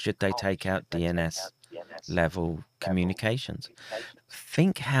comms should they take out DNS level communications.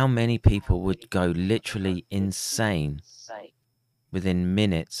 Think how many people would go literally insane within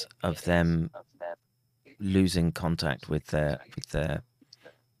minutes of them losing contact with the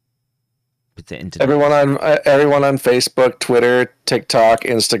internet. Everyone on Facebook, Twitter, TikTok,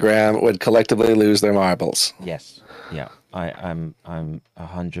 Instagram would collectively lose their marbles. Yes. Yeah. I'm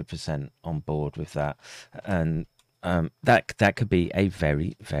 100% on board with that. And that could be a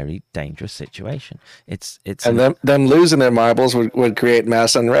very, very dangerous situation. Them losing their marbles would create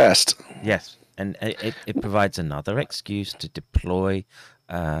mass unrest. Yes, and it provides another excuse to deploy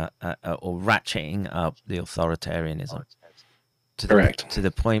or ratcheting up the authoritarianism. Correct. To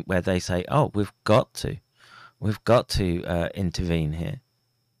the point where they say, "Oh, we've got to intervene here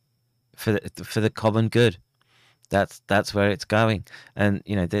for the common good." That's where it's going. And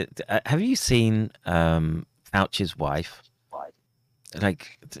have you seen Fauci's wife?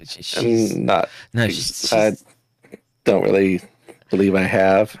 Like, she's not. No, I don't really believe I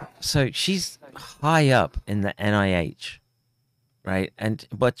have. So she's high up in the NIH, right? And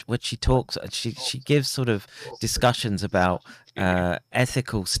what she talks, she gives sort of discussions about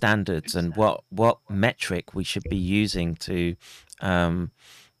ethical standards and what metric we should be using to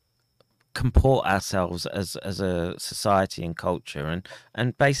comport ourselves as a society and culture,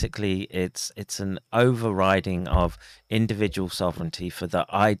 and basically it's an overriding of individual sovereignty for the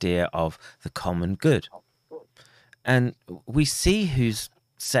idea of the common good. And we see who's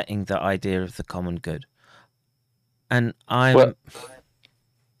setting the idea of the common good. And what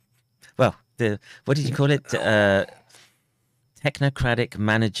did you call it? Technocratic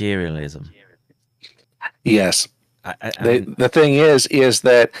managerialism. Yes. The thing is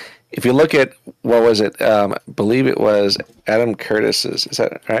that if you look at, what was it? I believe it was Adam Curtis's. Is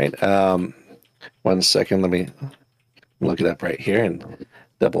that right? 1 second. Let me look it up right here and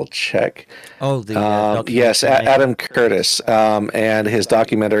double check. Oh, the yes, Adam Curtis and his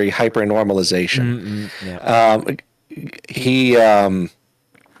documentary Hypernormalization. He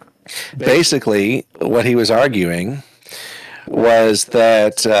basically, what he was arguing was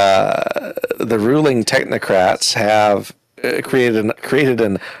that the ruling technocrats have created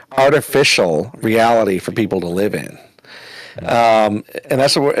an artificial reality for people to live in, and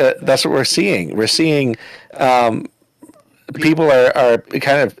that's what we're seeing. We're seeing people are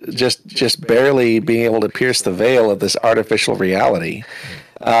kind of just barely being able to pierce the veil of this artificial reality.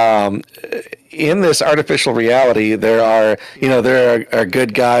 In this artificial reality, there are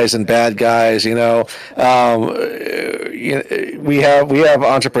good guys and bad guys. We have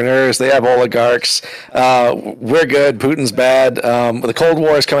entrepreneurs. They have oligarchs. We're good. Putin's bad. The Cold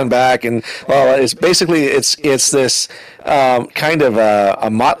War is coming back, and it's this kind of a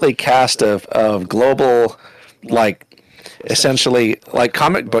motley cast of global, essentially like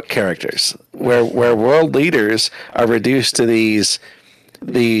comic book characters, where world leaders are reduced to these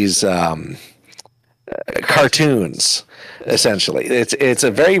cartoons. Essentially, it's a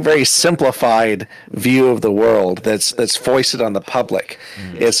very, very simplified view of the world that's foisted on the public.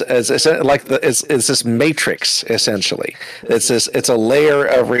 It's this matrix, essentially. It's a layer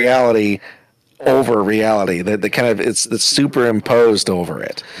of reality over reality that it's superimposed over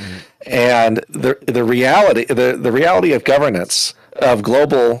it. And the reality of governance, of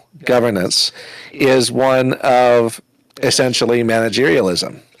global governance, is one of essentially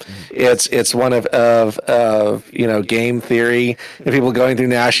managerialism. It's one of game theory and people going through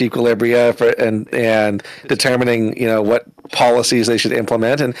Nash equilibria and determining what policies they should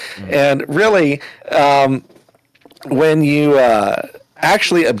implement and really when you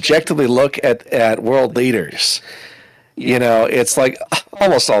actually objectively look at world leaders. It's like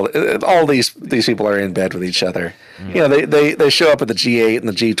almost all these people are in bed with each other. They show up at the G8 and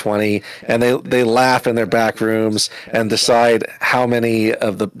the G20, and they laugh in their back rooms and decide how many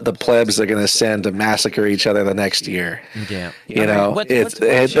of the plebs they're going to send to massacre each other the next year. Yeah, they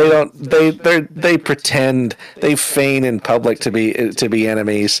pretend, they feign in public to be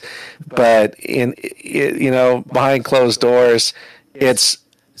enemies, but behind closed doors, it's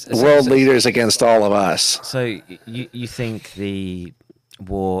world leaders against all of us. So you think the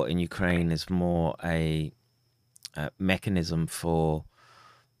war in Ukraine is more a mechanism for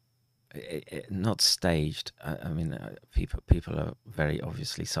not staged? I mean, people are very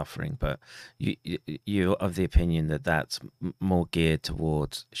obviously suffering, but you're of the opinion that that's more geared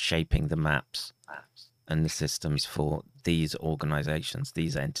towards shaping the maps and the systems for these organizations,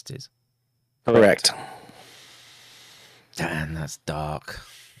 these entities. Correct. Damn, that's dark.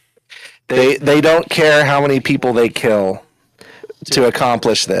 They don't care how many people they kill to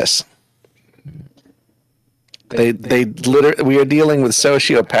accomplish this. We are dealing with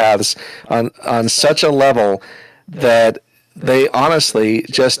sociopaths on such a level that they honestly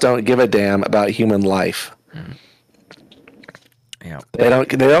just don't give a damn about human life. Yeah. They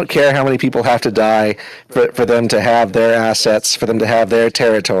don't care how many people have to die for them to have their assets, for them to have their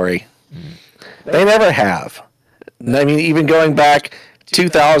territory. They never have. I mean, even going back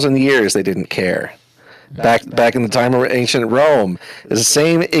 2,000 years, they didn't care. Back in the time of ancient Rome, it's the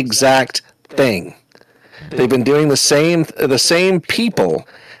same exact thing. They've been doing the same people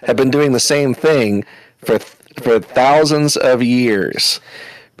have been doing the same thing for thousands of years,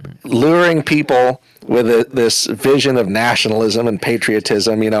 luring people with this vision of nationalism and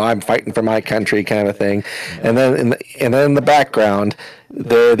patriotism. I'm fighting for my country kind of thing, and then in the background,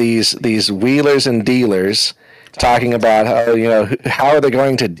 there are these wheelers and dealers talking about how are they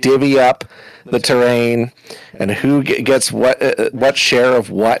going to divvy up the terrain and who gets what share of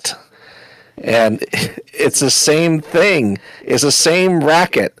what. And it's the same thing. It's the same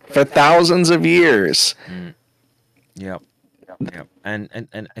racket for thousands of years. Yep.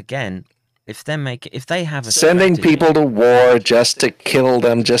 And again, if they have a sending strategy, people to war just to kill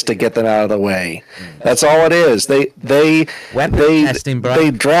them, just to get them out of the way. That's all it is. They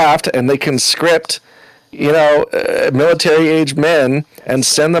draft and they conscript military-age men and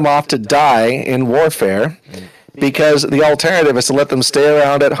send them off to die in warfare, because the alternative is to let them stay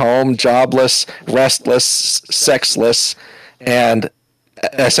around at home, jobless, restless, sexless, and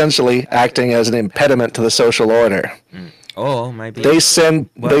essentially acting as an impediment to the social order. Or maybe they send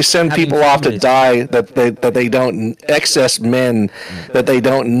people off to die that they don't, excess men that they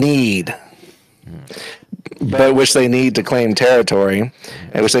don't need, but which they need to claim territory,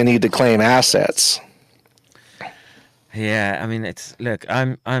 and which they need to claim assets. Yeah, I mean,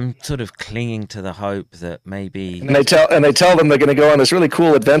 I'm sort of clinging to the hope that maybe. And they tell them they're going to go on this really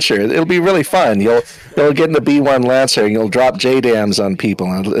cool adventure. It'll be really fun. You'll get in the B-1 Lancer and you'll drop JDAMs on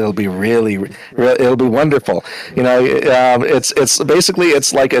people, and it'll be it'll be wonderful. It's basically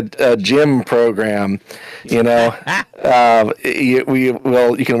it's like a gym program. You can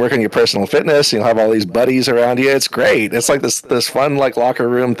work on your personal fitness. You'll have all these buddies around you. It's great. It's like this fun locker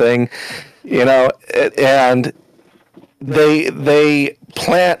room thing. And they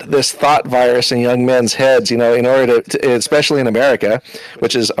plant this thought virus in young men's heads, in order to, especially in America,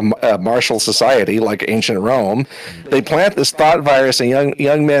 which is a martial society like ancient Rome. They plant this thought virus in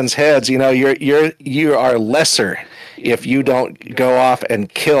young men's heads. You are lesser if you don't go off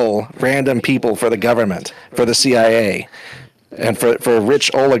and kill random people for the government, for the CIA, and for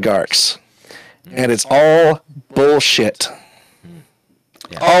rich oligarchs. And it's all bullshit.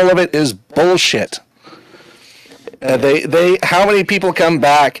 All of it is bullshit. How many people come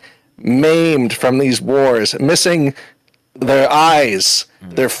back maimed from these wars, missing their eyes,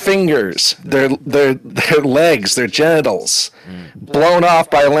 their fingers, their legs, their genitals, blown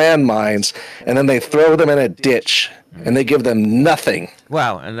off by landmines, and then they throw them in a ditch, and they give them nothing.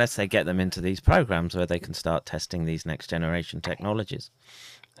 Well, unless they get them into these programs where they can start testing these next generation technologies.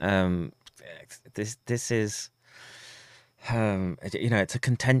 This is. It's a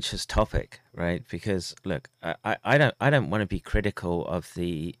contentious topic, right? Because look, I don't want to be critical of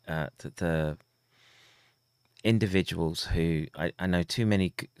the individuals who I know too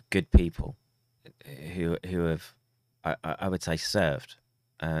many good people who have I would say served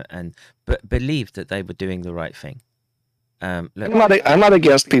but believed that they were doing the right thing, I'm not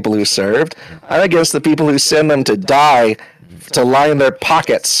against people who served. I'm against the people who send them to die, to line their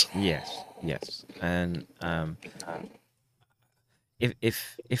pockets. Yes, and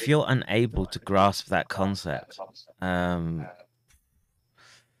if you're unable to grasp that concept, I'm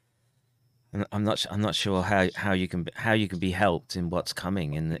not sure how you can be helped in what's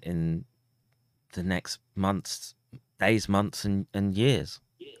coming in the next days, months, and years.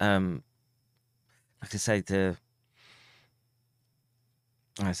 Like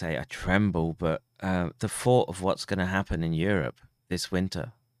I say, I tremble, but the thought of what's going to happen in Europe this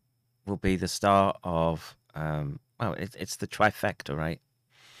winter will be the start of it's the trifecta, right?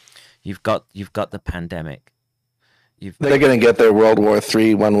 You've got the pandemic. They're going to get their World War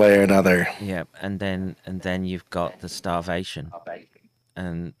III one way or another. Yeah, and then you've got the starvation,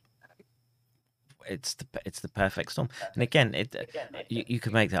 and it's the perfect storm. And again, you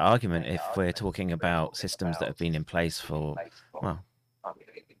could make that argument if we're talking about systems that have been in place for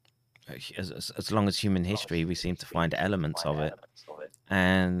as long as human history, we seem to find elements of it,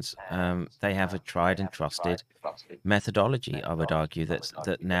 and they have a tried and trusted methodology. I would argue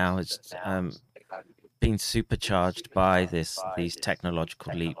that now has been supercharged by these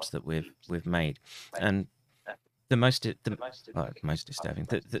technological leaps that we've made, and the most disturbing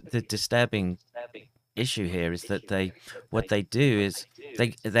the disturbing issue here is that what they do is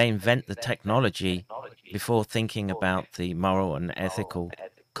they invent the technology before thinking about the moral and ethical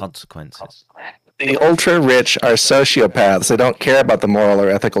consequences. The ultra rich are sociopaths. They don't care about the moral or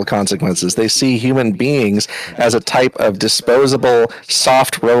ethical consequences. They see human beings as a type of disposable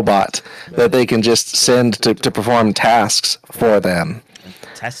soft robot that they can just send to perform tasks for them.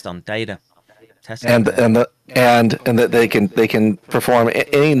 Test on data. And that they can perform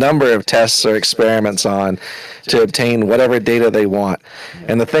any number of tests or experiments on to obtain whatever data they want.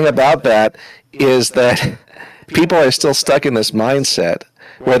 And the thing about that is that people are still stuck in this mindset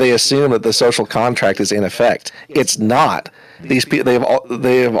where they assume that the social contract is in effect. It's not. These people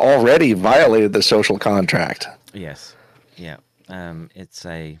they have already violated the social contract. Yes. Yeah. It's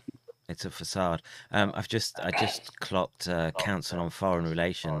a facade. I just clocked Council on Foreign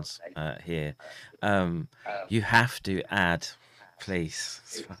Relations here. You have to add,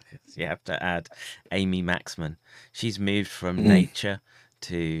 please. You have to add Amy Maxman. She's moved from Nature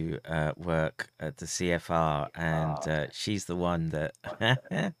to work at the CFR, and she's the one that.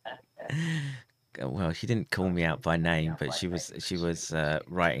 Well, she didn't call me out by name, but she was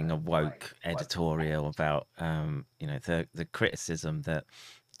writing a woke editorial about the criticism that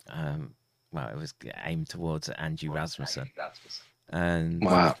it was aimed towards Angie Rasmussen, and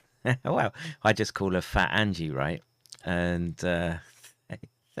wow. Well, I just call her Fat Angie, right? And they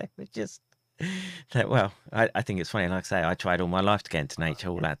were just. Well, I think it's funny. Like I say, I tried all my life to get into Nature.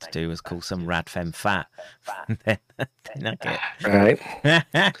 All I had to do was call some rad femme fat. then I get right.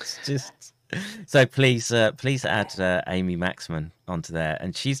 It's just so. Please add Amy Maxman onto there,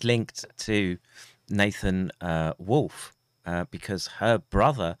 and she's linked to Nathan Wolf because her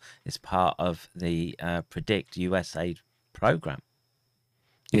brother is part of the Predict USA program.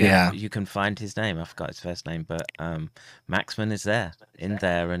 Yeah, you can find his name. I forgot his first name, but Maxman is in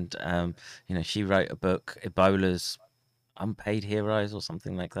there, and she wrote a book, Ebola's Unpaid Heroes or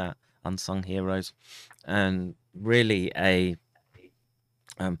something like that, Unsung Heroes, and really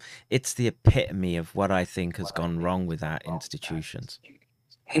it's the epitome of what I think has gone wrong with our institutions,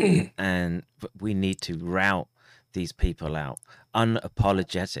 and we need to rout these people out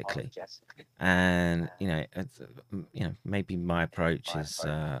unapologetically. And maybe my approach is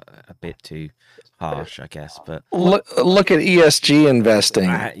a bit too harsh, I guess, but look at ESG investing.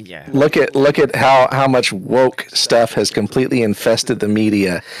 Yeah. Look at how much woke stuff has completely infested the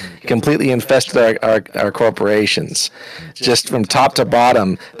media, completely infested our corporations. Just from top to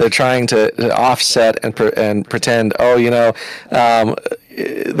bottom, they're trying to offset and pretend.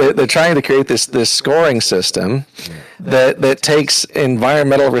 They're trying to create this scoring system that takes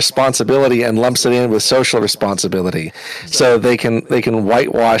environmental responsibility and lumps it in with social responsibility, so they can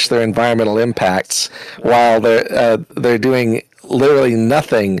whitewash their environmental impacts while they're doing literally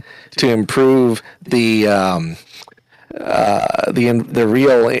nothing to improve the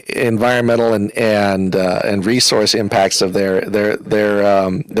real environmental and resource impacts of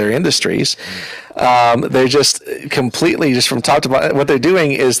their industries. They're just completely, just from top to bottom. What they're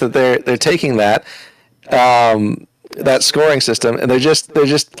doing is that they're taking that that scoring system, and they're just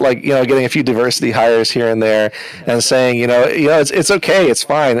like, getting a few diversity hires here and there, and saying, it's okay, it's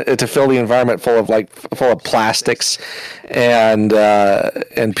fine to fill the environment full of plastics and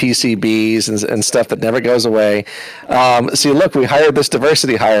PCBs and stuff that never goes away. See, look, we hired this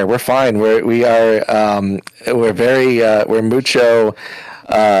diversity hire. We're fine. We're mucho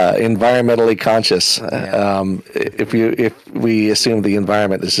environmentally conscious. If we assume the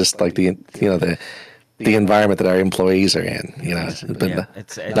environment is just like the environment that our employees are in, it's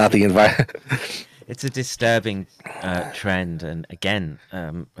not the environment. It's a disturbing trend, and again,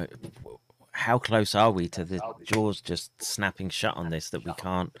 how close are we to the jaws just snapping shut on this, that we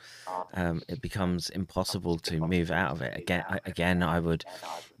can't? It becomes impossible to move out of it. Again, I would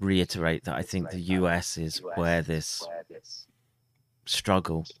reiterate that I think the US is where this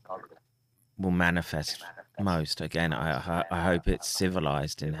struggle will manifest most. Again, I hope it's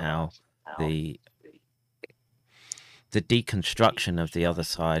civilized in how the deconstruction of the other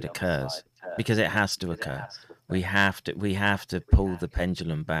side occurs, because it has to occur. We have to pull the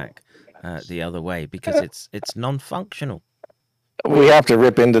pendulum back the other way, because it's non-functional. We have to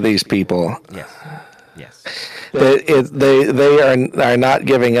rip into these people. Yes. They are not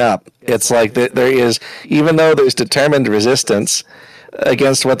giving up. It's like there is, even though there's determined resistance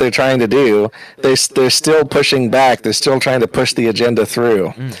against what they're trying to do, they're still pushing back. They're still trying to push the agenda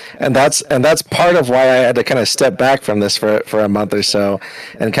through, and that's part of why I had to kind of step back from this for a month or so,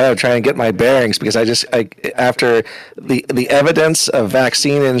 and kind of try and get my bearings, because after the evidence of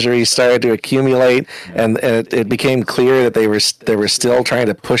vaccine injuries started to accumulate, and it became clear that they were still trying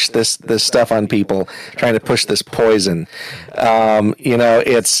to push this stuff on people, trying to push this poison.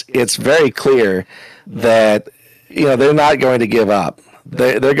 It's very clear that they're not going to give up.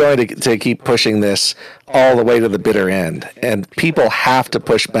 They're going to keep pushing this all the way to the bitter end, and people have to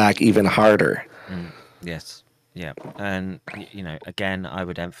push back even harder. Yes, yeah, and again, I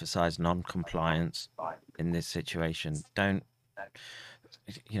would emphasize non-compliance in this situation. Don't,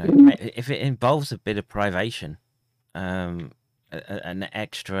 if it involves a bit of privation, an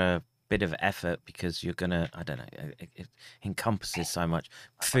extra bit of effort, because you're gonna, I don't know, it encompasses so much.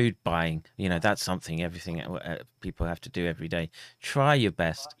 Food buying, that's something everything people have to do every day. Try your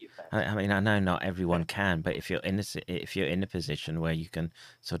best. I mean, I know not everyone can, but if you're in a position where you can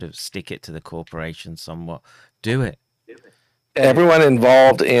sort of stick it to the corporation somewhat, do it. Everyone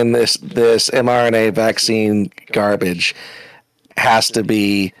involved in this mRNA vaccine garbage has to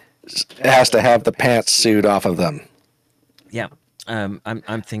have the pants sued off of them. Yeah.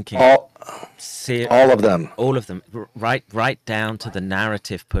 I'm thinking all of them, right down to the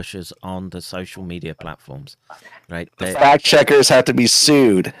narrative pushers on the social media platforms, right? Fact checkers have to be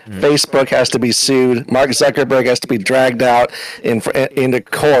sued. Facebook has to be sued. Mark Zuckerberg has to be dragged out into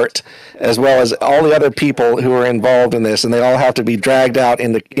court, as well as all the other people who are involved in this, and they all have to be dragged out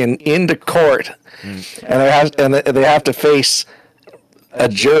into court, and they have to face a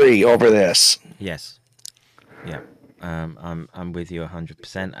jury over this. Yes. Yeah. I'm with you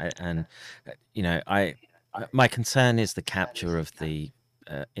 100%, and my concern is the capture of the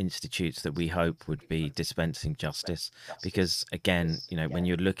institutes that we hope would be dispensing justice, because again, when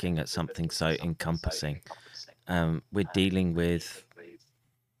you're looking at something so encompassing, we're dealing with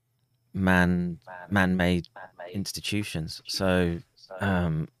man-made institutions. So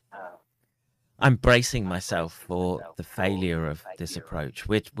I'm bracing myself for the failure of this approach.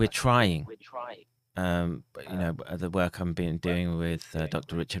 We're trying. The work I've been doing with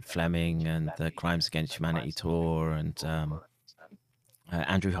Dr. Richard Fleming and the Crimes Against Humanity tour, and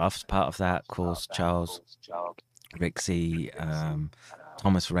Andrew Huff's part of that, of course, Charles Rixey,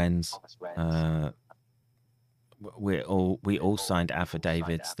 Thomas Renz. We all signed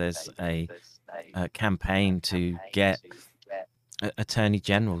affidavits. There's a campaign to get attorney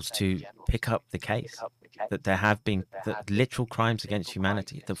generals to pick up the case, that there have been literal crimes against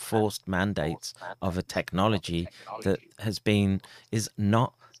humanity, the forced mandates of a technology that is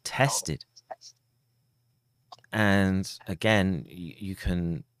not tested. And again, you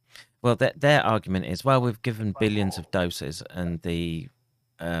can, well, their argument is, well, we've given billions of doses, and the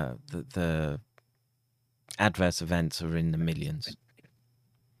adverse events are in the millions.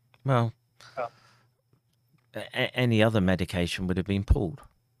 Well, any other medication would have been pulled,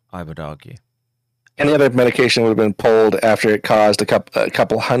 I would argue. Any other medication would have been pulled after it caused a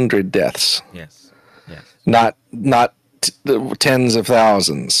couple hundred deaths. Yes. Not tens of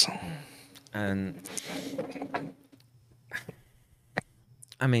thousands. And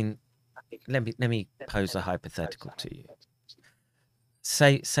I mean, let me pose a hypothetical to you.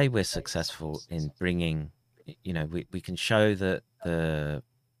 Say we're successful in bringing, we can show that the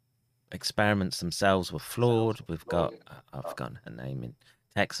experiments themselves were flawed. We've got, I've forgotten her name, in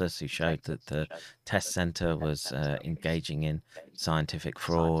Texas, who showed that the test center was engaging in scientific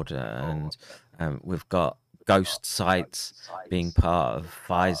fraud, and we've got ghost sites being part of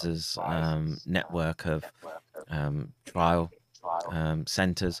Pfizer's network of trial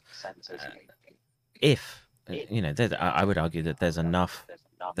centers. If I would argue that there's enough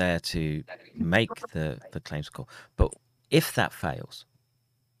there to make the claims call, but if that fails,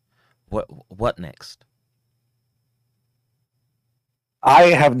 what next? I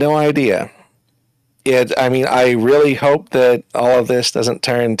have no idea. I mean, I really hope that all of this doesn't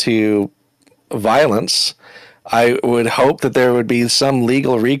turn to violence. I would hope that there would be some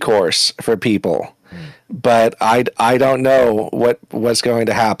legal recourse for people, but I don't know what's going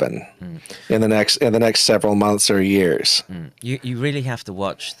to happen in the next several months or years. You really have to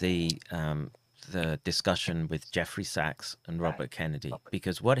watch the discussion with Jeffrey Sachs and Robert Kennedy,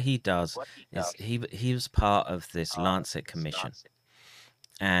 because what he does is he was part of this Lancet commission,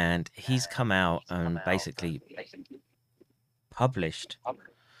 and he's come out and basically published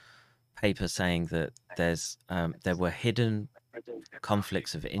papers saying that there were hidden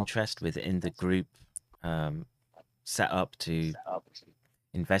conflicts of interest within the group set up to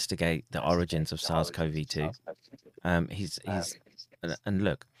investigate the origins of SARS-CoV-2. And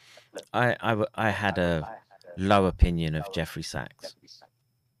look, I had a low opinion of Jeffrey Sachs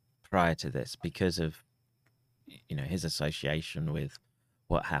prior to this because of his association with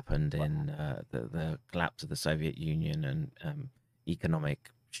what happened in the collapse of the Soviet Union and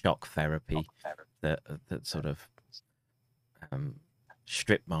economic shock therapy that sort of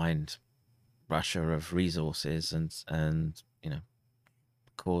strip mined Russia of resources and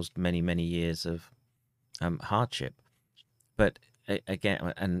caused many years of hardship. But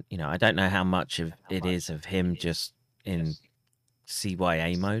again, and I don't know how much of it is of him just in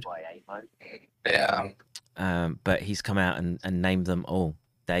CYA mode. Yeah. But he's come out and named them all.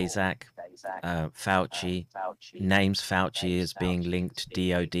 Daszak, Fauci, names Fauci as being linked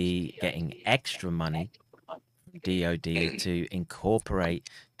to DOD, getting extra money from DOD to incorporate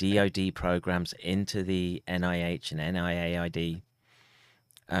DOD programs into the NIH and NIAID.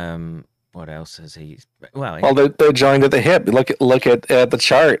 What else has he? Well, they're joined at the hip. Look at the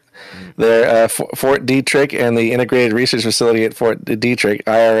chart. They're Fort Detrick and the Integrated Research Facility at Fort Detrick,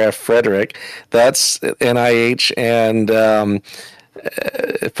 IRF Frederick. That's NIH and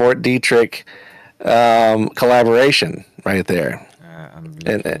Fort Detrick collaboration right there. I'm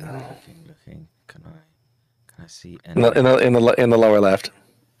looking. Can I see? In the lower left.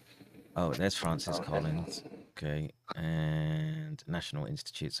 Oh, there's Francis Collins. Okay, and National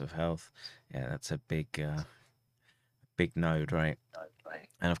Institutes of Health. Yeah, that's a big node, right?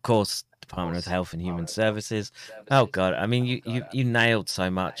 And of course, Department of Health and Human Services. Oh God, I mean, you nailed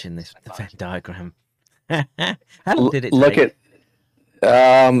so much in this Venn diagram. How long did it take?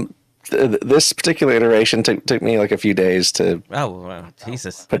 This particular iteration took me like a few days to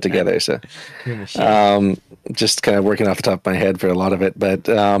Jesus put together. So, just kind of working off the top of my head for a lot of it, but.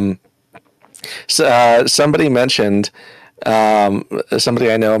 So, somebody mentioned,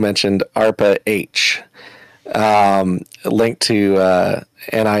 somebody I know mentioned ARPA-H, linked to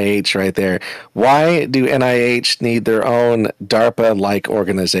NIH right there. Why do NIH need their own DARPA-like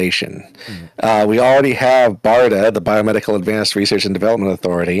organization? We already have BARDA, the Biomedical Advanced Research and Development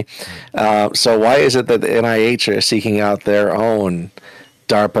Authority. So why is it that the NIH are seeking out their own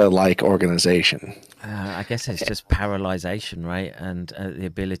DARPA-like organization? I guess it's just paralyzation, right? And the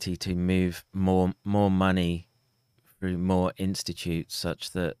ability to move more money through more institutes such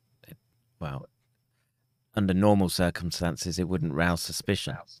that, well, under normal circumstances, it wouldn't rouse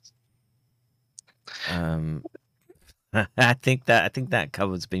suspicion. I think that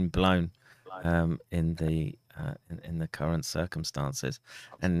cover's been blown in the current circumstances.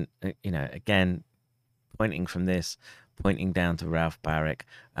 And, again, pointing down to Ralph Barrick,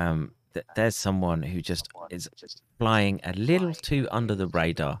 there's someone who just is flying a little too under the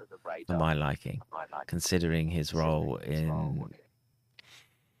radar for my liking, considering his role in,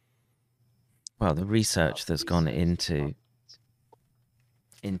 well, the research that's gone into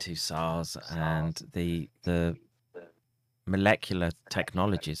SARS and the molecular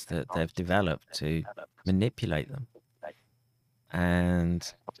technologies that they've developed to manipulate them. And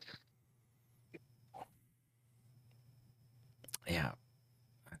yeah.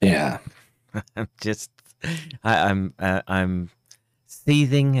 I'm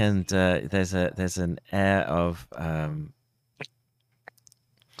seething, and there's an air of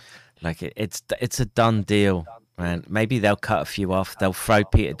like it's a done deal, man. Maybe they'll cut a few off. They'll throw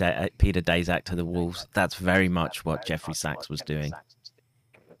Peter Daszak to the wolves. That's very much what Jeffrey Sachs was doing.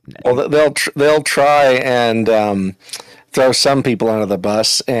 Well, they'll try and throw some people under the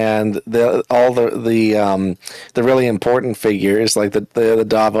bus, and all the really important figures like the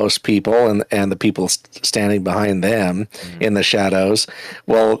Davos people and the people standing behind them in the shadows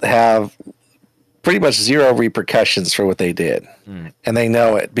will have pretty much zero repercussions for what they did, and they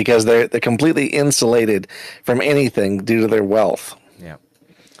know it because they're completely insulated from anything due to their wealth. Yeah.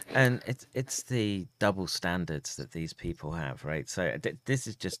 And it's the double standards that these people have, right? So this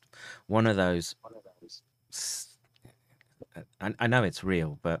is just one of those. I know it's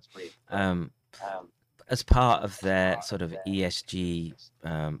real, but as part of their sort of ESG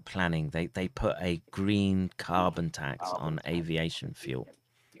planning, they put a green carbon tax on aviation fuel,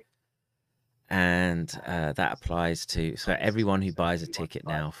 and that applies to everyone who buys a ticket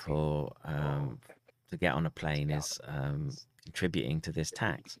now for to get on a plane is contributing to this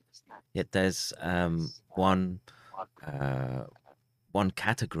tax. Yet there's one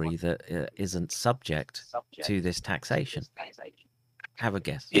category that isn't subject to this taxation. Have a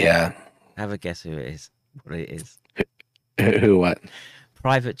guess. Yeah. Have a guess who it is. What it is. Who? What?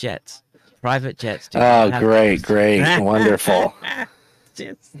 Private jets. Private jets. Oh, great, wonderful.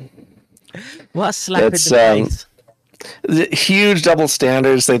 What a slap in the face. Huge double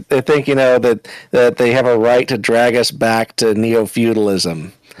standards. They think that they have a right to drag us back to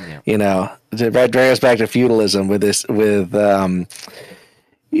neo-feudalism. Yeah. To drag us back to feudalism with this they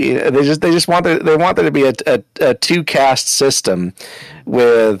just want there to be a two caste system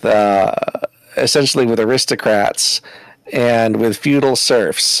with essentially with aristocrats and with feudal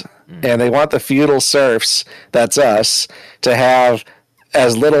serfs, and they want the feudal serfs, that's us, to have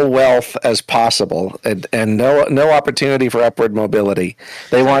as little wealth as possible and no opportunity for upward mobility.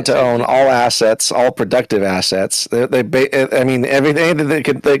 They want to own all assets, all productive assets. I mean, everything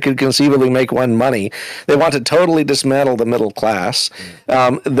that they could conceivably make one money. They want to totally dismantle the middle class.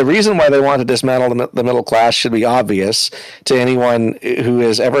 The reason why they want to dismantle the middle class should be obvious to anyone who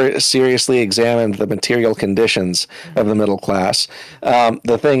has ever seriously examined the material conditions of the middle class.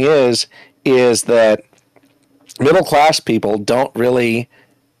 The thing is that middle class people don't really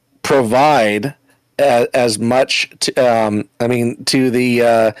provide as much to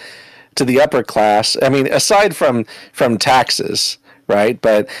the upper class. I mean, aside from taxes, right?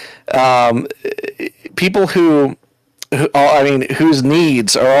 But people whose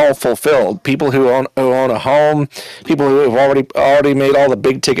needs are all fulfilled. People who own a home, people who have already made all the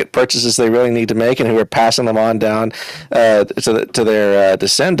big ticket purchases they really need to make, and who are passing them on down to their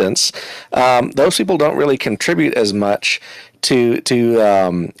descendants. Those people don't really contribute as much to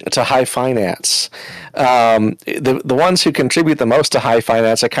high finance. The ones who contribute the most to high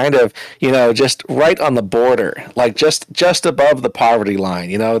finance are kind of just right on the border, like just above the poverty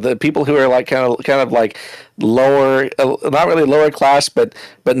line. The people who are like kind of like lower, not really lower class, but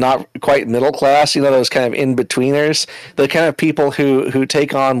not quite middle class. Those kind of in betweeners, the kind of people who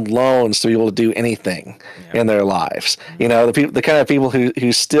take on loans to be able to do anything in their lives. The kind of people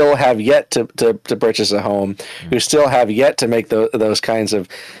who still have yet to purchase a home, who still have yet to make those kinds of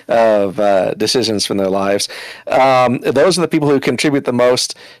decisions from their lives. Those are the people who contribute the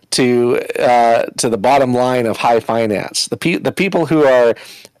most to the bottom line of high finance. The people who are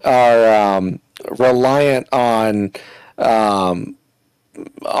reliant on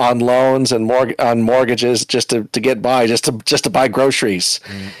loans and on mortgages just to get by, just to buy groceries,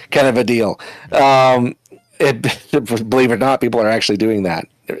 kind of a deal. Believe it or not, people are actually doing that,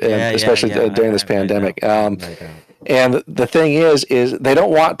 especially during this pandemic. And the thing is they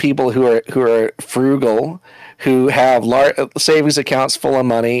don't want people who are frugal, who have large savings accounts full of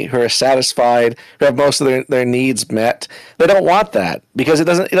money, who are satisfied, who have most of their needs met. They don't want that because it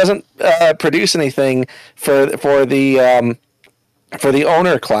doesn't produce anything for the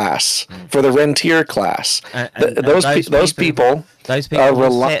owner class, for the rentier class. Those people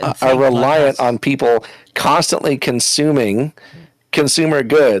are reliant on people constantly consuming consumer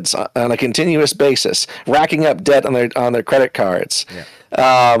goods on a continuous basis, racking up debt on their credit cards.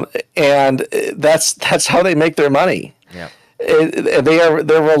 And that's how they make their money. They're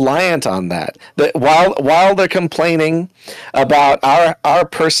reliant on that. While they're complaining about our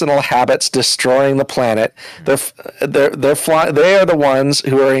personal habits destroying the planet, they are the ones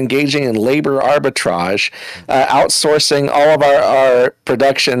who are engaging in labor arbitrage, outsourcing all of our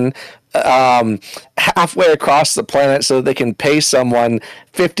production halfway across the planet so that they can pay someone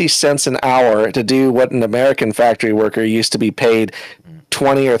 50 cents an hour to do what an American factory worker used to be paid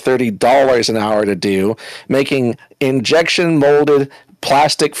 $20 or $30 an hour to do, making injection molded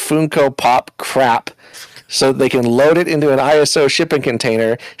plastic Funko Pop crap so they can load it into an ISO shipping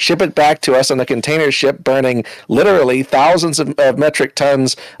container, ship it back to us on a container ship, burning literally thousands of metric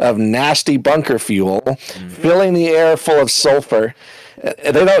tons of nasty bunker fuel, filling the air full of sulfur.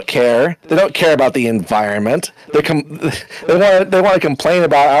 They don't care. They don't care about the environment. They want to complain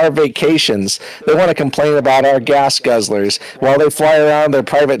about our vacations. They want to complain about our gas guzzlers while they fly around their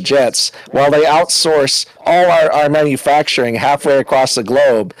private jets, while they outsource all our manufacturing halfway across the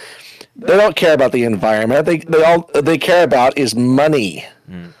globe. They don't care about the environment. All they care about is money.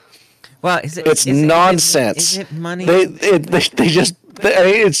 Well, it's nonsense. Is it money? They just.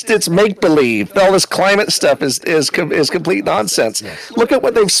 It's make believe. All this climate stuff is complete nonsense. Yes. Look at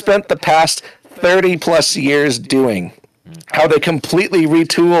what they've spent the past 30 plus years doing. How they completely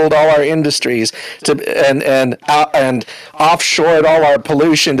retooled all our industries and offshored all our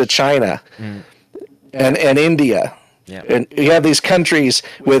pollution to China and India. Yeah. And you have these countries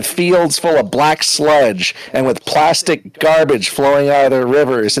with fields full of black sludge and with plastic garbage flowing out of their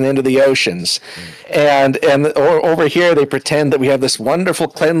rivers and into the oceans. And over here they pretend that we have this wonderful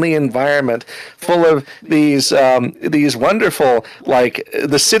cleanly environment full of these wonderful, like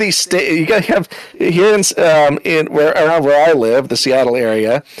the city state. You got to have here around where I live, the Seattle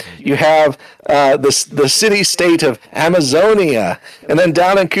area, you have the city state of Amazonia, and then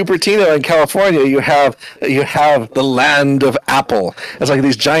down in Cupertino in California you have the land of Apple. It's like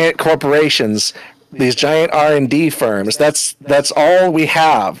these giant corporations, these giant R&D firms. That's all we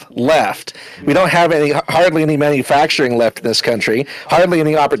have left. We don't have hardly any manufacturing left in this country, hardly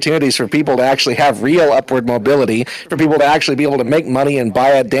any opportunities for people to actually have real upward mobility, for people to actually be able to make money and buy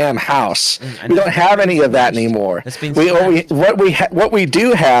a damn house. We don't have any of that anymore. What we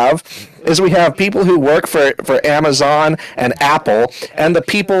do have is we have people who work for Amazon and Apple, and the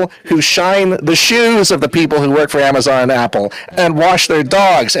people who shine the shoes of the people who work for Amazon and Apple, and wash their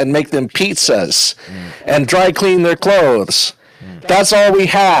dogs and make them pizzas and dry clean their clothes. That's all we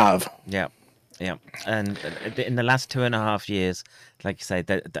have. Yeah. And in the last 2.5 years, like you say,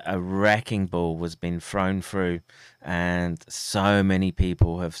 a wrecking ball was being thrown through, and so many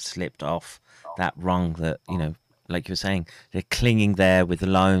people have slipped off that rung that, like you were saying, they're clinging there with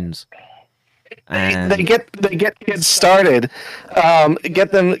loans. And they get kids started,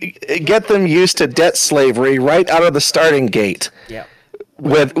 get them used to debt slavery right out of the starting gate. Yeah.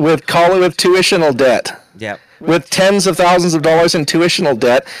 With tuitional debt. Yeah. With tens of thousands of dollars in tuitional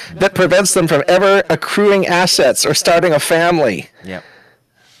debt that prevents them from ever accruing assets or starting a family. Yep.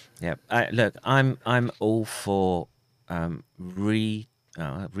 Look, I'm all for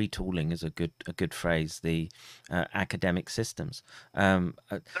retooling is a good phrase. The academic systems. The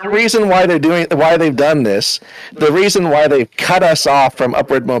reason why they've done this, the reason why they've cut us off from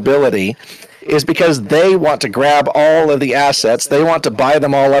upward mobility, is because they want to grab all of the assets. They want to buy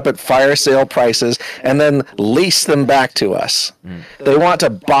them all up at fire sale prices and then lease them back to us. They want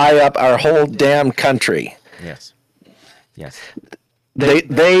to buy up our whole damn country. Yes.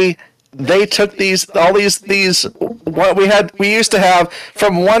 They took all these what we used to have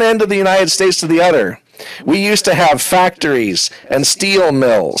from one end of the United States to the other. We used to have factories and steel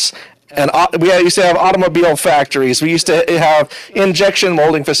mills, and we used to have automobile factories. We used to have injection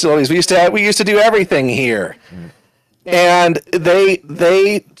molding facilities. We used to do everything here. And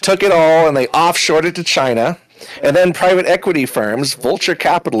they took it all and they offshored it to China. And then private equity firms, vulture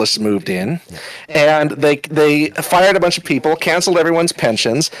capitalists, moved in, and they fired a bunch of people, canceled everyone's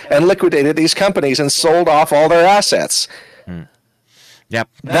pensions, and liquidated these companies and sold off all their assets. Yep.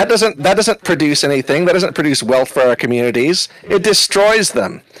 That doesn't produce anything. That doesn't produce wealth for our communities. It destroys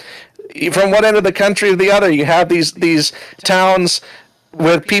them. From one end of the country to the other, you have these towns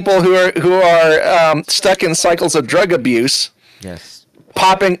with people who are stuck in cycles of drug abuse. Yes.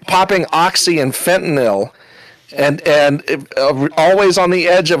 Popping oxy and fentanyl. And always on the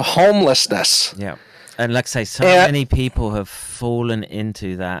edge of homelessness. Yeah, and like I say, many people have fallen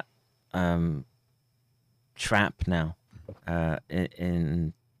into that trap now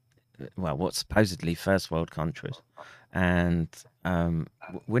in what's supposedly first world countries, and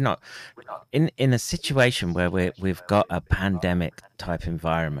we're not in a situation where we've got a pandemic type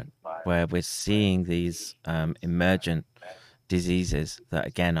environment where we're seeing these emergent diseases that,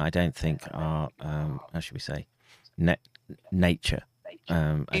 again, I don't think are how should we say, nature.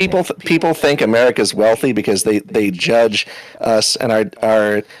 People think America's wealthy because they judge us and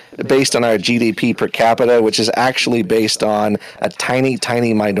our based on our GDP per capita, which is actually based on a tiny,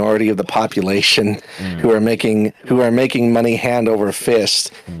 tiny minority of the population who are making money hand over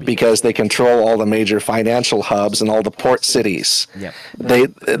fist because they control all the major financial hubs and all the port cities. Yep.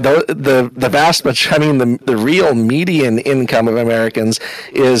 The vast majority, I mean, the real median income of Americans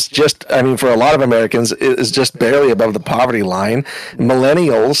is just, I mean, for a lot of Americans, is just barely above the poverty line.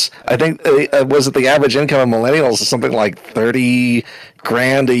 Millennials, I think, was it the average income of millennials is something like 30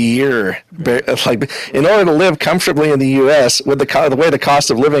 grand a year. Like, in order to live comfortably in the U.S. with the way the cost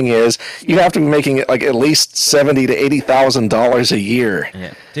of living is, you have to be making like at least $70,000 to $80,000 a year.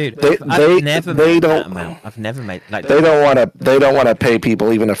 Yeah, dude, I've never made that amount. I've never made like they don't want to pay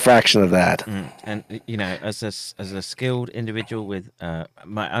people even a fraction of that. And you know, as a skilled individual with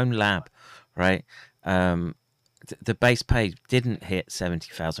my own lab, right? The base pay didn't hit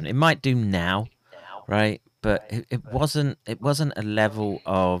 70,000. It might do now, right? But it wasn't a level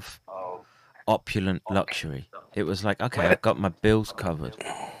of opulent luxury. It was like, okay, I've got my bills covered.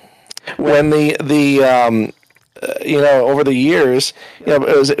 When you know, over the years, you know,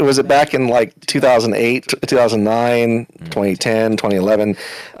 it was back in like 2008, 2009, 2010, 2011,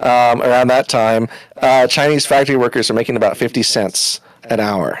 around that time, Chinese factory workers are making about 50 cents an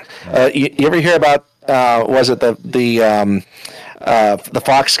hour. You ever hear about was it the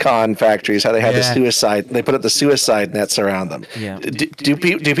Foxconn factories, how they had the suicide, they put up the suicide nets around them. Yeah. Do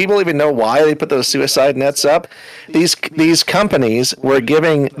people even know why they put those suicide nets up? These companies were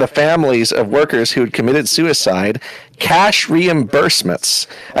giving the families of workers who had committed suicide cash reimbursements.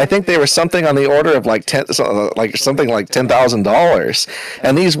 I think they were something on the order of like something like $10,000.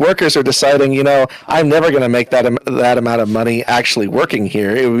 And these workers are deciding, you know, I'm never going to make that amount of money actually working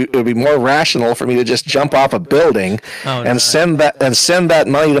here. It would be more rational for me to just jump off a building and send that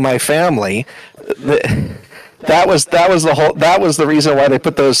money to my family. That was the reason why they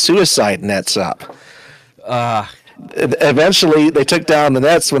put those suicide nets up. Eventually, they took down the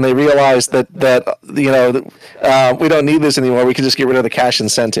nets when they realized that you know, we don't need this anymore. We can just get rid of the cash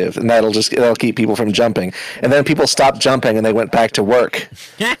incentive, and that'll keep people from jumping. And then people stopped jumping, and they went back to work.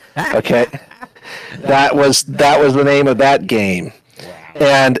 Okay, that was the name of that game.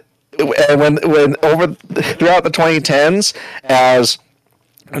 And when throughout the 2010s, as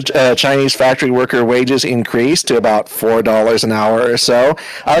Chinese factory worker wages increased to about $4 an hour or so,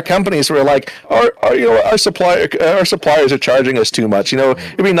 our companies were like, our suppliers are charging us too much. You know,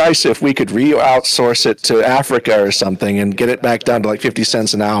 it'd be nice if we could outsource it to Africa or something and get it back down to like 50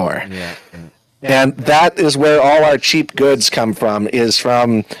 cents an hour. Yeah. And that is where all our cheap goods come from, is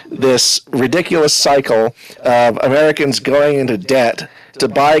from this ridiculous cycle of Americans going into debt to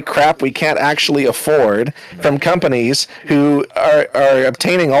buy crap we can't actually afford from companies who are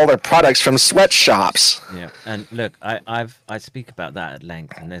obtaining all their products from sweatshops. Yeah, and look, I speak about that at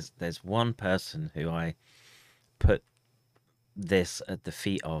length, and there's one person who I put this at the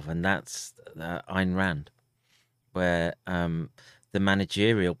feet of, and that's Ayn Rand, where the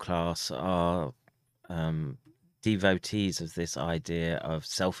managerial class are devotees of this idea of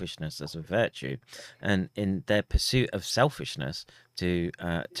selfishness as a virtue, and in their pursuit of selfishness to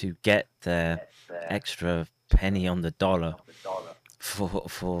get their extra penny on the dollar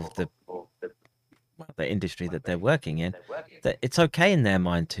for the industry that they're working in, that it's okay in their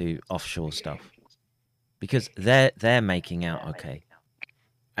mind to offshore stuff because they're making out okay.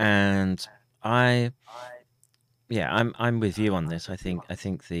 And I'm with you on this. I think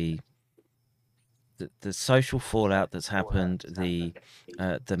the social fallout that's happened, the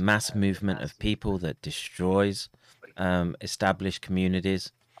mass movement of people that destroys established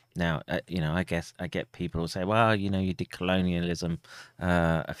communities. Now, you know, I get people who say, well, you know, you did colonialism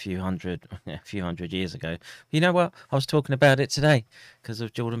a few hundred years ago. You know what? I was talking about it today because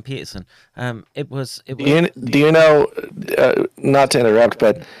of Jordan Peterson. It was. Do you know? Not to interrupt,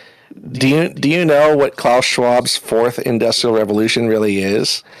 but do you know what Klaus Schwab's fourth industrial revolution really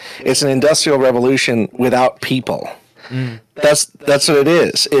is? It's an industrial revolution without people. That's what it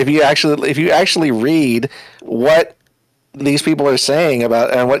is. If you actually read what these people are saying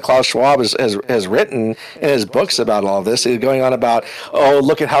about, and what Klaus Schwab has written in his books about all of this, is going on about,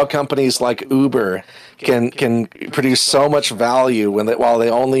 look at how companies like Uber can produce so much value while they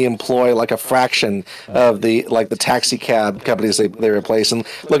only employ like a fraction of the taxi cab companies they replace, and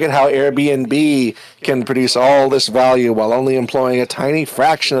look at how Airbnb can produce all this value while only employing a tiny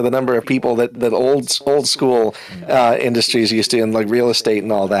fraction of the number of people that old school industries used to, in like real estate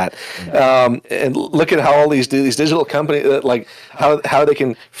and all that. And look at how all these digital companies, like how they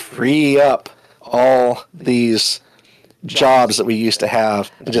can free up all these jobs that we used to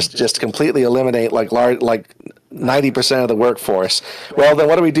have, just completely eliminate like 90% of the workforce. Well, then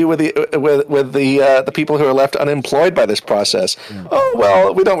what do we do with the people who are left unemployed by this process? Oh,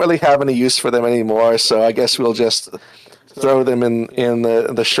 well, we don't really have any use for them anymore, so I guess we'll just throw them in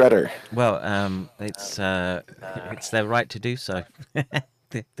the shredder. Well, it's their right to do so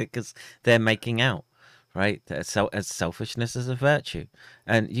because they're making out, right? So as selfishness is a virtue,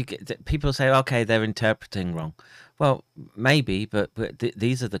 and you get people say, okay, they're interpreting wrong. Well, maybe, but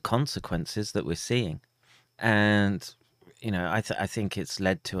these are the consequences that we're seeing, and I think it's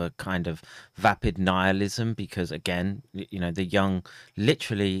led to a kind of vapid nihilism because, again, the young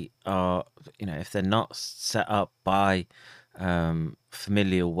literally are, if they're not set up by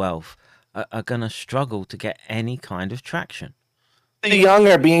familial wealth, are going to struggle to get any kind of traction. The young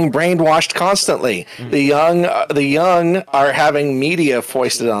are being brainwashed constantly. The young are having media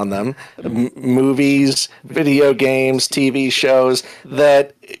foisted on them, movies, video games, TV shows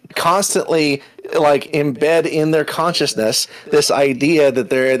that constantly embed in their consciousness this idea that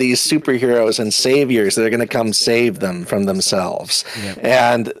there are these superheroes and saviors that are going to come save them from themselves,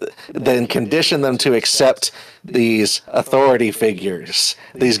 and then condition them to accept these authority figures,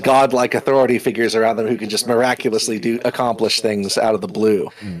 these godlike authority figures around them who can just miraculously accomplish things out of the blue.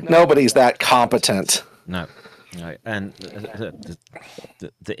 Nobody's that competent. No. Right. And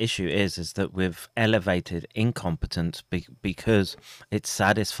the issue is that we've elevated incompetence because it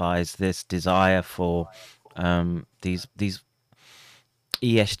satisfies this desire for these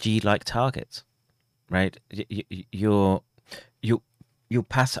ESG like targets, right? You'll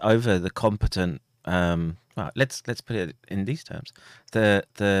pass over the competent. Let's put it in these terms.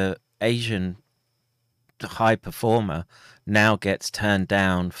 The Asian high performer now gets turned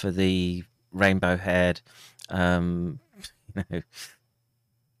down for the rainbow-haired.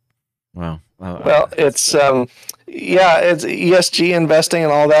 Well, it's it's ESG investing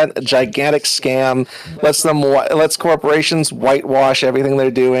and all that, a gigantic scam. Lets corporations whitewash everything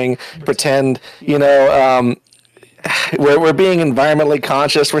they're doing, pretend we're being environmentally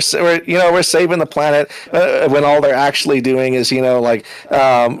conscious. We're saving the planet when all they're actually doing is we hired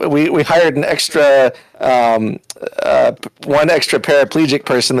an extra one extra paraplegic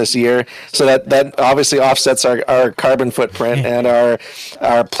person this year, so that obviously offsets our carbon footprint and our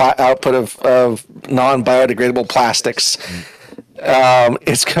output of non-biodegradable plastics.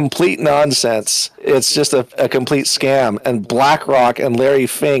 It's complete nonsense. It's just a complete scam. And BlackRock and Larry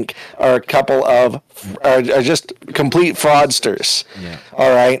Fink are are just complete fraudsters. Yeah. All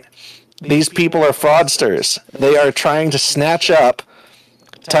right. These people are fraudsters. They are trying to snatch up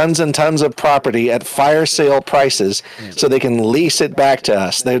tons and tons of property at fire sale prices so they can lease it back to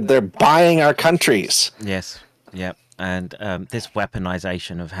us. They're buying our countries. Yes. Yep. And this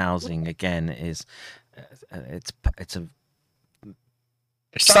weaponization of housing again is It's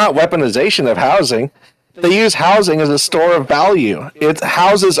not weaponization of housing. They use housing as a store of value.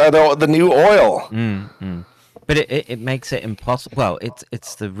 Houses are the new oil. But it makes it impossible. Well,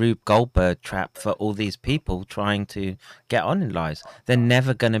 it's the Rube Goldberg trap for all these people trying to get on in lives. They're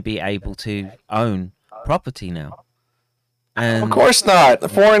never going to be able to own property now. And of course not.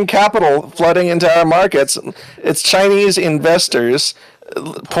 Foreign capital flooding into our markets. It's Chinese investors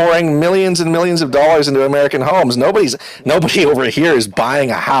pouring millions and millions of dollars into American homes. Nobody over here is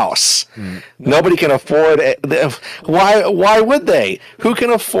buying a house. Nobody can afford it. Why would they? Who can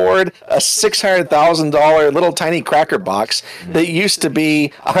afford a $600,000 little tiny cracker box that used to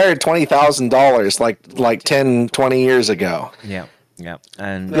be $120,000 like 10, 20 years ago? Yeah. Yeah,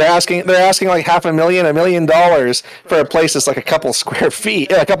 and they're asking like $500,000, $1 million for a place that's like a couple square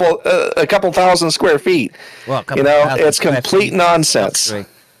feet, a couple thousand square feet. Well, it's complete nonsense.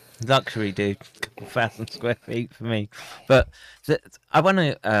 Luxury, dude. A couple thousand square feet for me. But I want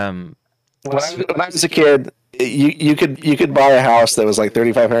to. When I was a kid, you could buy a house that was like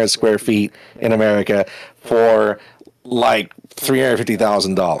 3,500 square feet in America for like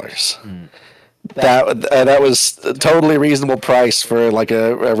 $350,000. That was a totally reasonable price for like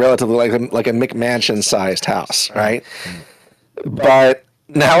a relatively like a McMansion sized house, right? But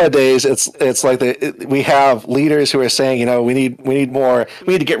nowadays it's like we have leaders who are saying, we need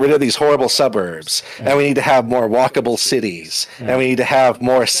to get rid of these horrible suburbs, and we need to have more walkable cities, and we need to have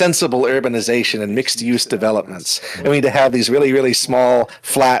more sensible urbanization and mixed use developments, and we need to have these really, really small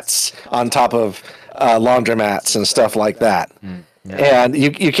flats on top of laundromats and stuff like that. Yeah. And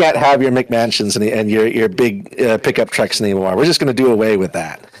you can't have your McMansions and your big pickup trucks anymore. We're just going to do away with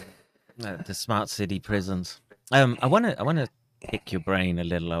that. The smart city prisons. I want to pick your brain a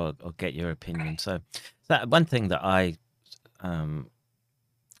little or get your opinion. So that one thing that I've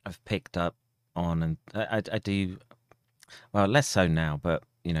picked up on, and I do, well, less so now, but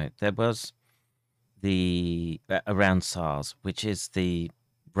there was the around SARS, which is the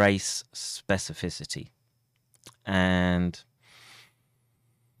race specificity. And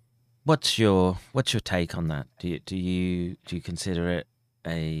what's your take on that? Do you consider it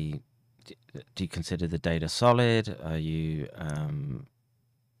do you consider the data solid? Are you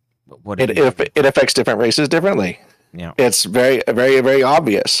it affects different races differently. Yeah, it's very, very, very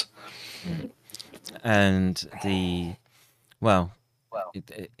obvious. And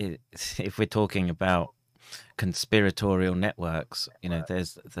if we're talking about conspiratorial networks,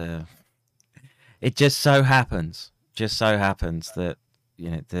 there's it just so happens that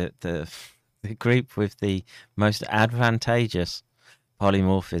the group with the most advantageous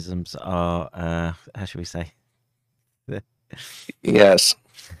polymorphisms are how should we say? Yes.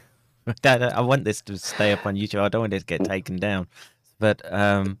 I want this to stay up on YouTube. I don't want it to get taken down. But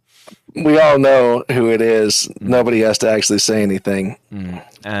we all know who it is. Nobody has to actually say anything.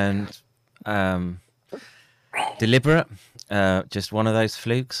 And deliberate, just one of those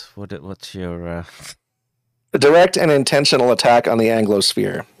flukes. What's your a direct and intentional attack on the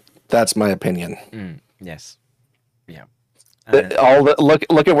Anglosphere? That's my opinion. Yes. Yeah.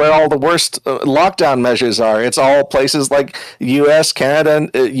 Look at where all the worst lockdown measures are. It's all places like U.S., Canada,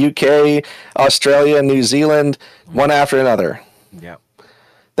 UK, Australia, New Zealand, one after another. Yeah.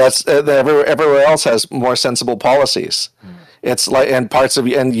 That's everywhere else has more sensible policies. It's like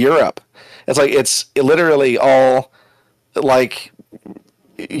and Europe. It's like it's literally all like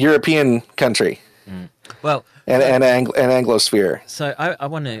European country. Well, and Anglosphere. So I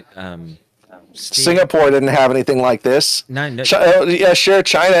want to. Singapore didn't have anything like this. No. Yeah, sure.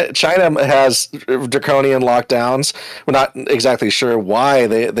 China has draconian lockdowns. We're not exactly sure why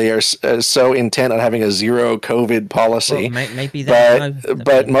they are so intent on having a zero COVID policy. Well, maybe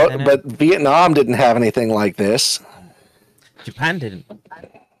but Vietnam didn't have anything like this. Japan didn't.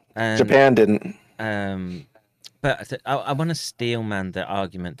 Japan didn't. But I want to steelman the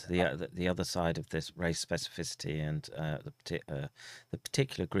argument to the other side of this race specificity and the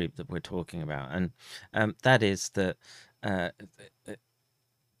particular group that we're talking about, and that is that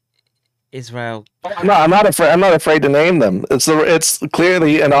Israel. I'm not afraid to name them. It's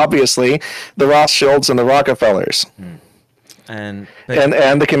clearly and obviously the Rothschilds and the Rockefellers. And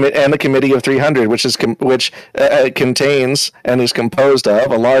the Committee of 300, which contains and is composed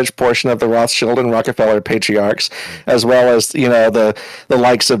of a large portion of the Rothschild and Rockefeller patriarchs, as well as the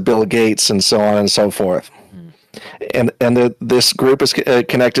likes of Bill Gates and so on and so forth. And this group is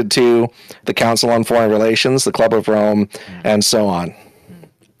connected to the Council on Foreign Relations, the Club of Rome, and so on.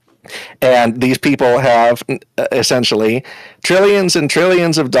 And these people have essentially trillions and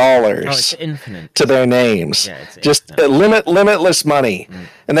trillions of dollars to their names. Yeah, it's just limitless money,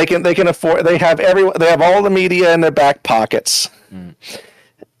 and they can afford. They have all the media in their back pockets.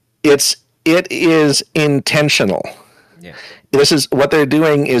 It is intentional. Yeah. This is what they're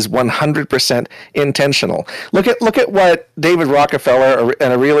doing is 100% intentional. Look at what David Rockefeller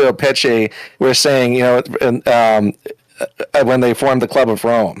and Aurelio Peche were saying. When they formed the Club of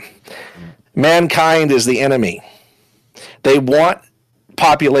Rome. Mankind is the enemy. They want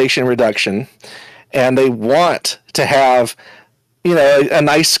population reduction, and they want to have a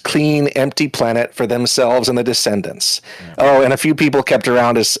nice, clean, empty planet for themselves and the descendants. Oh, and a few people kept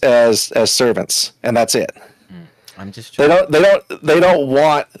around as servants, and that's it. I'm just they don't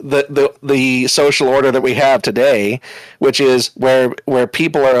want the social order that we have today, which is where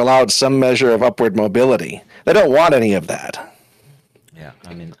people are allowed some measure of upward mobility. They don't want any of that. Yeah,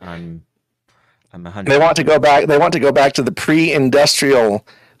 I mean, I'm 100. They want to go back. They want to go back to the pre-industrial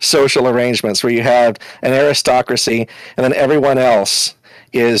social arrangements where you have an aristocracy, and then everyone else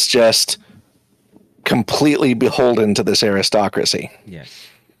is just completely beholden to this aristocracy. Yes,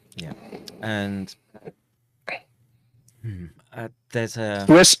 yeah, and there's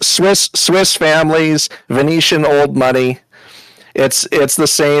a Swiss families, Venetian old money. It's the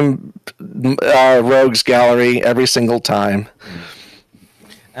same rogues gallery every single time.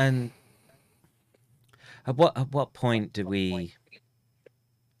 And at what point do we?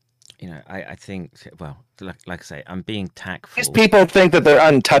 I think, well, like I say, I'm being tactful. These people think that they're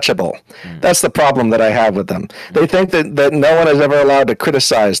untouchable. That's the problem that I have with them. They think that no one is ever allowed to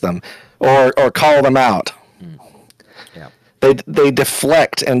criticize them or call them out. Yeah. They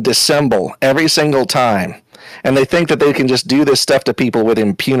deflect and dissemble every single time. And they think that they can just do this stuff to people with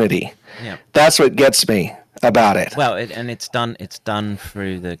impunity. Yeah. That's what gets me about it. Well, it's done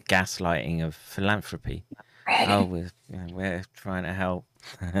through the gaslighting of philanthropy. Oh, we're trying to help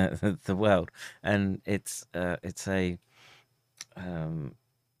the world, and it's a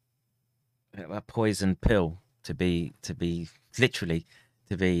poison pill to be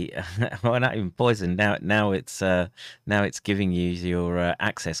to be well, not even poisoned. Now it's giving you your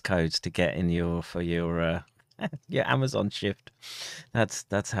access codes to get in your your Amazon shift.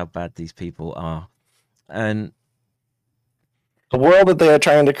 That's how bad these people are. And the world that they are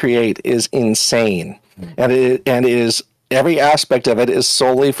trying to create is insane, and is every aspect of it is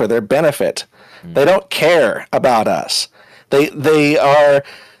solely for their benefit. They don't care about us. They are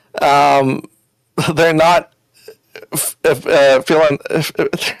they're not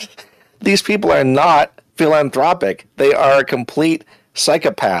these people are not philanthropic. They are complete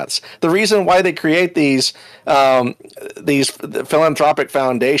psychopaths. The reason why they create these philanthropic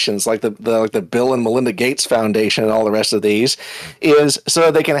foundations, like the Bill and Melinda Gates Foundation and all the rest of these, is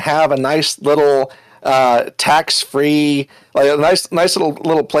so they can have a nice little tax-free, like a nice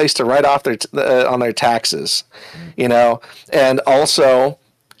little place to write off their on their taxes, and also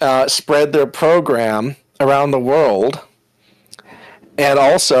spread their program around the world, and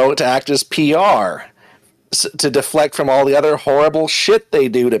also to act as PR to deflect from all the other horrible shit they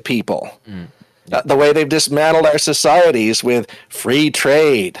do to people. The way they've dismantled our societies with free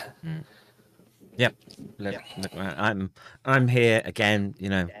trade. Yep. Look, I'm here again.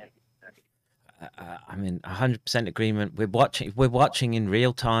 I'm in 100% agreement. We're watching in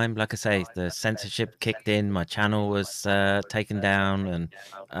real time. Like I say, the censorship kicked in. My channel was taken down, and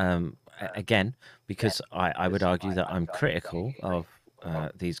again, because I would argue that I'm critical of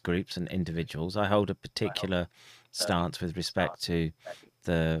these groups and individuals. I hold a particular stance with respect to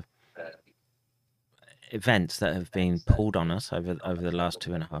the events that have been pulled on us over the last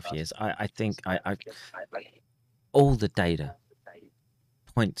 2.5 years. I think all the data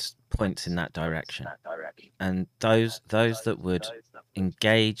points in that direction, and those that would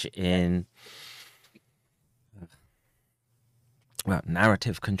engage in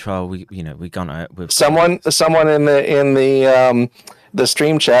narrative control, someone in the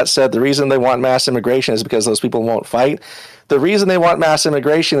stream chat said the reason they want mass immigration is because those people won't fight. The reason they want mass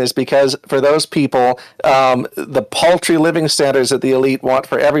immigration is because for those people, the paltry living standards that the elite want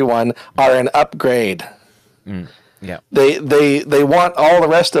for everyone are an upgrade. Yeah, they want all the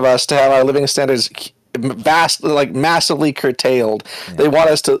rest of us to have our living standards massively curtailed. Yeah. They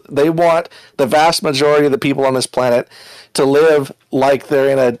want the vast majority of the people on this planet to live like they're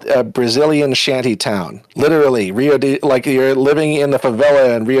in a Brazilian shanty town, literally like you're living in the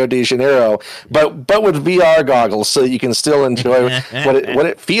favela in Rio de Janeiro, but with VR goggles, so you can still enjoy what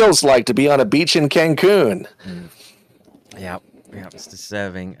it feels like to be on a beach in Cancun. Yeah, it's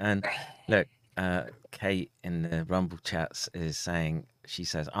disturbing. And look, Kate in the Rumble chats she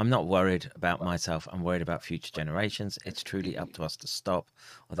says, I'm not worried about myself. I'm worried about future generations. It's truly up to us to stop,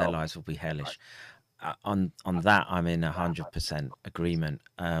 or their lives will be hellish. On that, I'm in 100% agreement.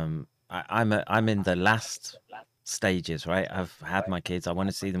 I'm in the last stages, right? I've had my kids. I want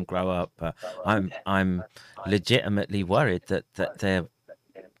to see them grow up, but I'm legitimately worried that they're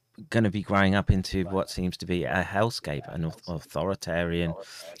going to be growing up into what seems to be a hellscape, an authoritarian.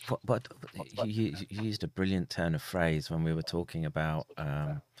 But you used a brilliant turn of phrase when we were talking about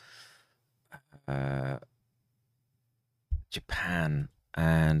Japan.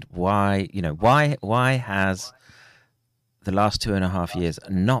 And why has the last 2.5 years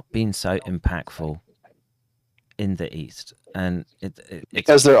not been so impactful in the East? And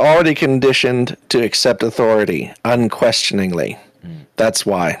because they're already conditioned to accept authority unquestioningly. That's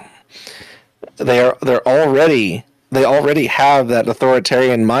why they already have that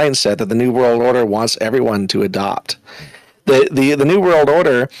authoritarian mindset that the New World Order wants everyone to adopt. The New World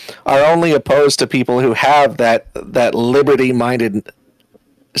Order are only opposed to people who have that liberty-minded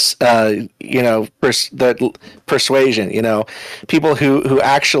that persuasion, people who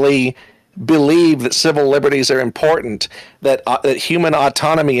actually believe that civil liberties are important, that human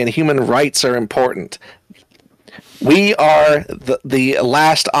autonomy and human rights are important. We are the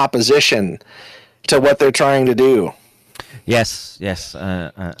last opposition to what they're trying to do. Yes,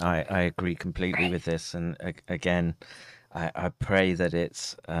 I agree completely with this, and again, I pray that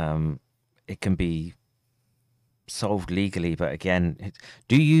it can be solved legally. But again,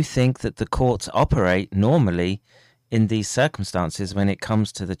 do you think that the courts operate normally in these circumstances when it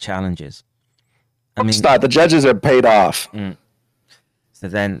comes to the challenges? I mean, the judges are paid off. So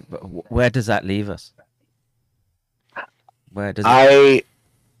then, where does that leave us? Where does I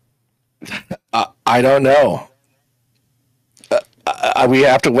don't know. We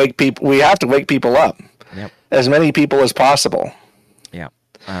have to wake people. We have to wake people up. Yep. As many people as possible. Yeah.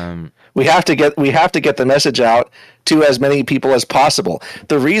 We have to get the message out to as many people as possible.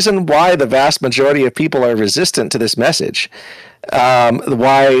 The reason why the vast majority of people are resistant to this message,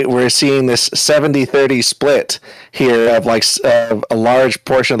 why we're seeing this 70-30 split here of like a large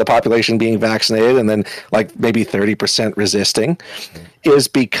portion of the population being vaccinated and then like maybe 30% resisting, is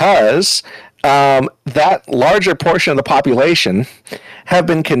because that larger portion of the population have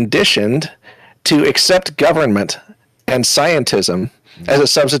been conditioned to accept government and scientism as a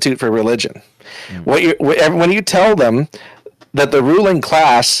substitute for religion. When you tell them that the ruling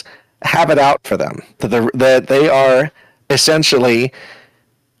class have it out for them, that they are essentially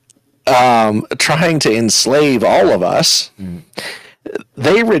trying to enslave all of us,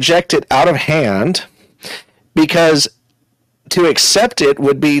 they reject it out of hand, because to accept it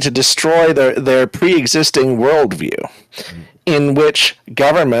would be to destroy their pre-existing worldview, in which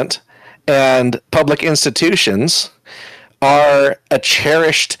government and public institutions are a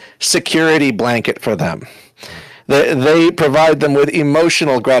cherished security blanket for them. They provide them with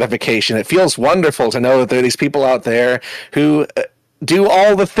emotional gratification. It feels wonderful to know that there are these people out there who do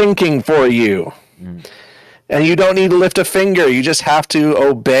all the thinking for you. And you don't need to lift a finger. You just have to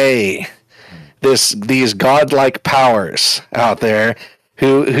obey these godlike powers out there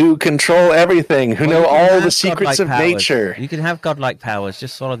who control everything, who know all the secrets of nature. You can have godlike powers.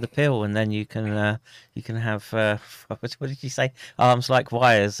 Just swallow the pill, and then you can have what did you say? Arms like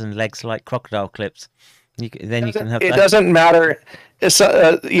wires and legs like crocodile clips. You can have. It doesn't matter. It's,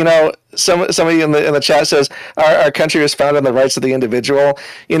 somebody in the chat says our country was founded on the rights of the individual.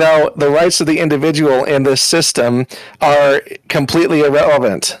 The rights of the individual in this system are completely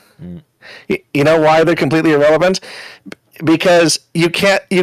irrelevant. You know why they're completely irrelevant? Because you